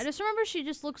lips. I just remember she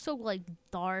just looked so like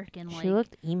dark and like She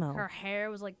looked emo. her hair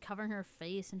was like covering her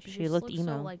face and she She just looked looked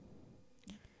emo. so like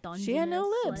She had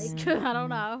no dungeness, lips. Like, I don't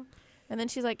know. And then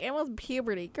she's like, "It was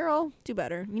puberty, girl. Do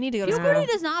better. You need to go to Puberty school."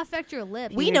 does not affect your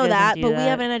lips. We Puberty know doesn't that, do but we that.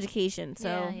 have an education,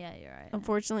 so yeah, you're right.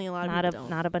 unfortunately, a lot of Not people a don't.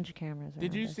 not a bunch of cameras.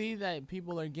 Did around you us. see that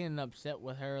people are getting upset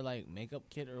with her like makeup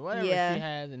kit or whatever Yeah, she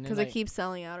has, and then Because like, it keeps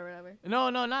selling out or whatever. no,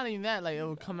 not even that. Like it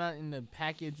would come out and the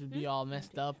package would be all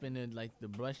messed up, and then like the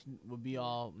brush would be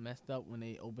all messed up when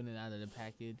they open it out of the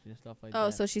package and stuff like that. Oh,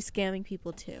 so she's scamming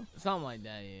people too. something like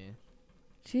that. Yeah.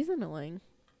 She's annoying.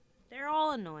 They're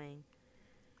all annoying.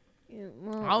 Yeah,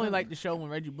 well, I only like the show when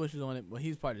Reggie Bush is on it, but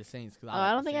he's part of the Saints. Cause Oh,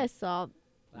 I don't think I saw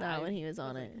that Alright. when he was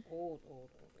on it.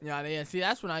 Yeah. See,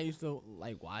 that's when I used to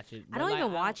like watch it. I but, don't like,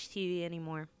 even watch TV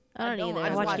anymore. I don't either. I I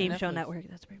just watch watch Game Show Netflix. Network.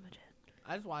 That's pretty much it.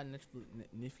 I just watch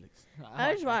Netflix.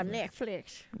 I just watch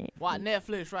Netflix. Watch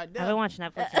Netflix right I there. haven't watched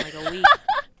Netflix in like a week.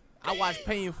 I watched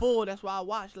Pay in Full. That's why I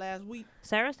watched last week.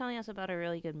 Sarah's telling us about a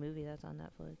really good movie that's on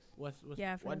Netflix. What's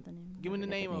Yeah, I what? forgot the name. Give me the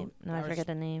name of. No, I forget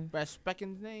the name.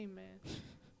 Respecting's name, man.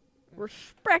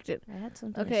 Respect it. I had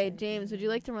something. to Okay, say. James, would you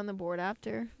like to run the board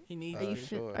after? He needs. Are you to.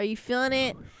 Sure. are you feeling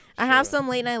it? I have Sure. some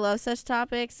late night love sesh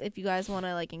topics. If you guys want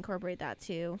to like incorporate that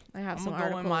too, I have I'm some gonna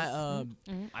go articles.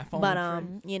 in Mhm. my phone.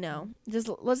 But you know, just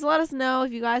let us know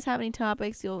if you guys have any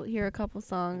topics. You'll hear a couple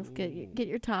songs. Get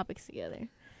your topics together.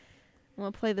 I'm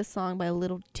gonna play this song by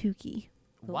Little Tukey.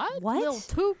 What? What? Lil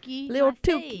Tukey. Lil my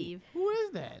Tukey. fave. Who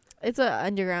is that? It's an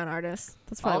underground artist.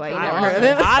 That's probably why you Okay. never I- heard of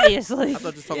him. Obviously. I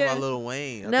thought you were talking Yeah. about Lil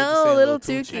Wayne. I No, thought you were saying Lil I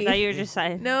Tucci. thought you were just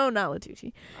saying. No, not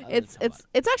Latucci. It's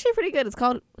actually pretty good. It's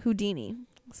called Houdini.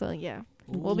 So yeah,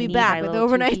 we'll be Houdini back by with Lil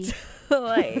overnight Tucci.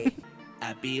 delay.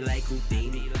 I be like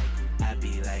Houdini, I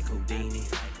be like Houdini.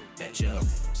 Bet you,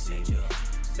 say you,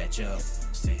 bet you,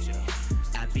 say you.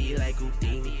 I be like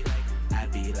Houdini, I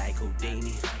be like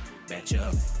Houdini. Bet you,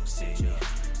 say you,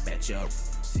 bet you,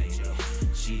 say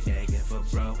you. She begging for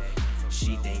bro,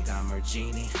 she think I'm her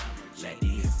genie. Let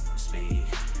these speak,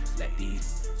 let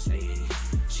these speak.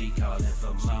 She calling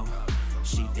for more,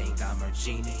 she think I'm her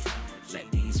genie. Let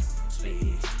these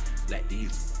speak, let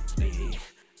these speak.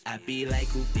 I be like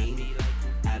Houdini,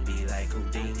 I be like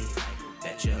Houdini.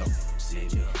 Bet you, say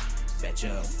you, bet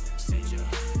you, say you.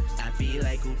 I be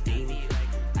like Houdini,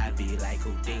 I be like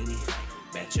Houdini.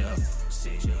 Bet you,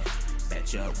 say you,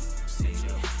 bet you, say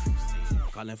you.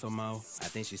 Calling for more, I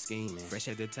think she's scheming. Fresh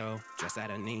head to toe, dressed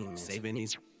out of Neiman. Saving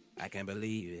these, I can't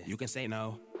believe it. You can say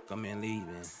no, come in leaving.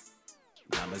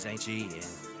 Numbers ain't cheating.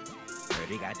 Heard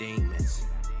he got demons.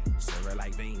 Serve her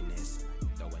like Venus.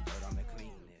 Throwing dirt on the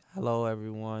cleanest. Hello,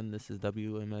 everyone. This is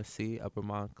WMSC Upper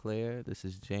Montclair. This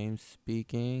is James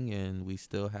speaking, and we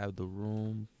still have the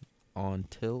room on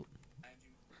tilt,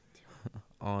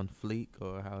 on fleek,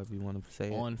 or however you want to say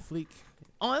it. On fleek.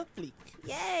 On fleek.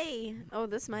 Yay! Oh,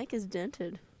 this mic is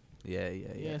dented. Yeah.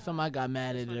 Yeah, somebody got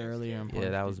mad at it earlier. And Yeah,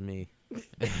 that posted. was me.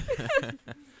 Gnawing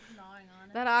on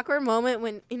it. That awkward moment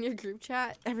when in your group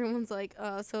chat, everyone's like,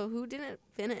 so who didn't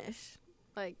finish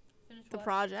like the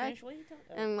project?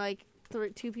 And like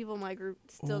two people in my group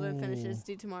still didn't finish it. It's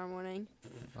due tomorrow morning.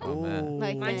 Oh, man.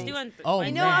 Like, Mine's thanks. doing. Oh, mine's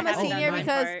I know I'm a haven't done senior my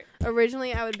because part.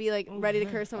 Originally, I would be like ready to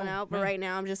man. curse someone Oh, out, but man. right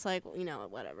now I'm just like, you know,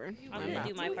 whatever. I'm I'm gonna not-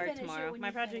 do my part tomorrow.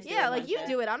 My project's due Yeah, on like you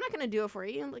Wednesday. do it. I'm not gonna do it for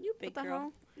you. I'm like, you Big what the girl.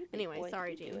 hell? Anyway, boy,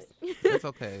 sorry, you do James. It's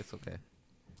okay. It's okay.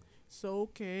 So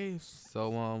okay. So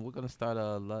we're gonna start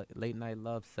a late night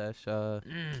love sesh.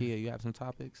 Kia, you have some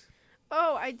topics?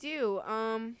 Oh, I do.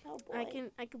 Oh, I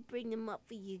can bring them up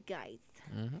for you guys.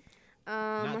 Mm-hmm.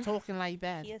 Not talking like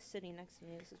that. He is sitting next to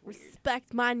me. This is weird.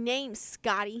 Respect my name,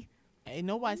 Scotty. Ain't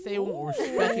nobody say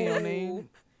respecting your name.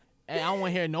 Hey, I don't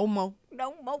want to hear no more.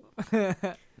 No more.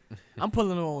 I'm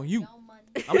pulling it on you. No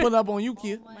money. I'm pulling up on you,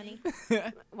 kid. Money.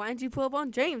 Why didn't you pull up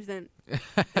on James then?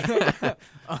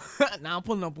 Now I'm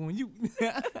pulling up on you.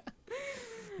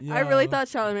 I really Yo. thought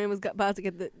Charlamagne was about to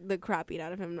get the crap beat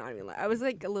out of him. Not even lie. I was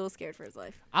like a little scared for his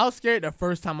life. I was scared the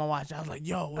first time I watched it. I was like,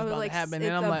 yo, what's I was about like, to happen? it's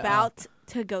And I'm like, about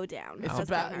to go down. it's That's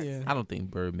about, what hurts. yeah. I don't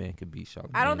think Birdman could beat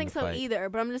Charlamagne. I don't in think the so fight. either,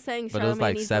 but I'm just saying But it was Charlamagne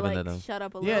like needs 7 to of like them. shut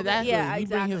up a little Yeah, bit. that's Yeah, he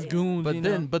exactly. bring his goons, But you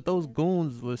then, know? but those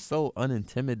goons were so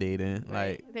unintimidating.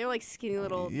 Like, They were like skinny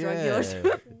little drug yeah, dealers.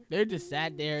 They're just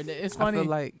sat there. It's I funny. feel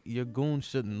like your goon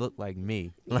shouldn't look like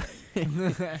me. Like,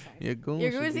 your goon.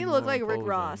 Your should goons be need to look more like Rick imposing.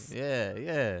 Ross.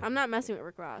 Yeah. I'm not messing with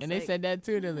Rick Ross. and they like- said that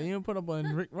too. They're like, you don't put up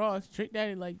on Rick Ross, Trick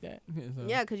Daddy like that. So,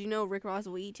 yeah, because you know Rick Ross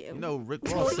will eat you. You know, Rick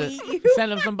He'll Ross sent. eat you.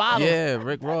 Send him some bottles. Yeah,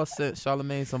 Rick Ross sent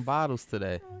Charlamagne some bottles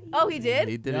today. Oh, he did?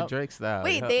 He did Yep. it Drake style.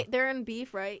 Wait, yeah. they're in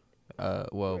beef, right?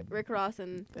 Well, Rick Ross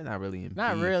and they're not really in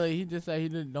Not beef. really. He just said he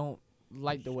don't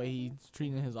like the way he's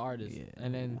treating his artists, Yeah.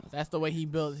 and then that's the way he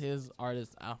built his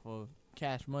artists off of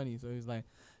Cash Money. So he's like,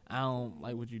 I don't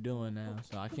like what you're doing now,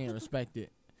 so I can't respect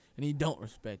it, and he don't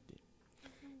respect it.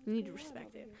 you need to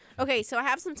respect it. Okay, so I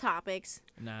have some topics.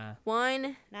 Nah.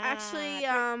 One, Nah, actually,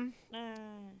 Nah.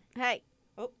 hey.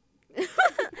 Oh.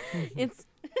 It's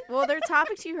well, they're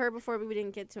topics you heard before, but we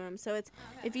didn't get to them. So it's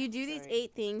if you do these Sorry.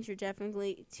 8 things, you're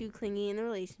definitely too clingy in the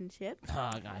relationship. Oh,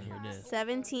 I gotta hear this.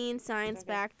 17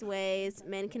 science-backed ways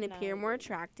men can appear more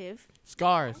attractive.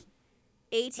 Scars.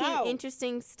 18 No.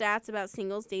 interesting stats about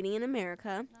singles dating in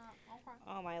America.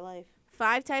 All my life.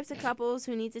 5 types of couples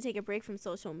who need to take a break from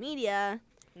social media.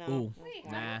 No. Ooh. Wait,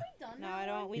 Nah. haven't we done No, that I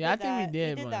don't. one? We Yeah, I did think we that.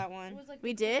 did We one. did that It one. was like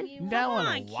We the did? Clingy That Come one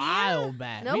on, a Kia. while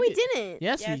back. No, we didn't.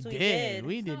 Yes, Yes, we we did. did.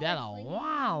 We It's did not that like a Clingy.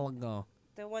 while ago.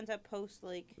 The ones that post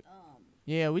like.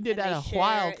 Yeah, we did and that they a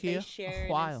while, share- Kia. They share. A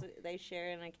while. They share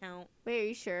an account. Wait, are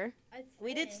you sure?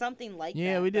 We did something like that.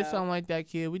 Yeah, we did though. something like that,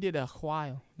 kid. We did a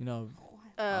while, you know,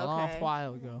 a long Okay.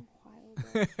 while ago.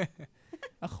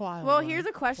 A while. Well, ago. here's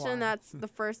a question While. that's the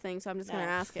first thing, so I'm just going to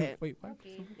No. ask it. Wait, what?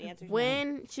 The answer's no.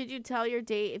 When should you tell your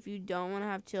date if you don't want to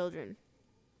have children?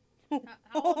 How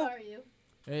old are you?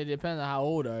 It depends on how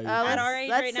old are you. At Let's, our age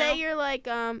let's right say now? you're like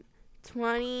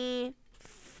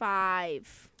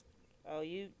 25. Oh,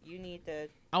 you need to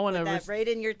I want put to. that right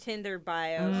in your Tinder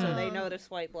bio so they know to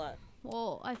swipe left.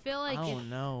 Well, I feel I like don't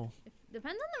know. if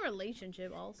depends on the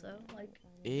relationship also. Like,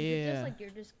 if it's Yeah. just like you're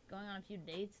just going on a few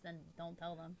dates, then don't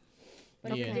tell them.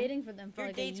 But if Yeah. you're dating for them If for your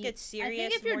like dates a get I serious,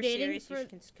 think if you're more dating serious, you for should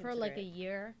consider like a it.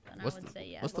 year, then What's I would say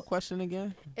yes. What's the question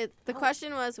again? The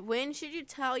question was, when should you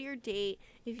tell your date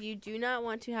if you do not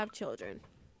want to have children?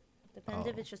 Depends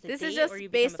if it's just a This date is just or you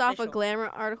based become off a official. Glamour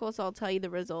article, so I'll tell you the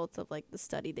results of like the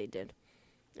study they did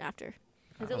after.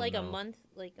 Is I it like don't a know.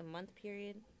 month,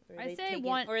 period? Or are I'd they say taking-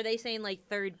 one- Or are they saying like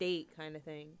third date kind of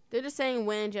thing? They're just saying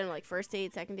when in general, like first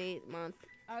date, second date, month.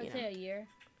 I would you say know. a year.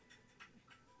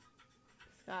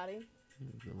 Scotty?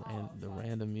 The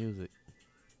random music.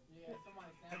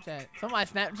 Somebody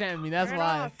Snapchat me. That's Turn it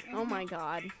why. off. Oh my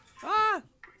god. Ah.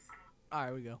 All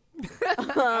right, we go.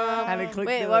 Had to click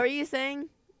Wait, the- what were you saying,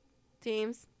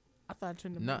 James? I thought I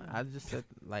turned the. No, button. I just said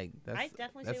like I that's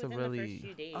definitely that's say a within the really first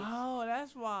few days. Oh,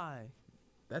 that's why.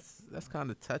 that's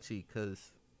kind of touchy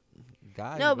because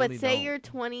guys. No, but really say don't- you're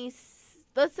 20.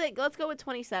 Let's go with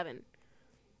 27.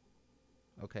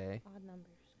 okay, Odd numbers.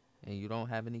 and you don't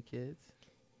have any kids.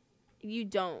 You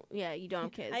don't. Yeah, you don't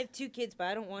have kids. I have 2 kids, but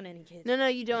I don't want any kids. No,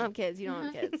 you don't have kids. You don't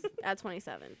have kids at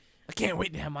 27. I can't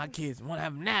wait to have my kids. I want to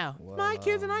have them now. Well, my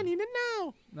kids and I need it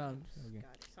now. No, I'm just joking.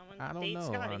 Someone I don't date know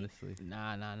Scotty. honestly.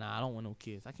 Nah. I don't want no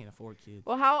kids. I can't afford kids.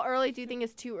 Well, how early do you think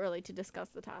is too early to discuss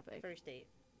the topic? First date.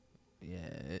 Yeah,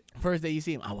 First day you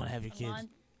see him, I want to have your A kids. month.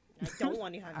 I don't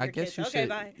want to have I your guess kids. you Okay, should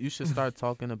bye. you should start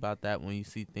talking about that when you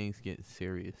see things get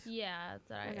serious. Yeah,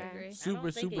 I Okay. agree. Super, I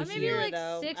don't think super a Or maybe year, serious. like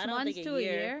though. 6 I don't months think to a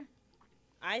year.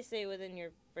 I say within your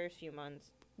first few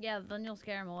months. Yeah, then you'll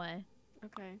scare them away.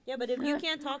 Okay. Yeah, but if you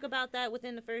can't talk about that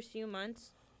within the first few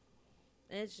months,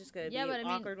 then it's just gonna Yeah, be but I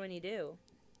mean- awkward when you do.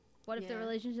 What if the Yeah.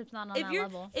 relationship's not on If that you're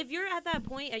level? if you're at that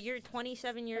point, you're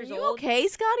 27 Are years you old. okay,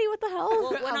 Scotty? What the hell?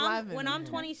 Well, when I'm I'm laughing when at I'm you.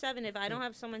 27, if I don't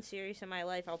have someone serious in my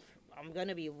life, I'm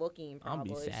gonna be looking I'll be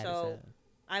probably. sad. So as hell.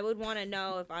 I would want to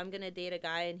know if I'm gonna date a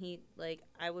guy, and he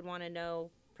I would want to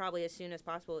know probably as soon as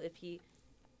possible if he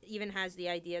even has the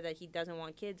idea that he doesn't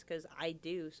want kids, because I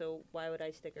do. So why would I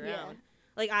stick Yeah. around?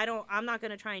 I'm not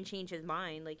gonna try and change his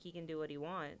mind. Like, he can do what he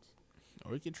wants.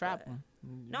 Or you can trap But- them.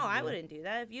 No, I wouldn't do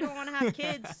that. If you don't want to have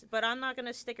kids, but I'm not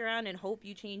gonna stick around and hope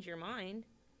you change your mind.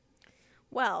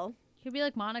 Well, Could be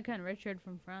like Monica and Richard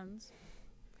from Friends.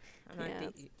 I'm not Yeah.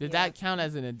 Did that count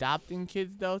as an adopting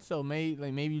kids though? So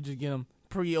maybe you just get them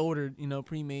pre-ordered,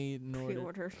 pre-made in order.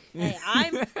 pre-order. Hey,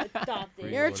 I'm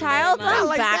adopted. You're a Pre-order. child Not on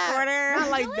like back that. order. Not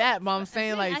like that, but I'm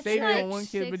saying like I say feel you're like on one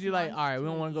kid, but 6 you're like, all right, we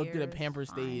months don't want to go to through a the year pamper is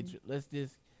stage. fine. Let's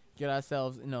just get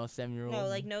ourselves, a 7-year-old. No,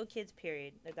 like no kids.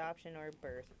 Period. Adoption or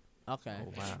birth. Okay.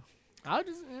 Oh wow. I'll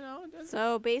just, just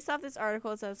So, based off this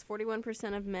article, it says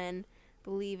 41% of men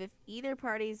believe if either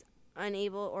party's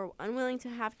unable or unwilling to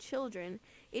have children,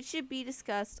 it should be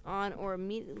discussed on or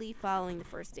immediately following the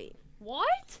first date.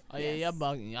 What? oh yeah, y'all Yes.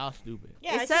 bugging, y'all stupid.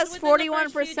 Yeah, I it said says within the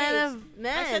first few 41% days. of I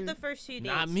said men. the first few days.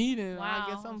 Not me then. Wow,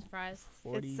 I guess I'm I'm surprised.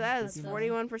 40. It says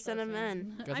 59. 41% of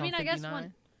men. Guess I mean, I'm I guess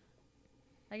 59.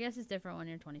 I guess it's different when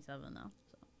you're 27 though.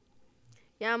 So.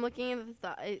 Yeah, I'm looking at the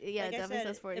thought. Yeah, Like it I definitely said,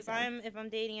 says 47. if I'm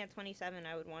dating at 27,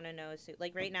 I would want to know.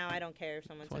 Like right now, I don't care if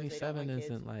someone says they don't 27 want kids.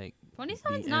 isn't like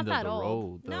 27 is the not end of that the old.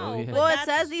 road, though. No, yeah. but Well, it that's-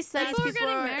 says these studies People are people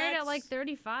getting are. married at like that's-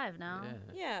 35 now.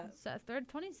 Yeah. Yeah. So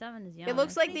 27 is young. It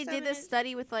looks like they did 27 this is-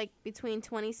 study with like between But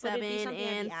 27 it'd be something I'd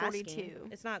and be asking. 42.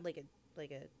 It's not like a.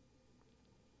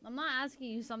 I'm not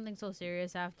asking you something so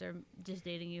serious after just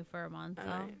dating you for a month. So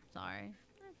Alright. sorry.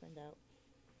 I'll find out.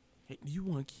 Hey, do you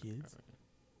want kids?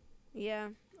 Yeah.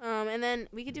 And then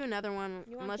we could do another one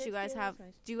You want unless you kids, guys too? have. That's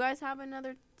nice. Do you guys have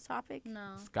another topic?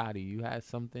 No. Scotty, you had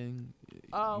something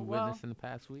Oh, you well. witnessed in the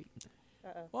past week?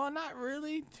 Uh-oh. Well, not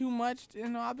really too much. You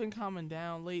know, I've been calming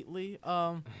down lately.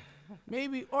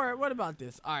 Maybe. Or what about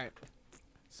this? All right.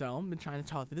 So I've been trying to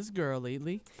talk to this girl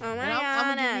lately. Oh my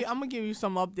And god. I'm gonna give you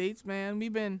some updates, man. We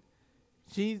You been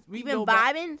go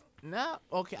back- vibing? No,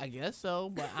 okay, I guess so,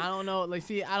 but I don't know. Like,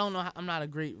 see, I don't know. I'm not a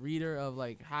great reader of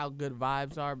like how good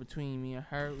vibes are between me and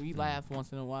her. We laugh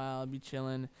once in a while, be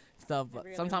chilling, stuff. But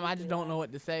Every other sometimes I week just we don't know laugh.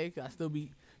 what to say. 'Cause I still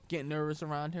be getting nervous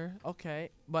around her. Okay,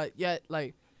 but yet,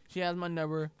 like, she has my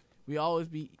number. We always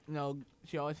be, you know,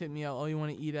 she always hit me up. Oh, you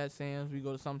want to eat at Sam's? We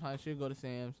go to sometimes she'll go to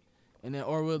Sam's, and then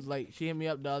or we'll like she hit me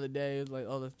up the other day. It was like,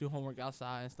 oh, let's do homework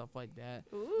outside and stuff like that.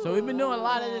 So we've been doing a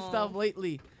lot of this stuff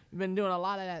lately. We've been doing a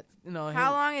lot of that, you know.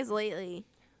 How long is lately?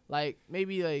 Like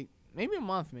maybe a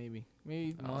month, maybe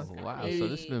a month. Oh, wow. Maybe So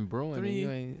this has been brewing and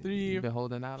you ain't three- you been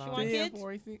holding out She on want it?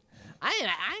 kids? I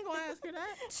ain't gonna ask her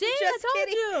that. See, Just I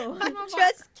kidding. told you. I'm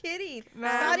just kidding.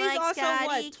 Scotty's like, also Scotty,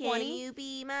 what, can 20? you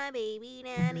be my baby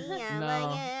daddy? I'm No,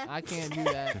 like, yeah. I can't do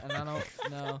that, and I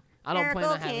don't. No, I don't plan Miracle,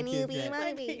 on having can you kids be yet.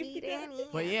 my baby daddy?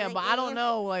 But I'm yeah, like, but I don't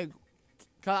know, like,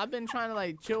 cause I've been trying to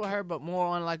like chill with her, but more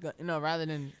on like a, you know, rather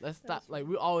than let's stop. Like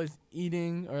we're always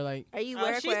eating or like, Are you Oh,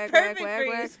 work, she's work, perfect work, for work,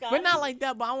 you, work? Scotty. but not like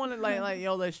that. But I want to like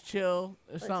yo, let's chill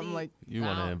or something eat. like. You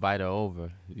want to Nah. invite her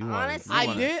over. You wanna- Honestly, you I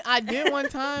wanna- I did one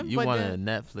time, You but want to then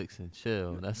Netflix and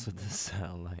chill. That's what this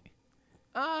sound like.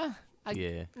 I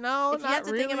Yeah. no, If you not have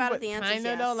to really, think about it, but the answer's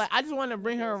kinda though. yes. Like I just want to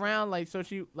bring her around, like so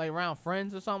she like around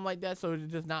friends or something like that. So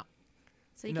it's just not.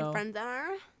 So you No. can friend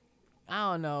her?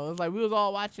 I don't know. It was like we was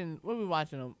all watching. What we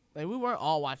watching them? Like we weren't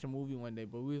all watching a movie one day,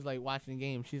 but we was like watching a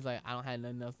game. She's like, I don't have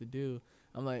nothing else to do.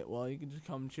 I'm like, well, you can just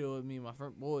come chill with me and my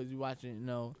friend boys. You watching, you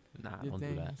know, Nah, your don't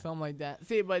thing, do that. something like that.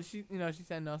 See, but she, you know, she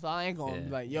said no, so I ain't gonna Yeah, be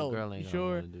like, the yo, girl you ain't gonna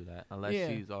sure? wanna do that unless Yeah.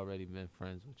 she's already been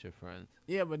friends with your friends.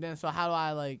 Yeah, but then so how do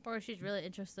I like, Or she's really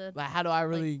interested. how do I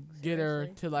really get her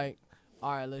seriously. to like,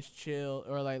 all right, let's chill,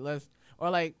 or like let's, or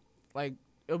like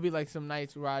it'll be like some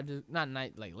nights where I just not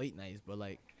night like late nights, but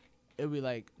like it'll be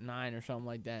like 9 or something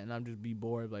like that, and I'm just be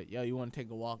bored. Like, yo, you want to take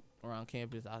a walk around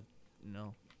campus? I, you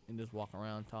know, and just walk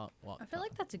around, walk. I feel talk.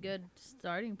 like that's a good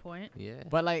starting point. Yeah.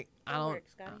 But like I That don't.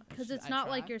 works, Scotty. Because Should it's I not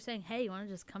like try? you're saying, hey, you want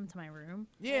to just come to my room?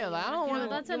 Yeah, like I don't You know, want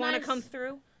to. that's a You want to nice- come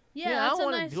through? Yeah, I that's don't a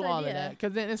wanna nice do all of idea. that.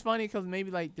 Cause then it's funny, cause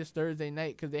maybe like this Thursday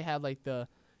night, cause they have like the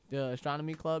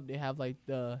astronomy club. They have like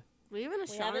the We have an We have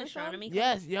astronomy an club? astronomy club?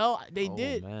 yes, yo, they Oh,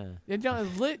 did. Man. The junk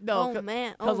is lit though. Oh,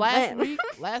 man. Cause Oh, last man.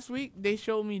 last week they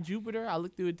showed me Jupiter. I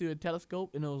looked through it through a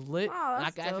telescope and it was lit. Oh, and I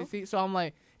that's could actually dope. see. So I'm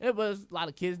like, it was a lot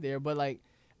of kids there, but like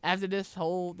after that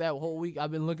whole week,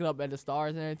 I've been looking up at the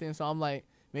stars and everything. So I'm like,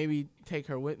 maybe take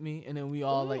her with me and then we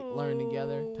all like learn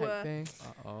together Ooh. type thing.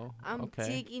 Uh-oh. I'm okay.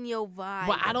 taking your vibe.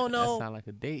 But I don't That know. sound like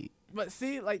a date. But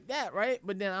see, like that, right?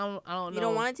 But then I don't know. You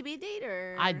don't want it to be a date,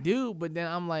 or? I do, but then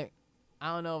I'm like,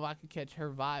 I don't know if I could catch her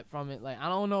vibe from it. Like, I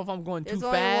don't know if I'm going There's too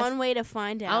only fast. one way to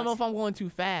find out. I don't know if I'm going too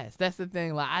fast. That's the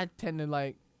thing. Like, I tend to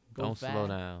like go Don't fast. slow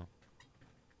down.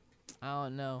 I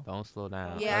don't know. Don't slow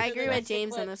down. Yeah, I That's- agree that's with the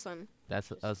James on clip. this one.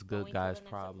 That's us Going good to guys' the next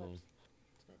problem. level. It's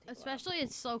gonna take a while. Especially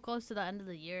it's so close to the end of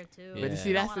the year, too. But you see,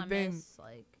 You that's don't the wanna thing. miss,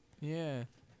 like, Yeah.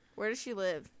 Where does she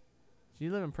live? She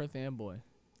live in Perth Amboy.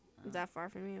 Is that far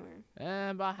from you? Or?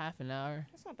 About half an hour.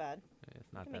 That's not bad. Yeah,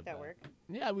 it's We not can that make that bad. work.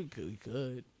 Yeah, we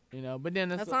could. You know, but then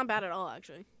That's not bad at all,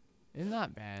 actually. it's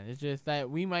not bad. It's just that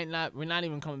we're not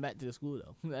even coming back to the school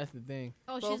though. That's the thing.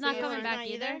 oh, Both she's not of you coming are back not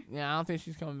either? either? Yeah, I don't think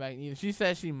she's coming back either. She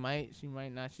said she might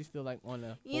not. She's still like on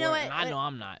the You know board, what? and I know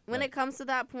I'm not. When but- it comes to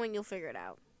that point, you'll figure it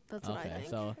out. That's what I Okay, think.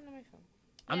 so Turn on my phone.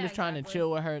 I'm Yeah, just trying to exactly.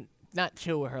 chill with her. Not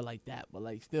chill with her like that, but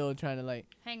like still trying to like,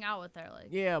 Hang out with her, like.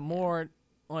 yeah, more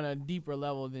on a deeper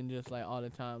level than just like all the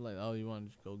time like, oh, you want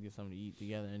to just go get something to eat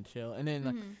together and chill. And then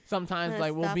like, Mhm. sometimes Wanna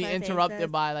like we'll stuff be our interrupted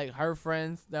faces. by like her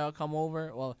friends that'll come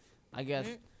over. Well, I guess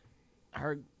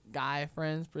her guy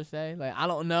friends per se. Like I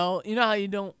don't know. You know how you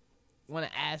don't want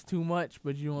to ask too much,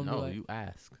 but you want to be No, like, you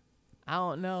ask. I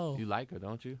don't know. You like her,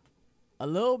 don't you? A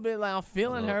little bit like I'm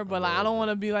feeling little- her, a but like I little don't want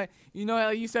to bit. be like, you know how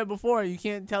you said before, you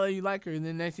can't tell her you like her, and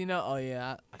then next you know, oh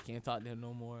yeah, I can't talk to him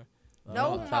no more. No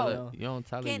don't tell mo. her, you don't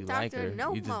tell her Can't you talk like to her her.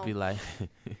 no You just mo. be like,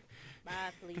 Bye,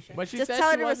 Felicia. But she Just said tell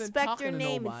her she to wasn't respect talking your to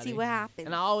name nobody. and see what happens.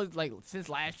 And I always like since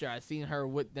last year I seen her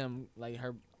with them like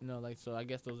her like so I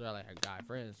guess those are like her guy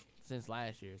friends since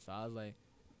last year. So I was like,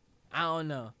 I don't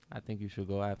know. I think you should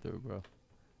go after her, bro.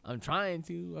 I'm trying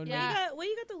to. I'm Yeah. What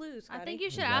you got to lose, I Scotty? think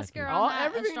you should Exactly. ask her Oh, on that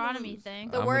everything to astronomy lose.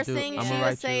 thing. The I'ma worst do- thing I'ma she write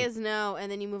would say you- is no,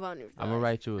 and then you move on to your I'm gonna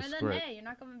write you a And then, script. hey, you're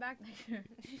not coming back next year.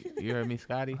 You heard me,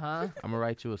 Scotty? Huh? I'm gonna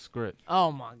write you a script.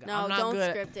 Oh my god. No, I'm not don't good.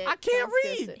 script it. I can't Don't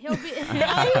script read. it. He'll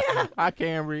be. I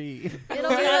can't read. It'll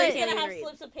be Scotty's like gonna have read.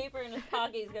 slips of paper in his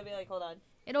pocket. He's gonna be like, hold on.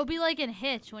 it'll be like in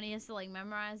Hitch when he has to like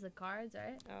memorize the cards,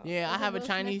 right? Oh. Yeah, I Was it have a Will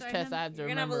Chinese Smith right test now? I have to You're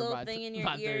gonna have a remember little by thing in your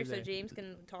by ear so Thursday. James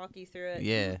can talk you through it.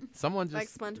 Yeah. Someone Like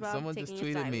just SpongeBob someone just taking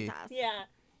his tweeted driving me. test. Yeah.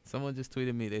 Someone just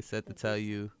tweeted me. They said to tell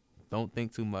you, don't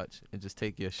think too much and just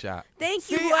take your shot. Thank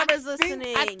you, See, whoever's I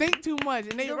listening. think too much,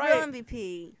 and they the right. real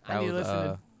MVP. I That need to was, listen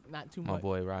to not too My much.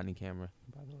 boy Rodney Cameron,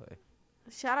 by the way.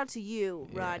 Shout out to you,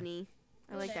 Yeah. Rodney.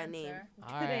 I like that Good name. answer.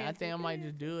 All right, I think I might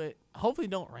just do it. Hopefully,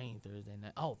 don't rain Thursday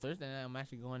night. Oh, Thursday night I'm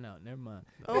actually going out. Never mind.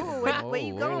 Oh, where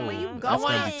you going? Where you going? That's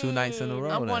gonna be 2 nights in a row.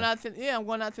 I'm going then. out to I'm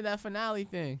going out to that finale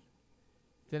thing.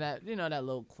 To that that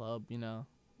little club,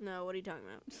 No, what are you talking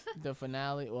about? the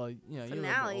finale. Well, you're a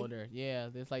Finale? little older. Yeah,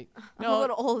 there's like I'm a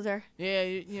little older. yeah,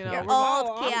 You're we're old,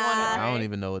 going- kid. I don't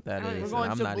even know what that I don't is. even- We're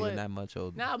going I'm to not even Blitz. that much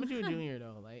older. Nah, but you're a junior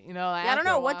though. Like Yeah, I don't after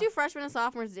know. a What while, do freshmen and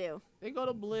sophomores do? they go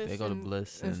to Bliss? They go to and-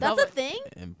 Bliss and and, stuff That's a like- thing?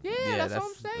 and Yeah, that's what I'm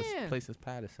This saying. place is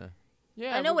Patterson.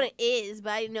 Yeah, I know we're- what it is,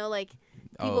 but I didn't know like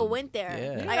people Oh, went there.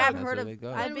 yeah, Like I've that's heard where of. they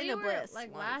go. I've When been we to were, Bliss.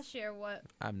 like once. last year, what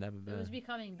I've never it was been.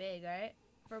 becoming big, right?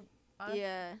 For us,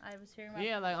 Yeah. I was hearing about.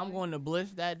 Yeah, like I'm going. going to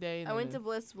Bliss that day. I went to then-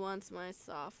 Bliss once my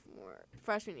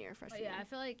freshman year. Oh, yeah, I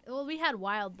feel like we had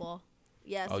Wild Bowl.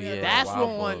 Yes. Oh, we yeah, had That's Wild the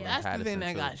Bowl one. in That's the thing Patterson,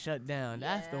 that too. got shut down.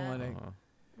 That's the Yeah. one. That,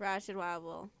 Ratchet Wild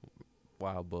Bowl.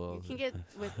 Wild Bull. You can get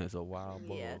with. It's a wild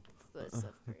bull. Yeah, that's so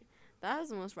great. That was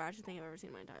the most ratchet thing I've ever seen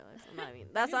in my entire life. I'm not even.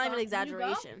 That's You not even go- an did you go?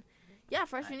 exaggeration. Yeah,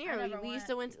 freshman I year never we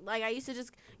used went. to I used to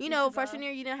just Used know to freshman go.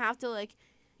 year you didn't have to like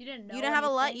You didn't know. you didn't have a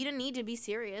lot anything? you didn't need to be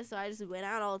serious, so I just went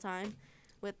out all the time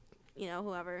with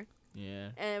whoever, yeah.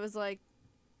 and it was like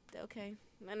okay.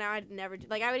 And now I'd never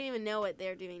like I wouldn't even know what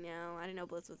they're doing now. I didn't know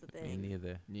Bliss was a Me thing.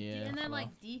 neither. Yeah. And then Well.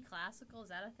 like D classical, is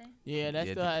that a thing? Yeah, that's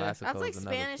Yeah, the. the classical That's like is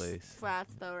another Spanish place.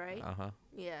 frats though, right? Uh huh.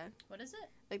 Yeah, What is it?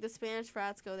 like the Spanish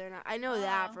frats go there now. I know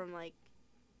that Oh. from like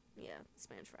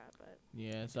Spanish frat, but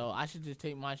Yeah, so I should just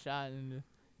take my shot and.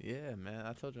 Yeah, man.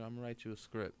 I told you I'm gonna write you a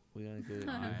script. We gonna get it.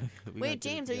 Alright. we gonna wait, get it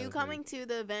James, are you together for coming to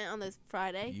the event on this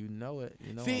Friday? You know it.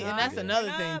 You know. See, I'm and that's there. another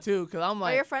thing too, cause I'm Are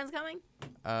like, your friends coming?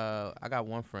 I got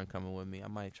one friend coming with me. I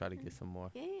might try to get some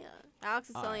more. Yeah. Alex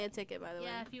is selling Alright. a ticket, by the way.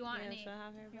 Yeah, if you want any. so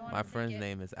have if you want My a friend's ticket.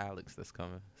 name is Alex. That's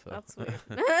coming. So That's weird.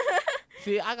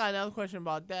 see, I got another question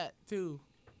about that too.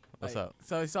 What's Like, up?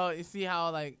 So you see how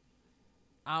like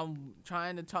I'm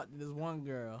trying to talk to this one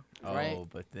girl, right? Oh,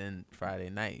 but then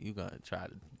Friday night you gonna try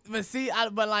to. But see, I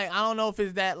don't know if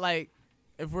it's that like,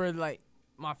 if we're like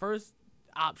my first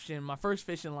option, my first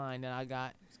fishing line that I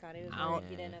got. Scotty was I don't- right.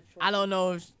 He didn't have choice. I don't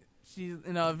know if she's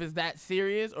if it's that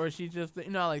serious or she's just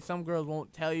like some girls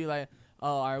won't tell you like, oh,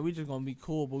 all right, we just gonna be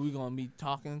cool, but we gonna be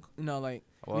talking, like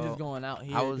we Well, just going out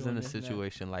here. I was doing in a this and that.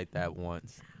 situation like that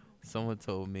once. Someone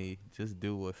told me just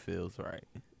do what feels right.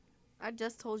 I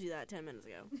just told you that 10 minutes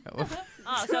ago.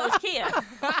 Oh, so it's Kia.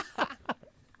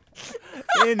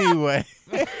 Anyway,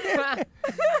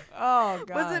 Oh God.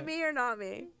 Was it me or not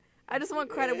me? I just want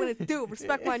credit when it's due.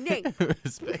 Respect my name.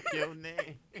 respect your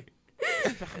name.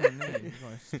 Stuck my name. He's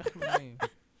gonna stuck my name.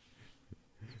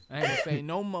 I ain't gonna say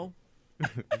no more.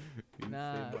 You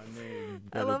Nah. say my name. You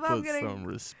I better love how I'm put getting- some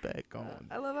respect on.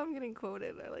 I love how I'm getting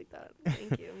quoted. I like that.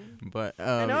 Thank you. But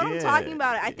I know what I'm talking yeah.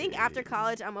 about. I think after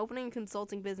college, I'm opening a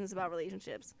consulting business about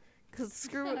relationships. Cause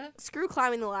screw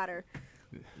climbing the ladder.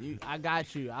 I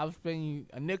got you. I'll spend you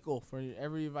a nickel for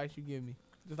every advice you give me,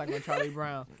 just like on Charlie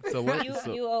Brown. So what? you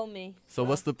so, you owe me. so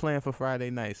what's the plan for Friday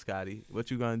night, Scotty? What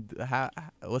you gonna do?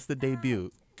 What's the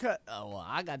debut? Cut. Oh well,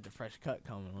 I got the fresh cut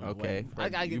coming. On the Okay. way. I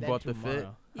gotta get You that bought the tomorrow. fit?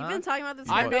 You've Huh? been talking about this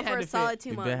I've for been had a to solid fit. 2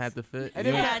 You months. been had the fit. And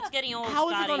You then ain't, Yeah, it's getting old, How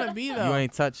is it Scotty. gonna be you though?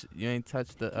 ain't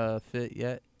touched the fit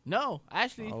yet. No,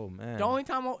 actually, Oh man. the only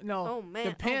time Oh man.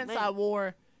 the pants I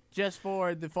wore just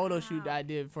for the photo shoot Wow. that I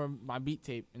did for my beat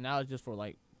tape, and that was just for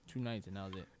like 2 nights, and that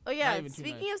was it. Oh yeah. Not even 2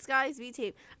 Speaking nights. of Scotty's V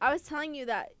tape, I was telling you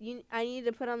that I needed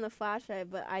to put on the flash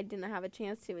drive, but I didn't have a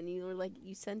chance to, and you were like,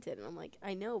 you sent it, and I'm like,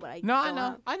 I know, but I No, I don't know,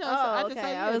 have- I know. Oh, I just okay. said,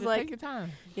 I yeah, was just like, take your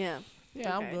time. yeah.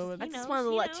 Yeah, Okay. I'm good with I it. just knows, wanted to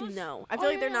he let you knows. know. I Oh, feel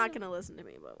like they're yeah. not gonna listen to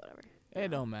me, but whatever. It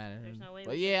don't matter. There's no way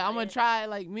But we can yeah, I'm play gonna it. try.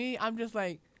 Like me, I'm just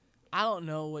like, I don't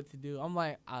know what to do. I'm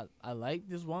like, I like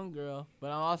this one girl, but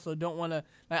I also don't want to,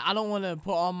 like, I don't want to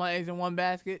put all my eggs in one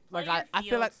basket. Like, I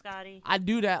feel like Scotty. I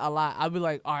do that a lot. I'll be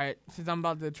like, all right, since I'm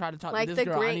about to try to talk Like to this the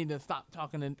girl, I great- need to stop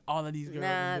talking to all of these girls.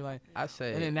 And be like, I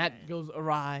say, and then that goes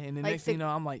awry, and then Like next thing you know,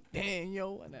 I'm like, dang,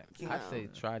 yo. And that, I say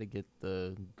try to get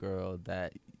the girl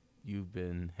that you've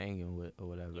been hanging with or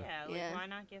whatever. Yeah, like, Yeah. why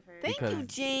not give her? Thank you, Because-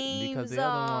 James. because the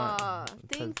other one-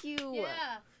 Thank you.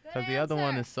 Yeah. Because the other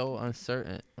one is so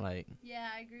uncertain. Like, Yeah,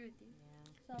 I agree with you.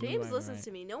 So- James Right, listens right.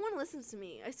 to me. No one listens to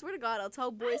me. I swear to God, I'll tell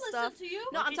I boys stuff. listen to you.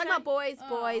 No, What'd I'm you talking say? about boys. Oh.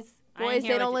 Boys. I didn't Boys,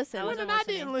 hear they don't what you- listen. I What wasn't did I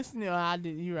listening. didn't listen to? I did.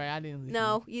 You're right. I didn't listen.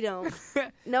 No, you don't.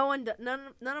 No one.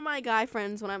 None of my guy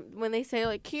friends when they say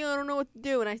like, "Kia, I don't know what to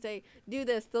do," and I say, "Do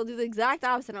this," they'll do the exact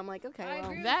opposite. I'm like, okay, I well,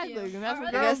 agree. Exactly, with you. and that's Our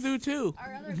what other- girls do too.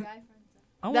 Our other guy friends.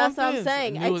 I that's want what I'm this.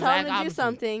 saying. And I do tell them exact to do opposite.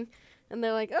 something, and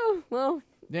they're like, "Oh, well."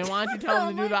 Then why don't you tell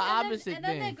them to do the opposite and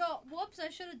then they thing? go, "Whoops, I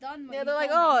should have done." What Yeah, you they're like,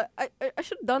 told "Oh, me." I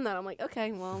should have done that." I'm like,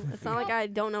 "Okay, well, it's not like I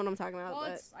don't know what I'm talking about." Well,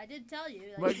 But I did tell you.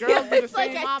 But Like, girls do the it's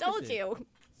like same I told opposite. you.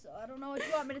 so I don't know what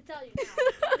you want me to tell you. Now.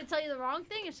 You want me to tell you the wrong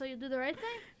thing, or so you do the right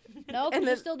thing? No, And because you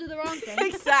then- still do the wrong thing.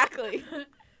 Exactly.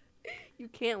 You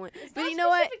can't win. It's But not you know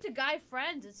what? specific to guy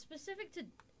friends. It's specific to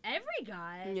every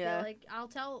guy. I feel Yeah. like I'll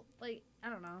tell, like, I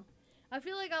don't know. I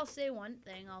feel like I'll say one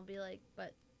thing. I'll be like,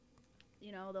 but,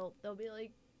 you know, they'll be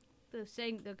like, they're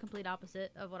saying the complete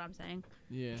opposite of what I'm saying,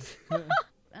 Yeah.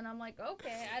 and I'm like,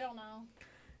 okay, I don't know.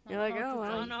 I You're don't like, know oh, what to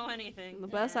well. I don't know anything. The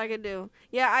best I could do.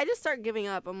 Yeah, I just start giving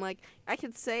up. I'm like, I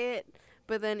could say it,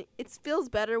 but then it feels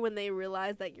better when they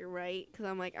realize that you're right. Because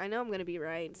I'm like, I know I'm going to be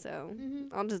right, so Mhm.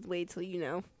 I'll just wait till you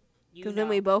know. You Because then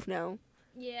we both know.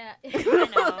 Yeah. I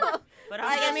know. But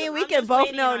I mean, we I'm can just both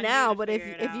waiting know on you now, to but if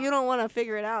figure it if out. you don't want to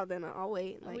figure it out, then I'll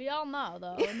wait. Like, We all know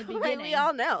though in the beginning. like, we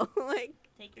all know. Like,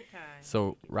 Take your time.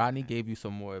 so Rodney gave you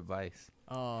some more advice.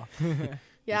 Oh.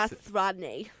 yes,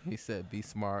 Rodney. He said, be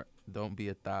smart. Don't be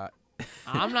a thought.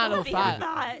 I'm not no Be a thought.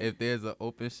 thought. If there's an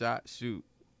open shot, shoot.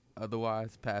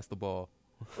 Otherwise, pass the ball.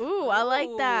 Ooh, I like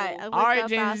that. I like All right, that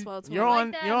James, basketball team. you're I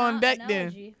on- like that you're on deck then.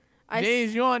 analogy.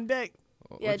 James, you on deck.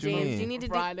 Yeah, What you James, mean? you need to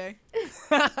do. Friday.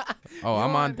 Oh, I'm you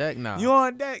on on- deck now. You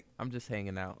on deck? I'm just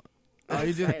hanging out. Oh, you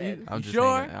just Excited. you, I'm you just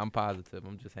sure? hanging. I'm positive.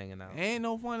 I'm just hanging out. Ain't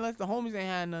no fun unless the homies ain't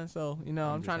had none. So you know,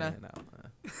 I'm just trying to. hanging out,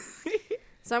 man.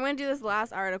 So I'm gonna do this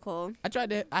last article. I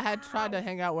had tried to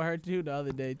hang out with her too the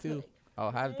other day too. Oh,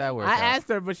 how did that work I out? asked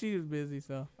her, but she was busy.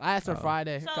 So I asked her Oh.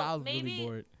 Friday. So 'cause I was really maybe-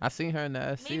 bored. I seen her in the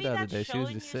SC Maybe the other that's day. She was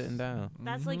showing just you sitting down.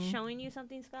 That's like Mhm. showing you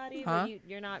something, Scotty, Huh? but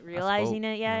you're not realizing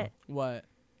it yet. What?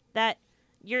 That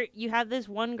you have this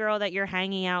one girl that you're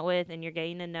hanging out with and you're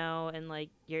getting to know and like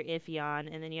you're iffy on,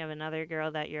 and then you have another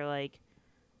girl that you're like,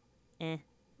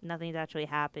 nothing's actually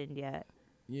happened yet.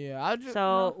 Yeah, I just.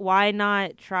 So why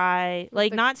not try?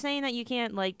 Like, the- not saying that you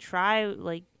can't like try.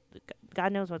 Like,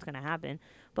 God knows what's gonna happen,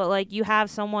 but like you have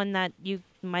someone that you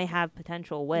might have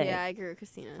potential with. Yeah, I agree with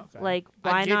Christina. Okay. Like, I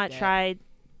why get not that. try?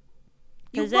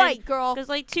 You then- right, girl. Because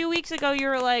like 2 weeks ago you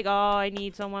were like, oh, I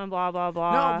need someone, blah blah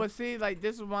blah. No, but see, like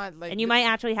this is my like. and you might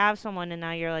actually have someone, and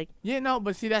now you're like, Yeah, no,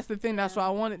 but see, that's the thing. That's what I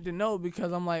wanted to know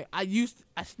because I'm like, I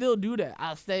still do that.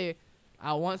 I'll say,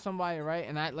 I want somebody, right?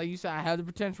 And I, like you said, I have the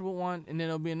potential with one, and then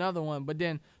there'll be another one. But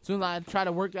then, as soon as I try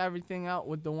to work everything out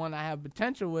with the one I have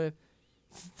potential with,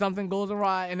 something goes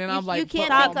awry, and then You- I'm like, you can't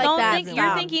fuck, think like don't that. think Stop.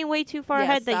 you're thinking way too far Yeah,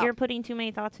 ahead that stop. you're putting too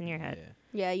many thoughts in your head. Yeah.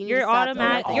 Yeah, you need You're to stop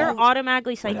automatic. that. You're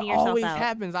automatically But it psyching yourself always out.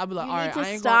 happens. I'll be like, You all need right, to I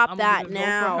ain't stop gonna, I'm that gonna just go for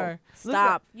now. her.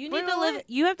 Stop. You Wait, need to wait, live.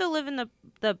 You have to live in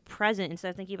the present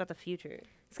instead of thinking about the future.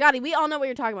 Scotty, we all know what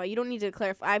you're talking about. You don't need to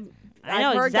clarify. I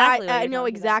know I've heard exactly what I you're know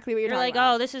talking exactly what you're You're talking like,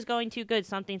 about. oh, this is going too good.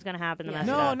 Something's gonna happen to Yeah. mess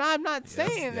it No, up. no, I'm not Yes,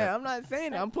 saying that. yeah. I'm not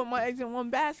saying that. I'm putting my eggs in one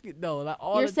basket though, like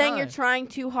all You're the saying time. you're trying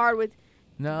too hard with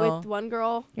No, one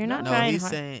girl. You're not No, trying he's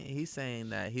hard. saying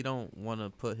that he don't want to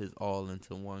put his all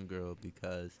into one girl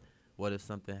because what if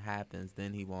something happens,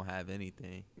 then he won't have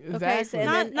anything. Okay, exactly. so and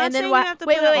Not- then not and then saying what? you have to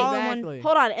Wait, put wait, it wait. all in one- Exactly.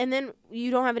 Hold on, and then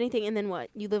you don't have anything, and then what?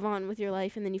 You live on with your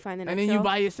life, and then you find the next And then girl. you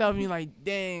by yourself, and you're like,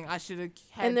 dang, I should have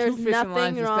had and two there's fishing nothing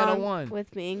lines instead of wrong one. with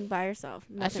being by yourself.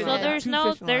 I Nothing should So wrong have with there's two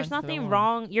no, fishing there's lines instead of nothing one.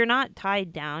 wrong. You're not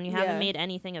tied down. You Yeah. haven't made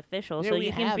anything official, Yeah, so we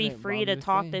you can be haven't, but free I'm to just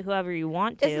talk saying. to whoever you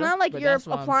want that. to. It's not like But you're that's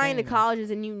what I'm applying to saying. colleges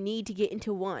and you need to get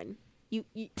into one.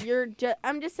 You're just.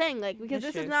 I'm just saying, like, because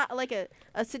That's this is true. not like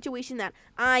a situation that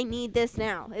I need this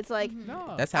now. It's like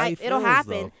No. That's how he feels, it'll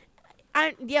happen.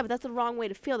 though. Yeah, but that's the wrong way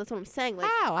to feel. That's what I'm saying. Like,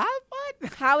 How?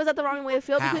 What? how is that the wrong way to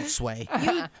feel? How, Because Sway?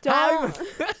 you don't.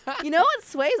 You know what?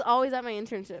 Sway's always at my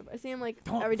internship. I see him like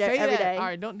Don't every day. say Every that. day. All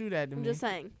right, don't do that to I'm me. just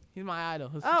saying. He's my idol.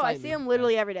 He's Oh, I slightly. see him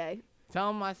literally every day. Tell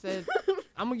him I said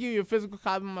I'm gonna give you a physical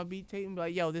copy of my beat tape and be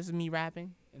like, yo, this is me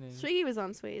rapping. And then, Swiggy was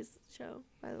on Sway's show,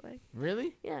 by the way.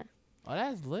 really? Yeah. Oh,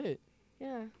 that's lit.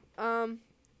 Yeah.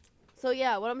 So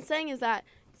yeah, what I'm saying is that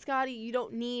Scotty, you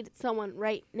don't need someone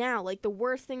right now. Like the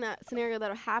worst thing scenario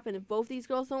that'll happen if both these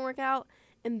girls don't work out,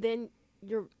 and then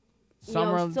you're still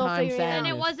Summertime figuring it out. sadness. And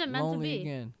it wasn't meant to lonely be.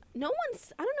 Again. No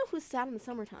one's. I don't know who's sad in the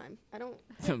summertime. I don't.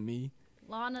 To me,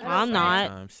 Lana, I'm not.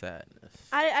 Time sadness.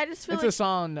 I just feel it's like a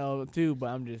song though too, but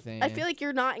I'm just saying. I feel like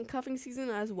you're not in cuffing season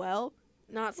as well.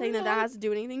 Not saying that has to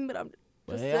do anything, but I'm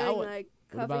But just yeah, I saying would- like What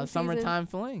cuffing about season. summertime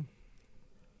fling?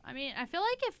 I mean, I feel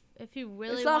like if you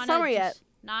really It's not want summer to yet.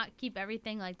 not keep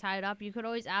everything like tied up, you could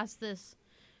always ask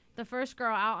the first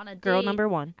girl out on a Girl date. number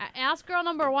 1. Ask girl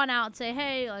number 1 out and say,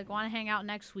 hey, like, want to hang out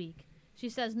next week? She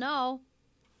says no,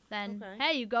 then Okay.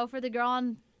 hey, you go for the girl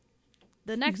on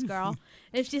the next girl.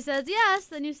 If she says yes,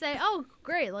 then you say, oh,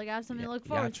 great, like I have something to look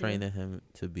Y'all forward to. training him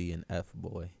to be an F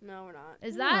boy. No, we're not.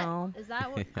 Is that No.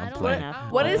 what I I'm don't playing. know.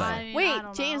 What is? I mean, I Wait,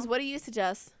 don't James. know. What do you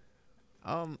suggest?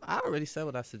 I already said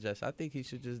what I suggest. I think he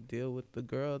should just deal with the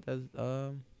girl that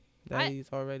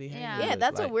he's already hanging Yeah. with. Yeah,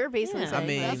 that's like, what we're basically Yeah. saying. I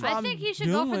mean- That's I I'm think he should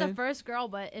go for the doing. first girl,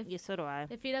 but if Yeah, so do I.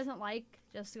 he doesn't like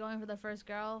just going for the first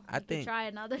girl, I he could think- try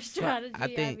another strategy. I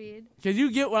think- mean, Cause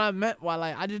you get what I meant. Why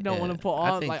like I just don't want Yeah, to put I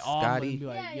all think like all of them Scotty- and be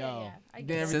like, Yeah, yo. yeah. I then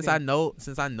get it.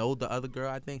 Since I know the other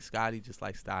girl, I think Scotty just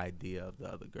likes the idea of the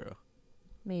other girl.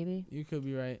 Maybe. You could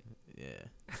be right.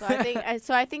 Yeah.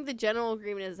 So I think the general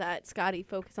agreement is that Scotty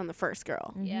focus on the first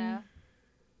girl. Yeah.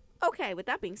 Okay. With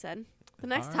that being said, the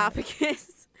next All right. topic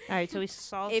is All right, so we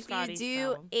solved if Scotty's you do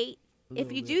problem.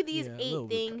 if you do these 8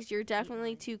 things, you're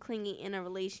definitely too clingy in a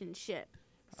relationship.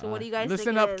 So what do you guys listen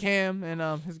think up, it is? Cam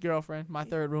and his girlfriend, my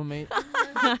third roommate.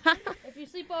 If you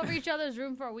sleep over each other's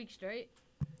room for a week straight,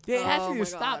 They Oh actually my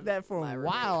stopped God, that for my a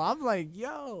roommate. while. I'm like,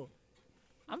 yo,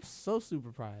 I'm so super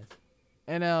surprised.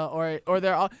 And or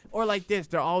they're all or like this,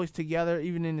 they're always together,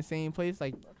 even in the same place.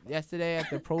 Like yesterday at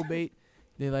the probate,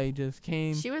 they like just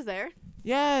came. She was there.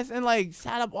 Yes, and like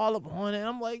sat up all up on it. And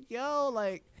I'm like, yo,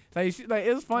 like she, like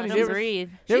it was funny. Let They him were- breathe.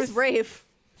 they She's was- brave.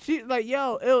 She like,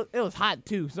 yo, it was hot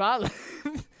too. So I like,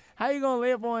 how you gonna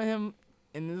lay up on him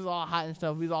and this is all hot and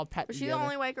stuff? We was all packed Was she together. the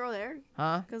only white girl there?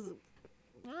 Huh? Because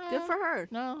good for her.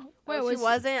 No. Wait, Oh, she was-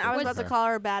 wasn't. I was was- about to call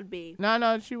her a bad B.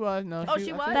 No, she was. No. Oh,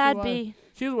 she I was? think Bad B.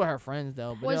 She was with her friends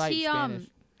though, but Was they're like he, Spanish.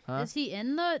 Huh? is he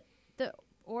in the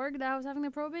org that was having the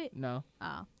probate? No.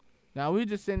 Oh. Now we were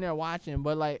just sitting there watching,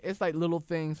 but like it's like little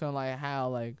things on like how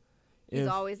like He's if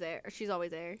always there. Or she's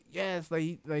always there. yes,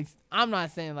 like I'm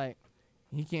not saying like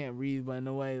he can't read, but in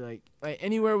a way like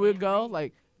anywhere we go,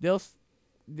 like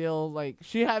they'll like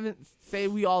she haven't say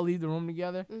we all leave the room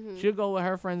together. Mhm. She'll go with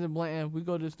her friends in Blanton. We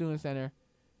go to the student center,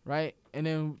 right? And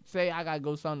then say I gotta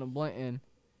go something to Blanton,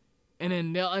 and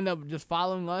then they'll end up just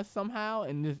following us somehow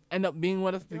and just end up being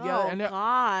with us together. Oh and they're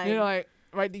God. like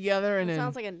right together. And That then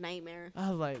sounds like a nightmare. I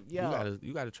was like, yo,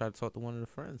 You gotta try to talk to one of the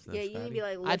friends. Then, Yeah, you need to Scotty. be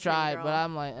like. I "Listen, tried, girl." but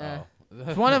I'm like, eh. Oh.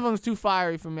 One of them's too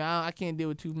fiery for me. I can't deal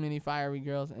with too many fiery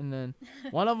girls. And then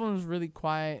one of them's really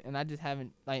quiet, and I just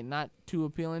haven't like not too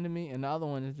appealing to me. And the other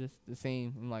one is just the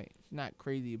same. I'm like, she's not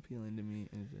crazy appealing to me.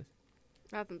 It's just.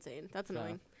 That's insane. That's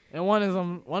annoying. And one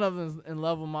of them's in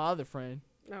love with my other friend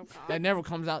Oh God. that never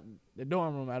comes out the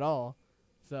dorm room at all.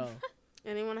 So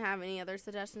Anyone have any other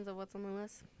suggestions of what's on the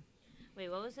list? Wait,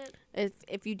 what was it?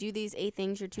 If you do these 8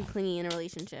 things, you're too clingy in a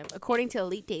relationship, according to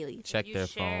Elite Daily. Check you their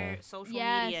share phone. social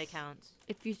Yes. media accounts.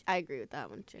 I agree with that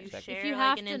one too. You Check- share you like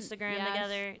have an to- Instagram yes,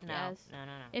 together. No, yes. no.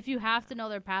 If you have to know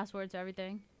their passwords,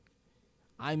 everything.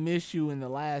 I miss you in the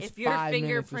last If your 5 minutes of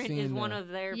fingerprint seeing is one them. of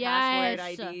their Yes.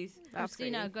 password IDs. That's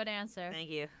Christina, crazy. good answer. Thank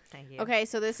you. Thank you. Okay,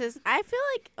 so this is. I feel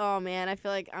like. Oh man, I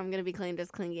feel like I'm gonna be claimed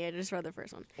as clingy. I just read the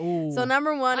first one. Ooh. So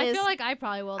number 1 I is. feel like I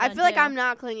probably will. I then, feel like too. I'm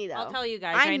not clingy though. I'll tell you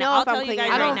guys I right know now. I'll if I'm tell you guys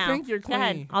clingy. I right don't now. think you're Go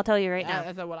ahead. clingy. I'll tell you right now.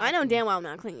 That's what I know think. damn well I'm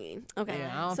not clingy. Okay,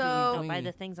 Yeah, I don't so think No, you're by clingy.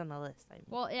 the things on the list.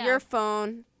 Well, yeah. your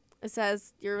phone. It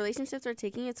says your relationships are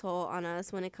taking a toll on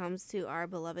us when it comes to our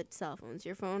beloved cell phones.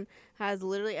 Your phone has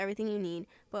literally everything you need,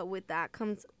 but with that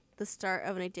comes the start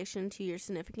of an addiction to your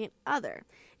significant other.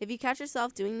 If you catch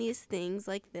yourself doing these things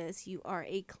like this, you are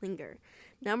a clinger.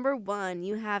 Number 1,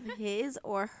 you have his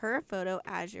or her photo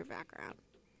as your background.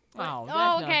 Oh, that's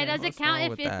Oh, okay. nothing. Does it What's count wrong if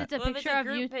with it's that? a What if picture it's a of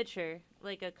group you? picture,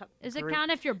 like a Does it group? count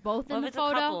if you're both What in if the it's a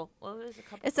photo? couple? What if it's a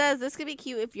couple? It says this could be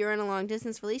cute if you're in a long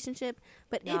distance relationship,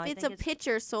 but No, I if it's think a it's-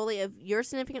 picture solely of your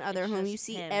significant other It's whom you just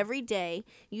see him. every day,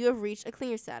 you have reached a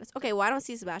clinger status. Okay, well I don't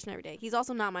see Sebastian every day. He's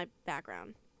also not my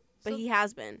background, but So- he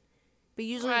has been. But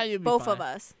usually Ah, you'll be both fine. of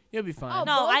us. You'll be fine. Oh,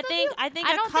 No, both I of think you? I think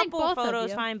I a don't think couple both of photos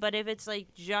you. fine, but if it's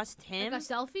like just him, Like a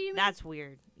selfie, you mean? that's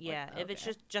weird. Yeah, if it's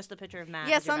okay. just a picture of Matt.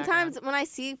 Yeah, as your sometimes background. when I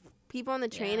see people on the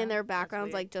train Yeah, and their that's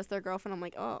background's weird. like just their girlfriend, I'm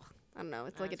like, oh, I don't know.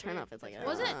 It's like a That's turn weird. off. It's like, That's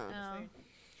Was it? I Oh.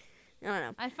 don't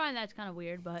know. I find that's kind of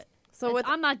weird, but So with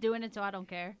I'm not doing it, so I don't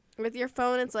care. with your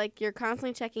phone, it's like you're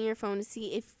constantly checking your phone to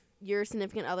see if your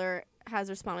significant other has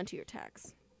responded to your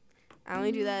text. I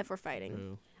only do that if we're fighting.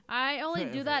 True. I only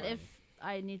do that if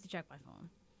I need to check my phone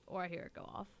or I hear it go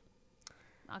off.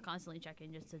 Not constantly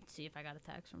checking just to see if I got a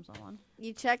text from someone.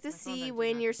 You check to My phone see doesn't do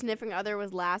when that. your significant other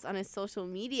was last on his social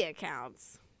media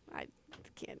accounts. I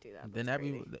can't do that. Then That's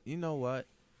crazy. you know what?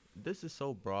 This is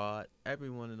so broad.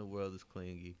 Everyone in the world is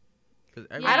clingy. Cause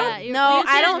I Yeah, don't you- know. you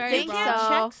I said don't very think broad. Can't so.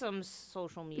 check some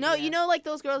social media. No, you know, like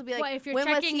those girls be like, What, if you're when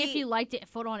was checking if he- you liked it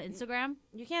photo on Instagram?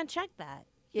 you can't check that.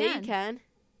 Yeah, you can. can.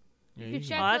 Yeah, You you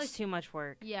check Oh, like- that's too much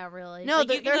work. Yeah, really. No, Like,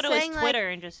 they're, you can go they're to his saying Twitter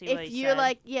like and just see what if he you're said.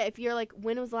 like, yeah, if you're like,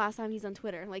 when was the last time he's on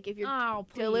Twitter? Like if you're Oh,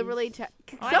 please. deliberately check.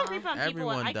 Oh, I Don't- creep on people.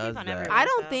 Everyone I does creep on that. everyone. I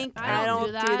don't so. think I don't do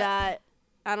do that. that.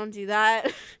 I don't do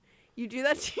that. You do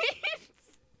that, Gene?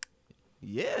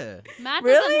 Yeah. Matt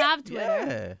Really? doesn't have Twitter.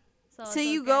 Yeah. So, So it's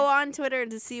you okay. go on Twitter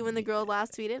to see when the girl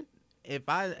last tweeted? If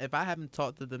I haven't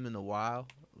talked to them in a while,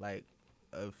 like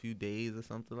a few days or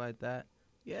something like that,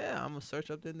 yeah, I'm gonna search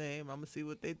up their name. I'm gonna see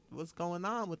what's going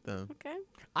on with them. Okay.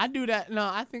 I do that. No,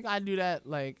 I think I do that.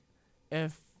 Like,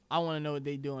 if I want to know what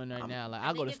they doing right now, like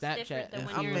I go to think it's different Snapchat. than and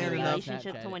when I'm you're man in a enough-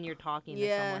 relationship to Snapchat. when you're talking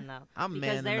Yeah. to someone though. I'm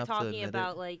Because man they're enough to talking admit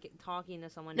about it. like talking to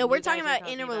someone. No, and we're you talking guys are about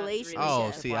in a about relationship. Oh,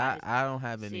 relationship see, wise. I don't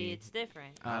have See, any. it's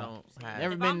different. I don't have.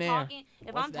 Never if been I'm there. talking,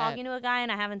 if What's I'm that? talking to a guy and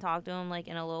I haven't talked to him like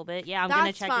in a little bit, yeah, I'm gonna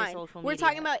That's check fine. his social We're media.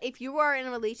 talking about if you are in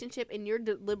a relationship and you're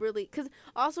deliberately, because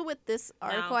also with this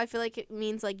article, No. I feel like it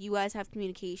means like you guys have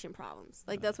communication problems.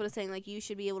 Like that's what it's saying. Like you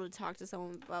should be able to talk to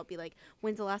someone about, be like,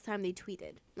 when's the last time they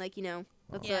tweeted? Like, you know,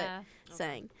 that's what Yeah. it's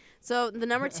saying. So the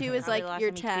number 2 is Probably like the last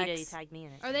your time he tweeted, he text. tagged me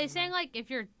in it. Are they saying like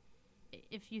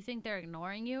if you think they're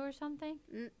ignoring you or something?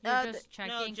 N- You're uh, just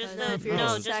checking. No, just 'cause- No, if you're no,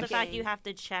 just just the fact checking. you have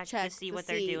to check Check to see to what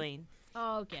they're see. doing.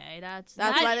 Oh, okay, that's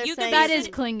That's why they're you could saying be that you is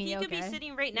sit- clingy. He okay. could be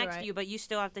sitting right You're next right. to you, but you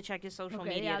still have to check his social Okay,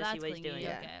 media yeah, to that's see what he's clingy. doing.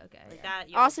 Okay, okay. Like yeah. that,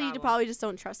 you have a Also, you problem. probably just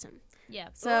don't trust him. Yeah.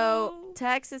 So Ooh.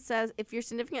 text, it says if your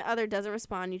significant other doesn't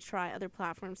respond, you try other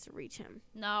platforms to reach him.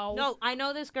 No. No, I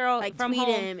know this girl Like from tweet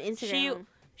home. him, Instagram.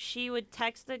 She would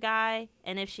text the guy,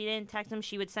 and if she didn't text him,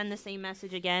 she would send the same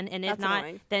message again. And if That's not,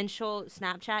 annoying. then she'll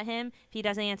Snapchat him. If he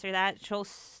doesn't answer that, she'll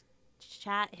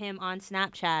chat him on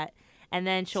Snapchat, and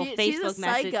then she'll She's Facebook a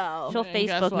message. psycho. She'll And guess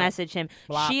Facebook what? message him.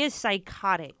 Block. She is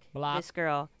psychotic. Block. This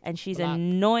girl, and she's Block.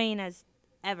 annoying as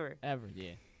ever. Ever,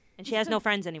 yeah. And she has no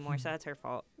friends anymore, so that's her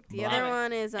fault. The other Anyway.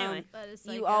 one is Anyway. That is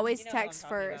you psycho. always You know who I'm text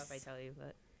talking about first. if I tell you,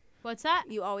 but What's that?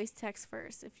 You always text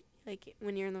first. If like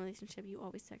when you're in the relationship, you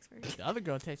always text first. The other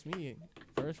girl texts me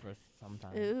first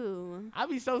sometimes. Ooh. I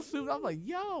be so stupid. I'm like,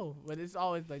 yo, but it's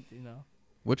always like, you know.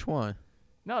 Which one?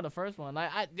 No, the first one. Like,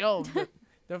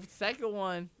 the second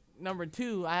one, number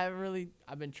 2.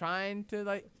 I've been trying to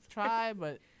like try,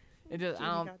 but it just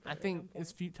I think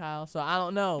it's futile. So I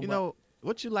don't know. You but- know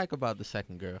what you like about the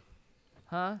second girl?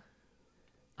 huh?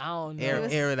 I don't know.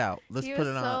 Air it out. Let's he put was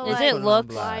it on. so, Is let's it put on looks?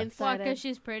 blast. What? Blindsided. Because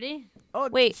she's pretty. Oh,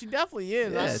 Wait. she definitely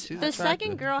is. Yeah, That's- she's the attractive.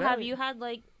 second girl, have Very. you had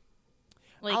like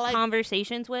I like-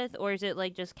 conversations with, or is it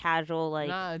like just casual? Like,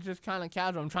 nah, it's just kind of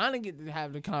casual. I'm trying to get to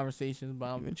have the conversations,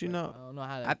 but But you know, I don't know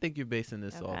how to. I think you're basing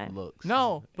this Okay. off looks.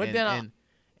 No, but and, then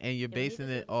and you're basing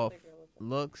it off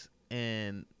looks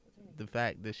and the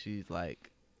fact that she's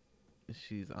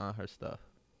on her stuff.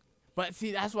 But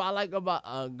see, that's what I like about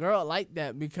a girl like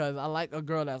that, because I like a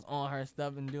girl that's on her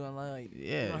stuff and doing like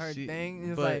Yeah, doing her she, thing.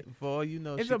 It's but like for all you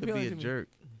know, it's she could appealing be a to me. jerk.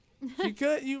 she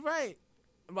could. You right.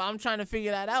 But I'm trying to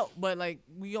figure that out. But like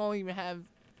we don't even have,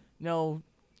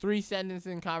 3 sentences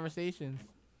in conversations.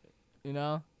 You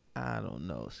know. I don't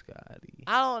know, Scotty.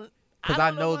 Because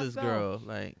I know this myself. girl,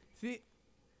 like, See,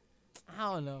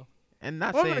 I don't know. and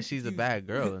not Women saying are she's a confused. bad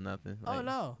girl or nothing. Oh like,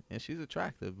 no. and she's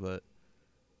attractive, but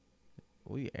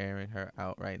we airing her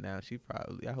out right now.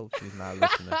 I hope she's not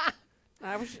listening.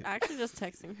 I was actually just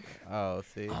texting. Oh,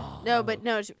 see, No, but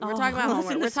no, we're talking about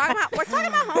listen homework. to We're talking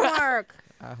about homework.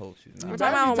 I hope she's You We're not.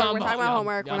 better talking be about homework. We're talking about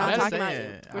homework. y'all We're not better talking about you.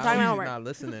 saying, We're I talking hope about she's homework. not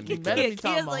listening. You better be Kia's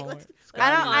talking like, about let's- homework. I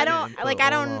Scotty don't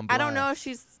put Oma on I don't know if blast.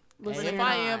 she's And listening if or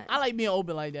I am, not. I like being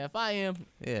open like that. If I am,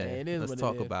 Yeah, it is let's what it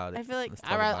talk is. about it. I feel like Let's I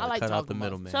talk ra- about I it. like Cut out talking the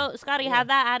about middleman. so Scotty, Yeah. have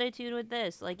that attitude with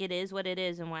this. Like, it is what it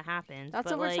is, and what happens. that's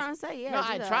but what we're like, trying to say. Yeah. no, do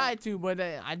I that. tried to, but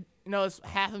it's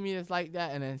half of me that's like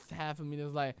that, and then it's half of me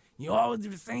that's like, you always do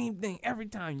the same thing every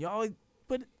time. You always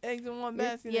put eggs in one You're-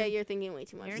 basket. Yeah, and you're thinking way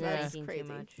too much. You're Yeah. That's thinking crazy. too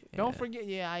much. Don't Yeah.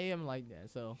 forget, I am like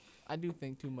that. So I do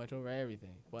think too much over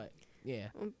everything. But yeah,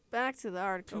 Well, back to the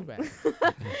article. too bad.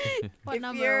 What If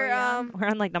number you're are we on? We're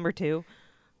on like number 2.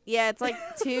 Yeah, it's like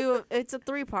two. It's a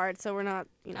 3-part, so we're not,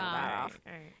 that off.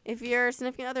 All right. If your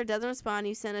significant other doesn't respond,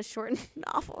 you send a short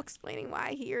novel explaining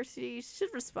why he or she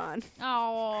should respond.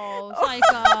 Oh,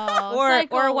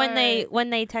 psycho. Or when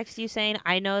they text you saying,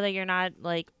 I know that you're not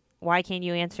like, why can't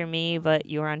you answer me? But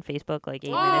you were on Facebook like 8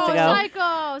 minutes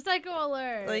ago. Psycho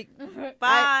alert. Like,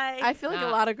 bye. I feel like a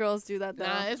lot of girls do that though.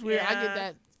 Nah, it's weird. I Yeah. get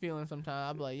that feeling sometimes.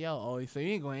 I'll be like, yo, so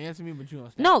you ain't gonna answer me, but you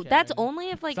on Snapchat. No, that's like, only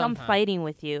if like sometimes. I'm fighting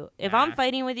with you. If Nah. I'm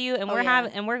fighting with you and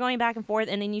we're going back and forth,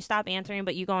 and then you stop answering,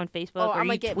 but you go on Facebook or I'm you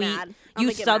gonna get tweet, mad. you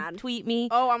subtweet me.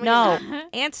 Oh, I'm no, gonna get mad.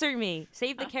 answer me.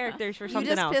 Save the characters for You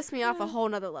something just else. pissed me off a whole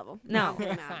nother level. No, I'm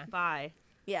getting mad. bye.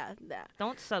 Yeah, that.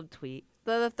 Don't subtweet.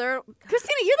 The third,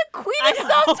 Christina, you're the queen I of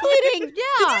know. subtweeting. Did you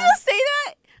Yeah. just say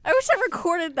that? I wish I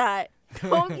recorded that.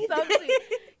 Don't subtweet.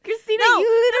 Christina, No.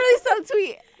 you literally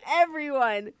subtweet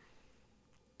everyone.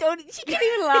 Don't. She can't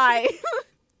even lie.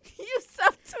 You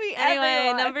subtweet Anyway,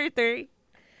 everyone. number 3.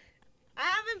 I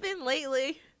haven't been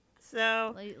lately,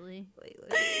 so Lately.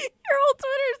 Your whole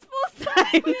Twitter is full of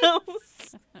I subtweets. know.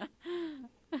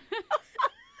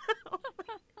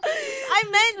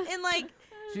 I meant in like.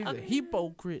 She's a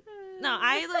hypocrite. No,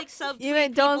 I like subtweet You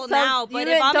meant people don't now, sub- but you if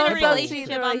meant I'm in a don't subtweet, relationship,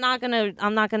 they're I'm not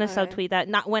gonna Okay. subtweet that.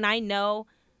 Not when I know,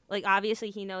 like obviously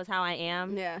he knows how I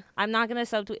am. Yeah. I'm not gonna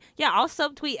subtweet. Yeah, I'll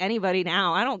subtweet anybody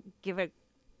now. I don't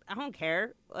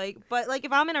care. Like, but like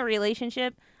if I'm in a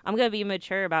relationship, I'm gonna be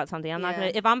mature about something. I'm not Yeah.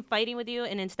 gonna. If I'm fighting with you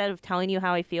and instead of telling you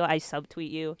how I feel, I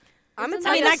subtweet you. I'm gonna Isn't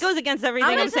tell I mean you that goes against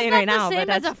everything I'm Isn't saying that right now. the same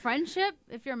But as that's a friendship?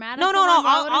 If you're mad at no. someone,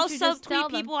 why I'll wouldn't you just tell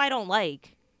subtweet them? people I don't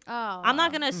like. Oh. I'm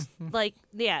not gonna like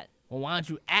yeah. Well, why don't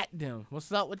you at them? What's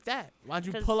up with that? Why don't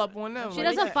you 'Cause pull up on them? She What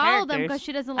Like is doesn't that? follow them Characters. because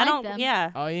she doesn't I like don't. them.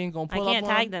 Yeah. Oh, you ain't gonna I pull can't up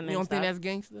on tag them You and don't think stuff. that's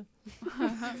gangster?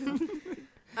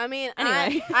 I mean,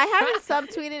 Anyway. I haven't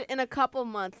subtweeted in a couple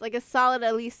months, like a solid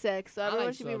at least 6. So I everyone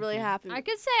like should be really subtweet. happy. I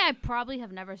could say I probably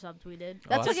have never subtweeted.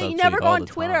 That's I okay. You subtweet never go all on the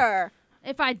time. Twitter.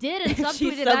 If I did and She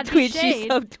subtweeted, that'd be subtweet. She shade.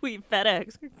 subtweet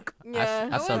FedEx. Yeah.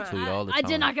 I subtweet all the I time.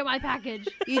 did not get my package.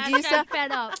 You do Hashtag sub-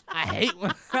 fed up. I hate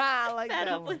when I like Fed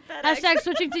that up one. with FedEx. Hashtag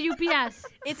switching to UPS.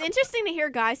 It's interesting to hear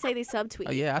guys say they subtweet.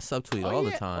 Oh yeah, I subtweet all the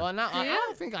time. Well, I Do you?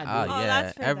 don't think I do. Oh, Yeah,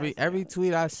 that's every fantastic.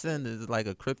 tweet I send is like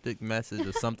a cryptic message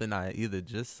or something I either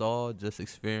just saw, just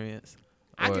experienced.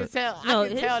 I or- can tell. No, I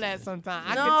can his- tell that sometimes.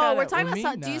 I can No, tell we're that talking with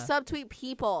about me do you now. subtweet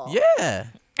people? Yeah.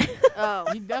 Oh.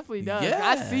 He definitely does. I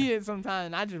Yeah. see it sometimes.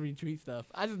 And I just retweet stuff.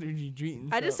 I just be retweeting.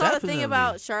 I just stuff. saw the thing Definitely.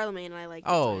 about Charlemagne and I liked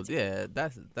it. Oh so I yeah,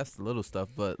 that's the little stuff.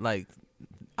 But like,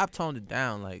 I've toned it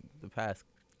down like the past.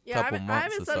 Yeah, I couple haven't, I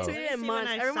haven't months or so. subtweeted Let's in see when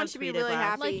months. I Everyone should be subtweeted really last.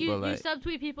 happy. Like you But, like-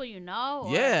 subtweet people you know?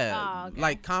 Or? Yeah, Oh, okay.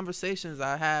 like conversations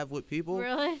I have with people.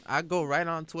 Really? I go right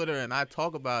on Twitter and I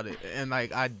talk about it, and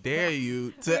like I dare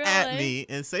you to at Really? me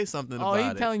and say something Oh, about he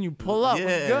it. telling you pull up. Yeah,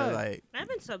 What's good? like I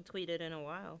haven't subtweeted in a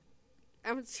while.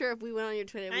 I'm sure if we went on your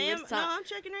Twitter, I we am. would, No, I'm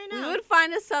checking right we now. would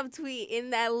find a subtweet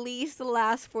in at least the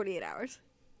last 48 hours.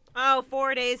 Oh,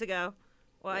 4 days ago.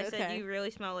 Well, I Okay. said you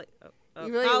really smell like. Oh,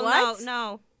 You really oh, what?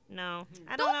 No.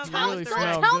 I don't Don't know. tell, really don't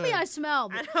smell tell good. me I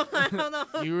smelled. I don't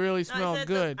know. You really No, smell I said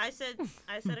good.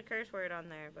 I said a curse word on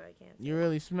there, but I can't. You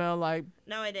really smell like.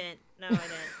 No, I didn't. No,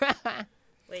 I didn't.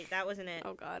 Wait, that wasn't it.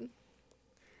 Oh, God.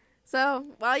 So,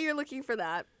 while you're looking for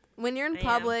that, when you're in I am.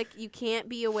 public, you can't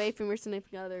be away from your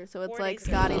significant other. So it's 4 like days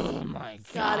ago. Scotty's, Oh my god.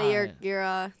 Scotty,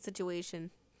 your situation.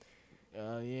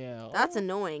 Yeah. That's Oh.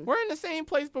 annoying. We're in the same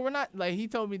place, but we're not. Like he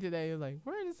told me today, he was like,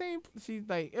 we're in the same. She's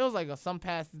like, it was like some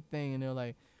past thing, and they're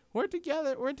like, we're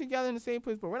together in the same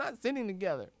place, but we're not sitting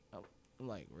together. I'm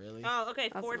like, really? Oh, okay.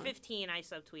 That's 4:15. I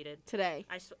subtweeted. Today.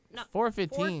 No. 4:15.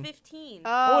 4:15.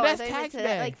 Oh, that's I thought you meant tax today,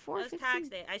 day. Like That was 4:15. tax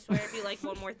day. I swear it'd be like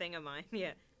one more thing of mine.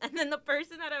 Yeah. And then the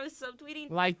person that I was subtweeting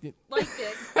Liked it. liked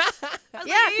it. I was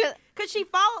Yeah, like, because she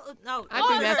followed. No. I it think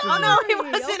was that's her. what Oh no, it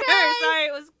it is. wasn't Okay. her. Sorry,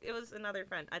 it was another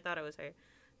friend. I thought it was her.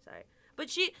 Sorry. But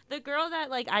the girl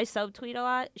that like I subtweet a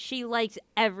lot, she likes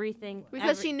everything.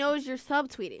 Because she knows you're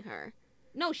subtweeting her.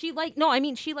 I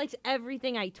mean she likes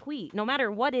everything I tweet, no matter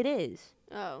what it is.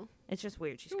 Oh. It's just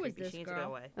weird. She's Who is creepy. this She needs to girl? go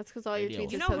away. That's because all your Radio.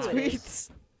 tweets You are know who it subtweets.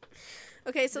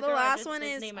 Okay, so the girl I last just- one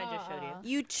whose is name I just showed you.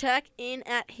 you check in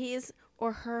at his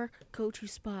or her go-to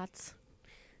spots.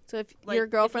 So if Like, your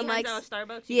girlfriend if he likes, hangs out at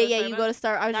Starbucks, you go to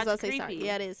Star. I was just That's about to say Star. creepy.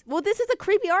 Yeah, it is. Well, this is a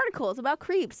creepy article. It's about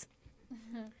creeps.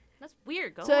 That's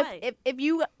weird. Go So away. if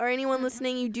you or anyone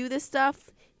listening, you do this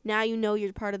stuff, now you know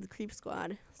you're part of the creep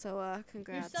squad. So You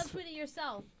congrats. subtweeted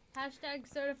yourself.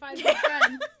 Hashtag certified good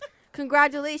friend.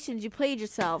 Congratulations, you played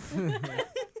yourself.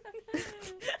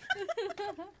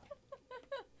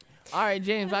 All right,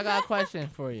 James, I got a question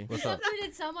for you. What's up?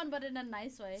 Subtweeted someone, but in a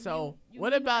nice way. So, You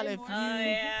what mean about way if more. you- Oh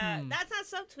yeah, Hmm. that's not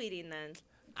subtweeting then.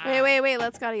 Wait,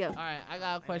 let's gotta go. All right, I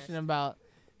got a question about.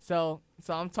 So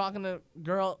I'm talking to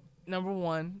girl number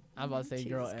one. I'm about to say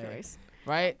girl Jesus A, Christ.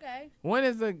 right? Okay. When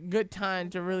is a good time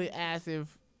to really ask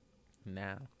if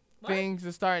Now. things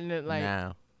are starting to like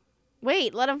Now.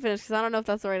 Wait, let him finish because I don't know if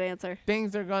that's the right answer.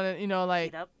 things are gonna,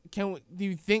 like, Heat up. do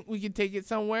you think we could take it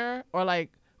somewhere or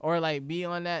be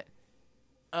on that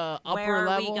upper Where are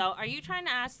level? we go? Are you trying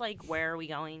to ask like where are we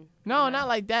going? No, Okay. not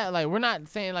like that. Like we're not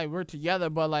saying like we're together,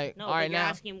 but like No, all but right you're now.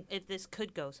 asking if this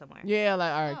could go somewhere. Yeah,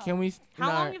 like all right, can we? How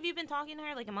no, long have you been talking to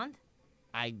her? Like a month?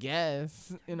 I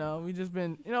guess we just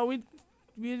been we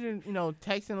been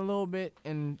texting a little bit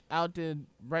and out to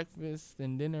breakfast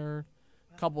and dinner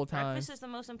a couple times. Breakfast is the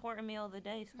most important meal of the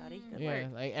day, Scotty. Good Yeah,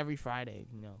 work. like every Friday,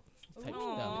 type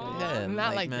Aw. stuff. Yeah, not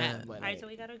like, like man. that, but All right, like, so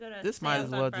we gotta go to. This might Sam's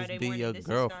as on well just Friday be morning. your This is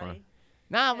girlfriend. Scotty.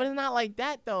 nah, but it's not like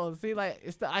that though. See, like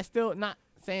I still not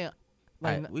saying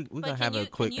like Alright, we But gonna can have you- a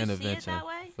quick can you see it intervention that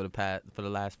way? for the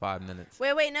last 5 minutes.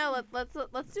 Wait, no.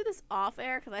 Let's do this off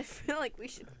air because I feel like we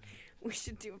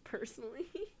should do it personally.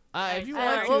 if you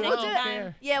Alright, want so to, we'll I do don't it.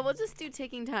 care. Yeah, we'll just do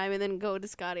taking time and then go to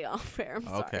Scotty off air. I'm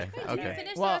sorry. Okay. Did you Okay.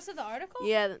 finish Well- the rest of the article?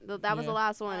 Yeah, that was the Yeah.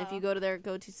 last one. If you go to their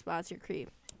go-to spots, you're creep.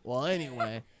 Well,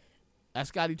 anyway, that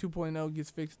Scotty 2.0 gets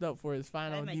fixed up for his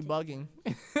final my debugging.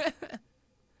 I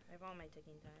have all my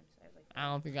ticking times. I have like I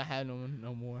don't think I had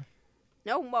no more.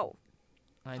 No mo.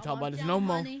 I ain't talking about this no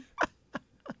more.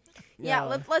 Yeah,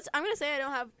 let's. I'm gonna say I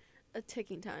don't have a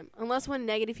ticking time unless when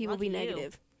negative people be Lucky you.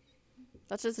 negative.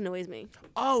 That just annoys me.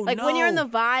 Oh Like no. when you're in the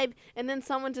vibe and then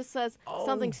someone just says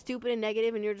something Oh. stupid and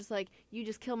negative and you're just like, you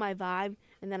just kill my vibe,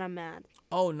 and then I'm mad.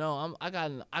 Oh no, I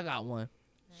got one.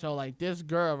 So like this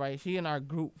girl, right? She in our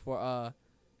group for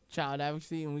child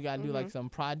advocacy, and we gotta do like some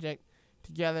project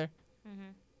together.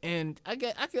 Mhm. And I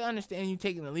can understand you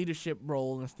taking a leadership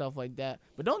role and stuff like that,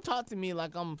 but don't talk to me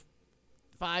like I'm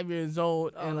 5 years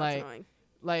old Oh, and that's like annoying.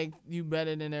 like you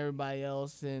better than everybody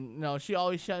else. And she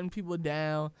always shutting people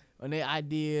down on their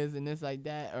ideas and this like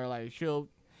that, or like she'll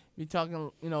be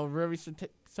talking very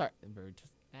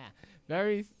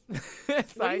very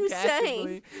What are you saying?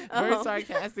 sarcastically, very Oh.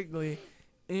 sarcastically.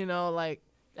 Like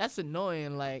that's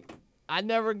annoying. Like I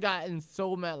never gotten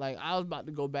so mad. Like I was about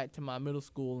to go back to my middle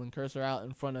school and curse her out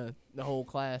in front of the whole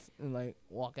class and like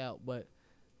walk out, but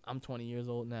I'm 20 years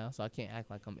old now, so I can't act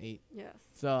like I'm 8. Yes.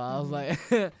 So I was like,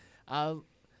 I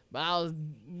was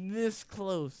this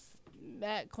close,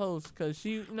 that close, cause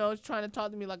she, is trying to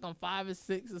talk to me like I'm 5 or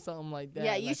 6 or something like that.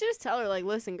 Yeah, you like, should just tell her like,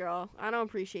 listen, girl, I don't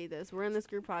appreciate this. We're in this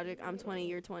group project. I'm 20,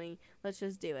 you're 20. Let's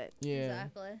just do it. Yeah,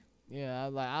 Exactly. yeah. I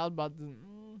was about to.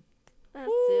 Let's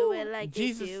Woo! do it like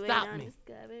Jesus, they do stop it on me.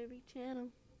 Discovery Channel.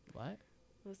 What?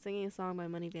 I was singing a song by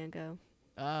Money Van Gogh.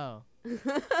 Oh,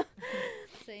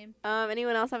 Same.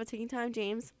 Anyone else have a ticking time,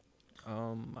 James?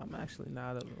 I'm actually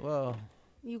not. Well,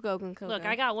 You go, Gunko. Look,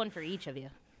 I got one for each of you.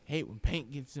 hate when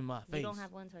paint gets in my face. You don't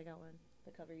have one, so I got one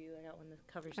to cover you. I got one to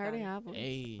cover I already Scotty. have one.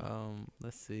 Hey.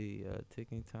 let's see.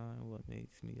 Ticking time. What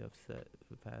makes me upset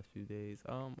the past few days?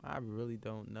 I really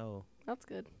don't know. That's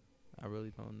good. I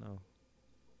really don't know.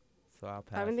 So I'll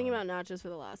pass. I've been thinking on about nachos for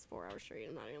the last 4 hours straight.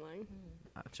 I'm not even lying.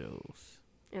 nachos.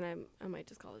 And I might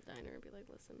just call the diner and be like,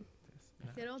 listen.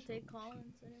 They don't take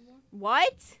call-ins anymore.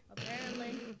 What?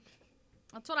 Apparently.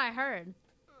 That's what I heard.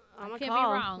 I'm gonna can't be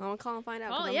call. wrong. I'm gonna call and find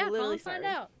out. 'cause Oh I'm yeah, call literally and find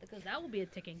sorry. out because that will be a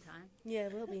ticking time. Yeah,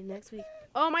 it will be next week.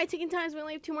 Oh, my ticking times. We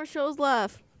only have 2 more shows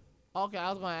left. Okay, I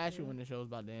was gonna ask you when the show's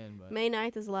about to end, but May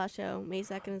 9th is the last show. May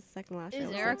 2nd is the second last show. Is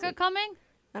So Erica it's- coming?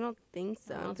 I don't think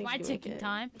so. I don't It's think my she can make ticking it.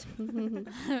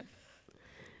 time.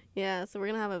 Yeah, so we're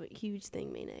gonna have a huge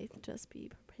thing May 9th. Just be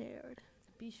prepared.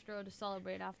 Bistro to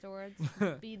celebrate afterwards.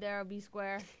 Be there or be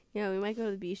square. Yeah, we might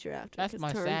go to the bistro after. that's 'cause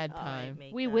my turn- sad Oh, time.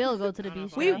 We will go to the I don't know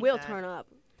if bistro. We I like will that. turn up.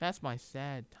 That's my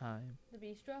sad time. The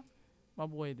bistro? My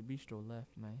boy at the bistro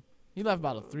left, man. He left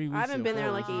about 3 weeks. I haven't or been there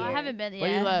 4 like a weeks year. I haven't been. But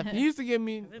he Yeah. left. He used to give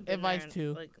me I've been there advice in,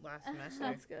 too. Like last semester.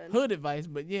 That's good. Hood advice,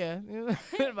 but yeah,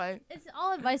 advice. It's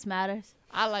all advice matters.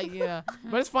 I like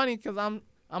but it's funny because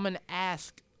I'm an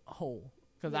ask hole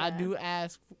because I Yeah. do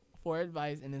ask for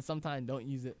advice and then sometimes don't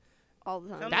use it. All the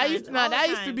time. That Sometimes, used to- nah, all the that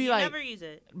used to time. be You like- never use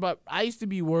it. But I used to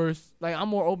be worse. Like I'm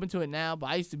more open to it now, but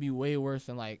I used to be way worse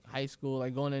in like high school,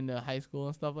 like going into high school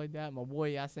and stuff like that. My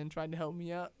boy Yasin tried to help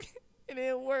me out. It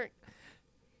didn't work.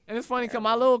 And it's funny because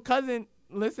my little cousin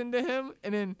listened to him,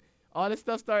 and then all this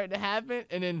stuff started to happen,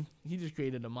 and then he just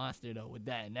created a monster though with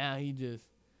that. Now he just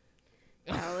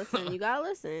Gotta listen. You gotta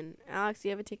listen. Alex, do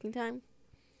you have a ticking time?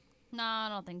 No, I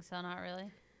don't think so. Not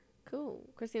really. Cool.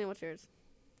 Christina, what's yours?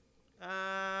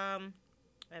 I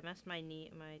messed my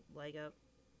leg up,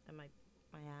 and my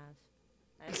ass.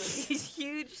 I have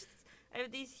like, I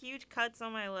have these huge cuts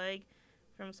on my leg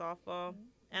from softball,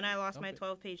 and I lost my Okay.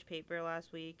 12-page paper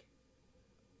last week.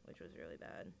 which was really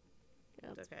bad. Yeah,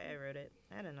 It's okay. I wrote it.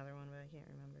 I had another one, but I can't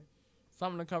remember.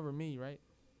 Something to cover me, right?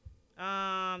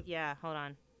 Yeah. Hold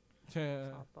on. Yeah.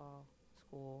 Softball,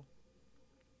 school,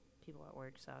 people at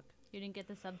work suck. You didn't get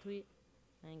the subtweet?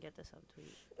 I didn't get the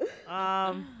subtweet.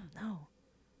 No.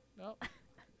 Nope.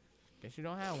 Guess you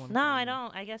don't have one. No, I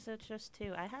don't. I guess it's just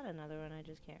 2. I had another one. I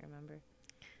just can't remember.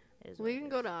 It is what We it can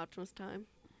is. go to Optimus time.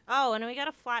 Oh, and we got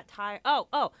a flat tire.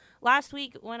 Oh. Last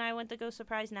week when I went to go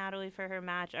surprise Natalie for her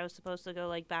match, I was supposed to go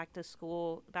like back to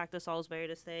school, back to Salisbury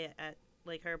to stay at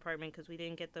like her apartment because we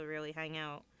didn't get to really hang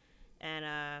out. And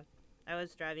I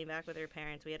was driving back with her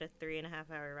parents. We had a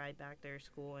 3.5-hour ride back to her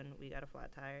school, and we got a flat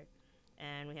tire,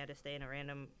 and we had to stay in a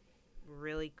random,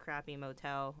 really crappy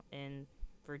motel in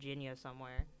Virginia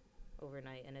somewhere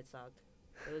overnight, and it sucked.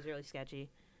 It was really sketchy.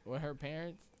 With her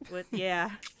parents?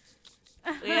 Yeah.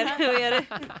 we had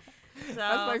so,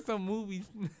 That's like some movies.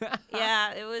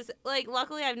 yeah, it was like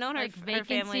luckily I've known Like her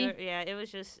family. Vacancy? Yeah, it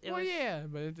was just it Well, was yeah,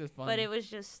 but it's just fun. but it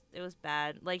was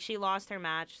bad. Like she lost her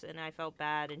match and I felt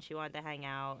bad and she wanted to hang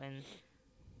out and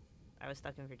I was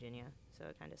stuck in Virginia, so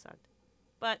it kind of sucked.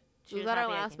 But she Was was that our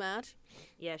happy I last came. match?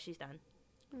 Yeah, she's done.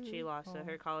 She Mhm. lost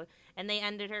her college and they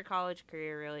ended her college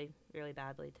career really really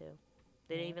badly too.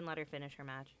 They didn't even let her finish her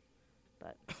match.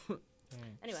 But Dang.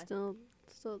 anyway, Still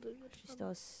did good. she's still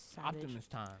a savage. Optimus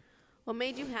time. What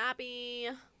made you happy?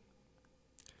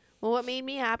 Well, what made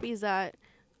me happy is that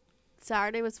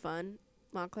Saturday was fun.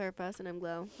 Montclair Fest and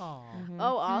M-Glow. Aw. Mhm.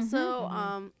 Oh, also,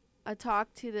 mhm. I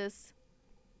talked to this.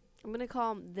 I'm gonna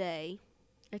call them they.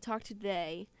 I talked to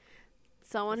they.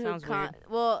 Someone That who sounds weird.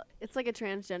 well, it's like a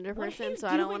transgender What are person, you so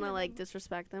I don't doing want to to like them?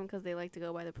 disrespect them because they like to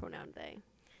go by the pronoun they.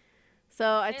 So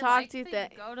I They talked like to they.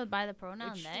 go to by the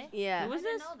pronoun It's- they. Yeah. Who was I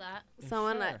didn't this? know that.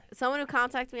 Sure. Someone who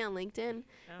contacted me on LinkedIn,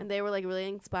 Oh. and they were like really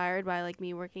inspired by like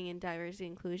me working in diversity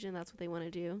and inclusion. That's what they want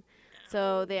to do.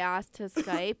 So they asked to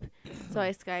Skype, so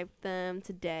I Skyped them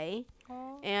today,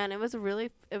 and it was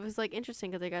like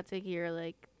interesting because I got to hear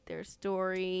like their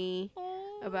story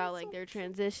about like their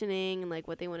transitioning and like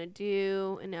what they want to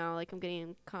do, and now like I'm getting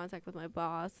in contact with my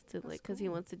boss to like because they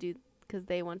want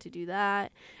to do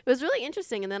that. It was really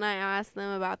interesting, and then I asked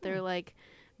them about their like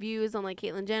views on like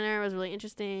Caitlyn Jenner. It was really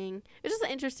interesting. It's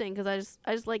just interesting because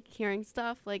I just like hearing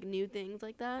stuff like new things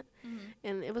like that,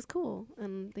 and it was cool,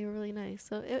 and they were really nice.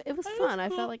 So it was fun. I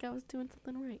felt like I was doing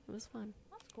something right. It was fun.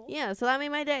 That's cool. Yeah, so that made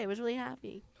my day. I was really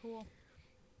happy. Cool.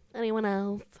 Anyone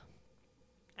else?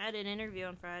 I had an interview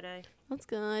on Friday, That's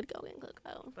good.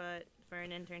 Go. but for an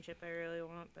internship I really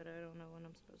want, but I don't know when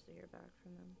I'm supposed to hear back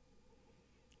from them.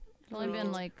 It's only been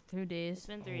So- like 2 It's days.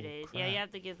 been 3 Oh, days. crap. Yeah, you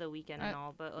have to give the weekend and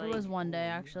all, but like It was one day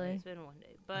actually. it's been 1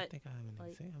 day. I But think I have an like-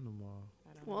 exam tomorrow.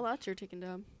 I don't Well, know. that's your taking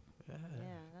job. Yeah.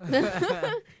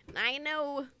 Yeah. Now you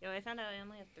know. Yo, I found out I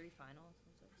only have 3 finals.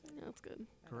 Yeah, that's good.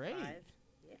 out of Great. 5.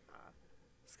 Yeah.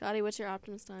 Scotty, what's your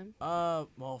Optimus time?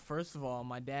 Well, first of all,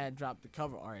 my dad dropped the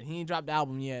cover art. He ain't dropped the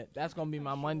album yet. That's gonna be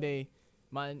my Monday,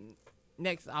 my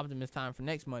next Optimus time for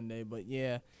next Monday. But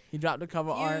yeah, he dropped the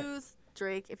cover art. Use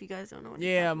Drake if you guys don't know what he's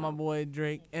Yeah, talking my about. boy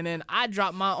Drake. And then I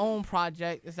dropped my own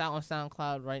project. It's out on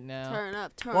SoundCloud right now. Turn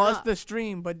up. Well, it's the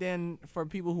stream, but then for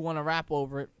people who want to rap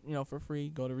over it, for free,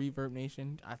 go to Reverb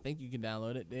Nation. I think you can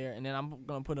download it there. And then I'm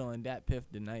gonna put it on Dat Piff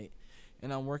tonight.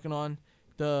 And I'm working on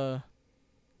the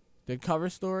cover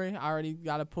story. I already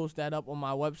gotta post that up on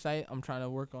my website. I'm trying to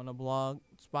work on a blog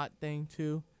spot thing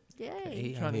too. Yay.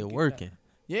 He Trying out to here get working.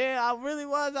 Yeah, I really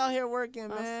was out here working,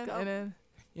 Let's man. go. And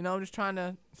then, I'm just trying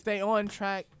to stay on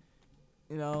track,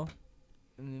 and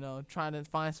trying to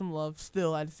find some love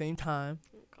still at the same time.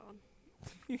 Oh,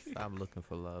 God. Stop looking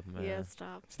for love, man. Yeah,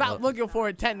 stop. Stop Love- looking for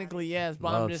it technically, yes,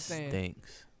 but Love I'm just saying.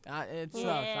 stinks. It sucks.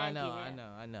 Yeah, I know.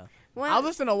 yeah. When, I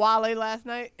listened to Wale last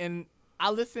night, and I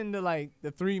listened to like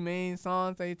the 3 main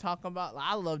songs they talk about. Like,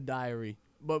 I love Diary,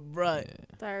 but bruh, Yeah.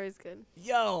 Diary's good.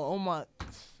 oh my,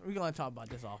 we're gonna talk about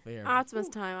this off air. Optimus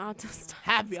time. Optimus time.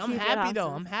 Happy, I'm Keep it happy though.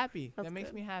 Optimus. I'm happy. That's That makes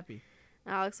good. me happy.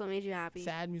 Alex, what made you happy?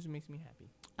 Sad music makes me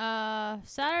happy.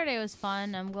 Saturday was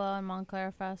fun. M-Glow and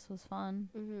Montclair Fest was fun.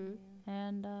 Mm-hmm.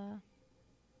 And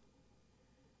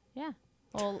yeah.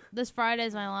 Well, this Friday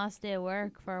is my last day of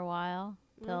work for a while.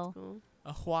 That's Till cool.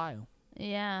 A while.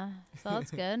 yeah. So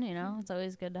that's good, It's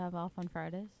always good to have off on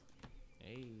Fridays.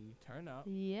 Hey, turn up.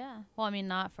 Yeah. Well, I mean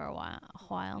not for a while.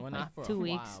 Well, like not for 2 a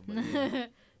weeks. while, but yeah.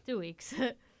 2 weeks.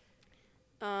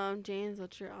 James,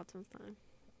 what's your Optimus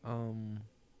time?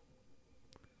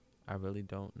 I really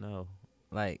don't know.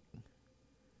 Like,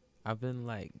 I've been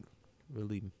like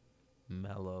really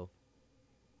mellow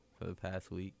for the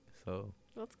past week, so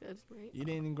That's good, right? You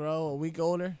didn't grow a week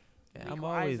older? yeah, Week I'm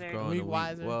always wiser. growing Week a week.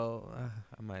 wiser. Well,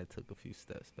 I might have took a few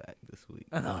steps back this week.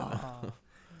 Oh.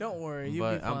 Don't worry, you'll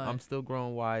But be fine. I'm still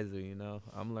growing wiser, you know.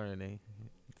 I'm learning.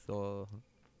 It's all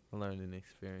a learning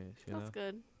experience, you That's know.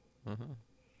 good. Uh-huh.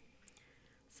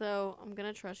 So I'm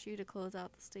gonna trust you to close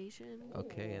out the station.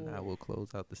 Okay, and I will close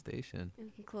out the station. And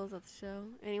you can close out the show.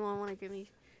 Anyone want to give me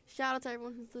shout out to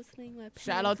everyone who's listening? My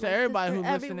Shout out parents, to my everybody sister,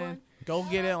 who's everyone. listening. Go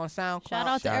get it on SoundCloud. Shout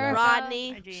out to Shout out. Erica.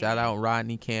 Rodney. Shout out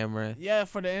Rodney Cameron Yeah,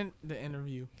 for the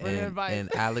interview. For the invite.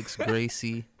 and Alex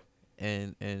Gracie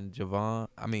and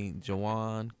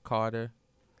Jawan Carter.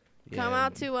 Come Yeah,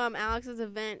 out to Alex's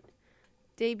event.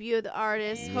 Debut of the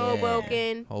artist, Yeah.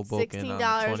 Hoboken, Hoboken,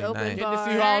 $16 open 29th. Get to bar.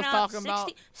 see who I was talking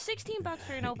about. $16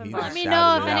 for an open He bar. Let me shouted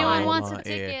know it if out anyone on wants a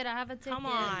air. ticket. I have a ticket. Come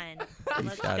on. He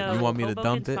Let's shouted- go. You want me to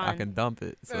dump Hoboken's it? I fun. can dump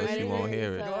it so Right, she it won't is,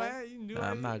 hear it. Go ahead. You can do Nah, it.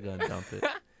 I'm not gonna dump it.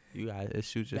 You got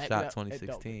shoot your Back shot it up.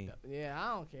 2016. Yeah, I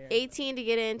don't care. 18 to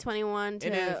get in, 21 It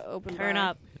is. to open Turn bar.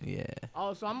 up. Yeah.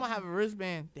 Oh, so I'm gonna have a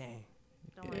wristband. Dang.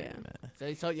 Don't Yeah.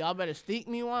 worry. So y'all better sneak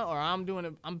me one, or I'm doing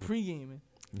it. I'm pre-gaming.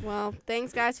 Well,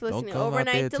 thanks guys for Don't listening. come out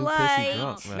there Overnight too Delight. pissy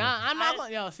drunk, man. Nah, I'm not I-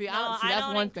 gonna. Yo, see, No, I, see I that's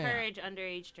don't one thing. encourage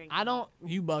underage drinking. I don't.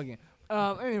 You bugging.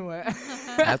 Anyway.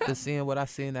 After seeing what I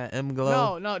seen at M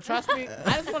Glow, No, trust me.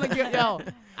 I just want to get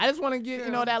I just want to get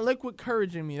that liquid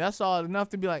courage in me. That's all enough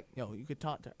to be like, yo, you could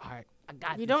talk to her. All right, I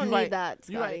got You don't need right. that,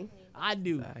 You right. Scotty. I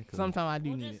do. Exactly. Sometimes I do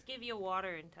We'll need just it. give you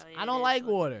water and tell you. I it don't is like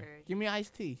liquid water. courage. Give me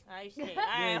iced tea. Iced tea. you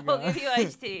Alright, go. we'll give you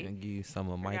iced tea. and give you some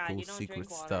of Forgot, you Michael's don't secret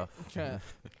drink water. stuff. Okay.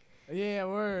 Yeah,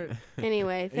 word.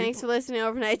 Anyway, thanks for listening.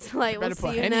 Overnight Delight. We'll better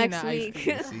put see you Henny in next the iced week.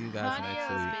 tea. See you guys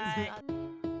next week.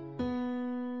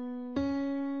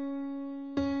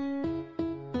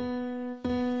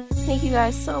 Thank you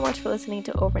guys so much for listening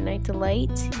to Overnight Delight.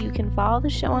 You can follow the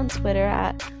show on Twitter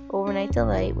at Overnight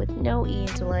Delight with no E in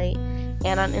Delight,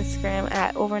 and on Instagram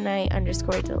at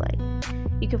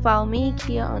overnight_delight. You can follow me,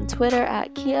 Kia, on Twitter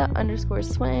at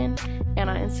Kia_swin, and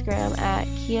on Instagram at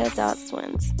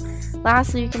Kia.swins.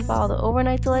 Lastly, you can follow the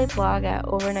Overnight Delight blog at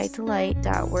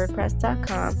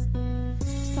overnightdelight.wordpress.com.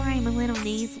 Sorry, I'm a little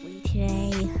nasally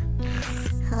today.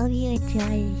 Hope you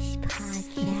enjoy this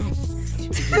podcast.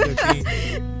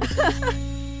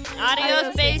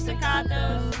 Adios,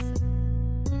 basicatos.